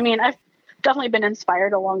 Awesome. I mean, I've definitely been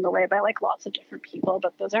inspired along the way by like lots of different people,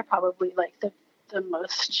 but those are probably like the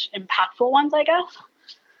most impactful ones, I guess.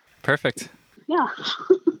 Perfect. Yeah.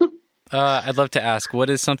 I'd love to ask, what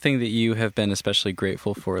is something that you have been especially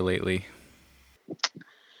grateful for lately?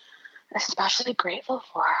 Especially grateful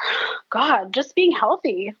for? God, just being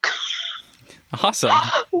healthy. Awesome.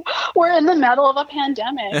 We're in the middle of a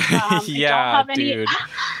pandemic. Yeah, dude.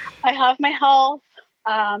 I have my health.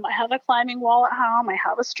 I have a climbing wall at home. I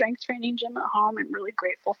have a strength training gym at home. I'm really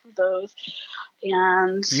grateful for those.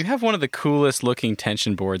 And you have one of the coolest looking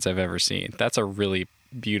tension boards I've ever seen. That's a really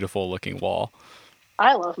beautiful looking wall.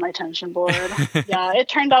 I love my tension board. Yeah, it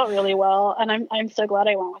turned out really well, and I'm so glad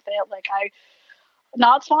I went with it. Like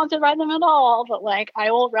not sponsored by them at all, but like I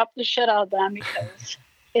will rep the shit out of them because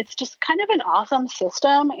it's just kind of an awesome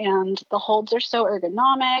system, and the holds are so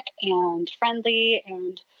ergonomic and friendly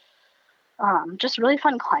and just really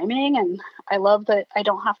fun climbing. And I love that I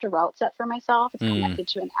don't have to route set for myself. It's connected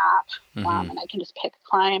to an app, and I can just pick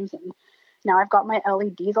climbs. And now I've got my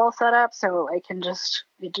LEDs all set up, so it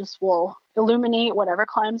just will illuminate whatever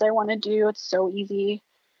climbs I want to do. It's so easy.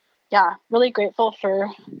 Yeah, really grateful for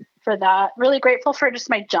that. Really grateful for just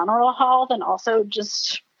my general health, and also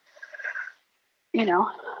just,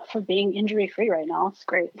 for being injury free right now. It's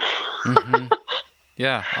great.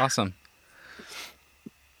 Yeah, awesome.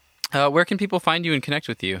 Where can people find you and connect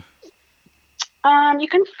with you?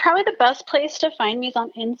 Probably the best place to find me is on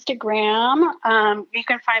Instagram. You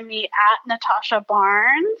can find me at Natasha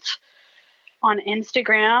Barnes on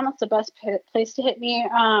Instagram. It's the best place to hit me.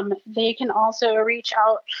 They can also reach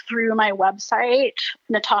out through my website,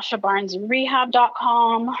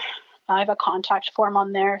 natashabarnesrehab.com. I have a contact form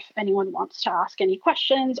on there if anyone wants to ask any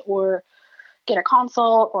questions or get a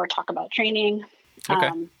consult or talk about training.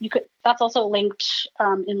 Okay. That's also linked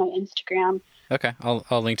in my Instagram. Okay.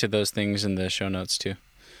 I'll link to those things in the show notes too.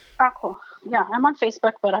 Oh, cool. Yeah, I'm on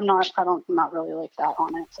Facebook, but I'm not really like that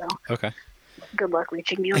on it. So okay. Good luck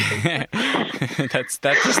reaching me on Facebook.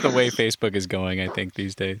 That's just the way Facebook is going, I think,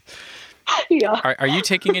 these days. Yeah. Are you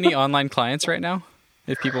taking any online clients right now?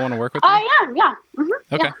 If people want to work with you? I am, yeah.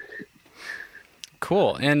 Mm-hmm. Okay. Yeah.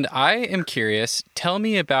 Cool. And I am curious, tell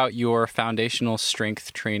me about your foundational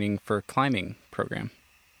strength training for climbing program.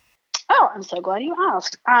 Oh, I'm so glad you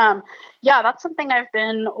asked. Yeah, that's something I've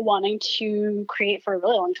been wanting to create for a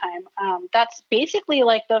really long time. That's basically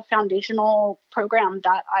like the foundational program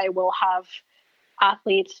that I will have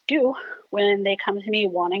athletes do when they come to me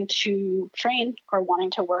wanting to train or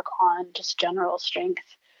wanting to work on just general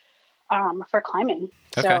strength for climbing.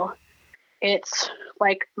 Okay. So it's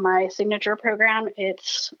like my signature program.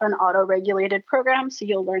 It's an auto-regulated program, so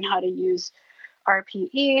you'll learn how to use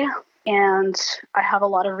RPE. And I have a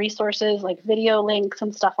lot of resources like video links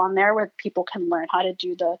and stuff on there where people can learn how to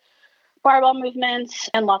do the barbell movements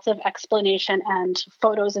and lots of explanation and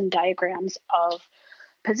photos and diagrams of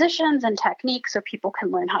positions and techniques so people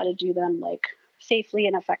can learn how to do them like safely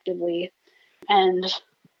and effectively. And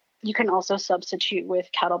you can also substitute with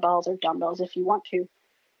kettlebells or dumbbells if you want to.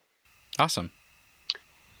 Awesome.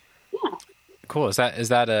 Yeah. Cool. Is that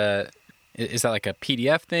like a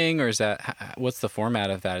PDF thing, or is that, what's the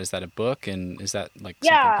format of that? Is that a book, and is that like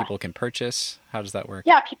something people can purchase? How does that work?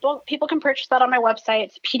 Yeah, people can purchase that on my website.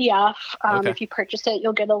 It's a PDF. Okay. If you purchase it,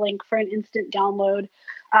 you'll get a link for an instant download.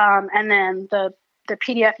 And then the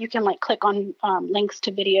PDF, you can like click on links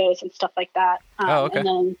to videos and stuff like that. Okay. And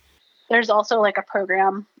then there's also like a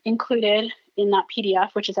program included in that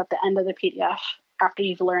PDF, which is at the end of the PDF after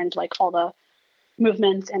you've learned like all the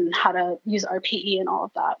movements and how to use RPE and all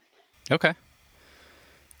of that. Okay.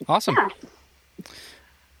 Awesome. Yeah.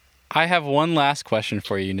 I have one last question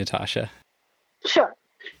for you, Natasha. Sure.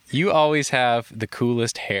 You always have the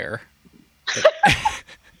coolest hair.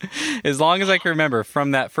 As long as I can remember,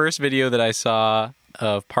 from that first video that I saw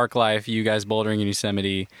of park life, you guys bouldering in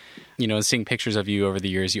Yosemite, and seeing pictures of you over the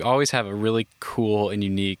years, you always have a really cool and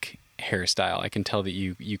unique hairstyle. I can tell that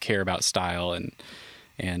you care about style and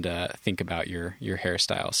think about your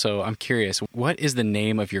hairstyle. So I'm curious, what is the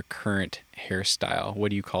name of your current hairstyle? What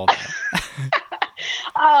do you call that?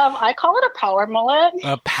 I call it a power mullet.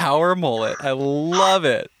 A power mullet. I love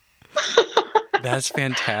it. That's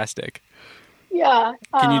fantastic. Yeah.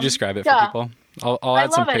 Can you describe it for people? I'll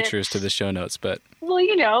add some pictures to the show notes, but...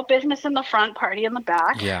 Well, business in the front, party in the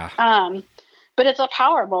back. Yeah. But it's a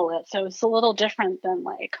power mullet, so it's a little different than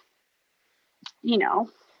like,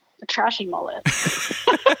 a trashy mullet.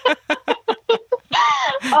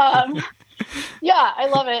 Yeah, I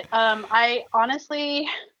love it. I honestly,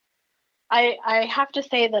 I have to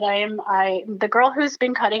say that I'm the girl who's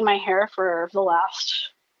been cutting my hair for the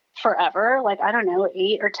last forever, like, I don't know,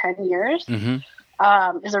 8 or 10 years,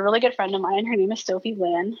 is a really good friend of mine. Her name is Sophie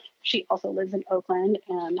Lynn. She also lives in Oakland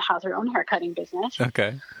and has her own hair cutting business.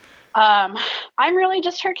 Okay. I'm really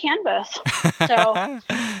just her canvas. So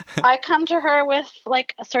I come to her with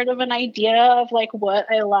like a sort of an idea of like what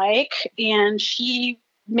I like, and she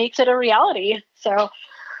makes it a reality. So,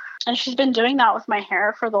 and she's been doing that with my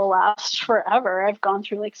hair for the last forever. I've gone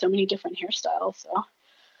through like so many different hairstyles. So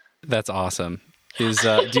that's awesome. Do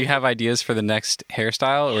you have ideas for the next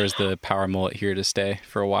hairstyle, or is the power mullet here to stay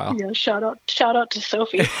for a while? Yeah, shout out to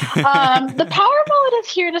Sophie. The power mullet is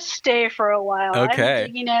here to stay for a while. Okay. I'm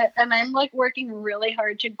digging it, and I'm like working really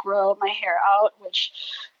hard to grow my hair out, which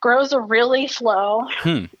grows really slow.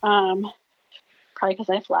 Probably because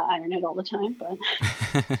I flat iron it all the time, but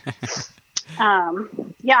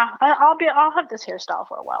yeah, I'll have this hairstyle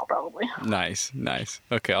for a while probably. Nice.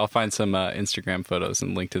 Okay, I'll find some Instagram photos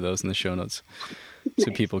and link to those in the show notes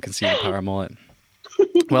so people can see the power mullet.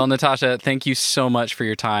 Well, Natasha, thank you so much for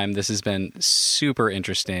your time. This has been super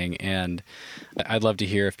interesting, and I'd love to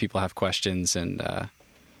hear if people have questions, and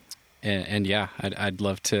yeah, I'd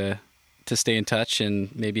love to stay in touch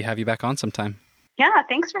and maybe have you back on sometime. Yeah,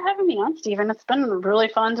 thanks for having me on, Steven. It's been really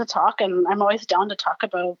fun to talk, and I'm always down to talk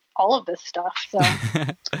about all of this stuff. So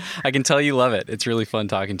I can tell you love it. It's really fun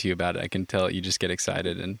talking to you about it. I can tell you just get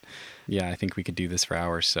excited, and yeah, I think we could do this for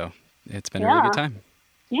hours. So it's been a really good time.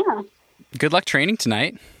 Yeah. Good luck training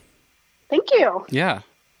tonight. Thank you. Yeah.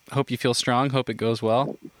 Hope you feel strong. Hope it goes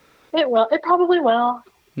well. It will. It probably will.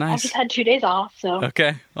 Nice. I just had 2 days off, so.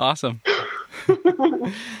 Okay. Awesome.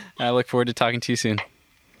 I look forward to talking to you soon.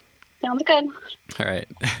 Sounds good. All right.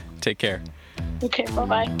 Take care. Okay.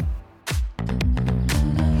 Bye-bye.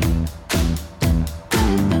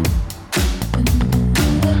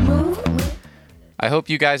 I hope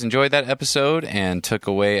you guys enjoyed that episode and took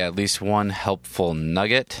away at least one helpful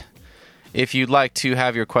nugget. If you'd like to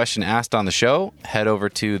have your question asked on the show, head over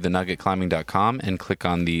to thenuggetclimbing.com and click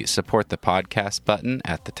on the Support the Podcast button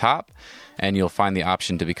at the top, and you'll find the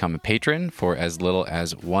option to become a patron for as little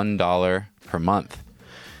as $1 per month.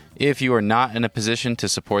 If you are not in a position to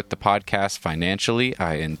support the podcast financially,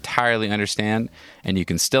 I entirely understand, and you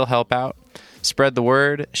can still help out. Spread the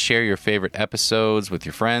word, share your favorite episodes with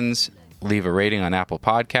your friends, leave a rating on Apple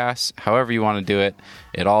Podcasts. However you want to do it,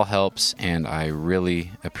 it all helps, and I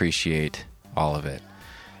really appreciate all of it.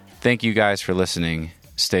 Thank you guys for listening.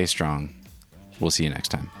 Stay strong. We'll see you next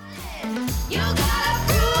time. You gotta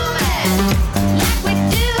prove it.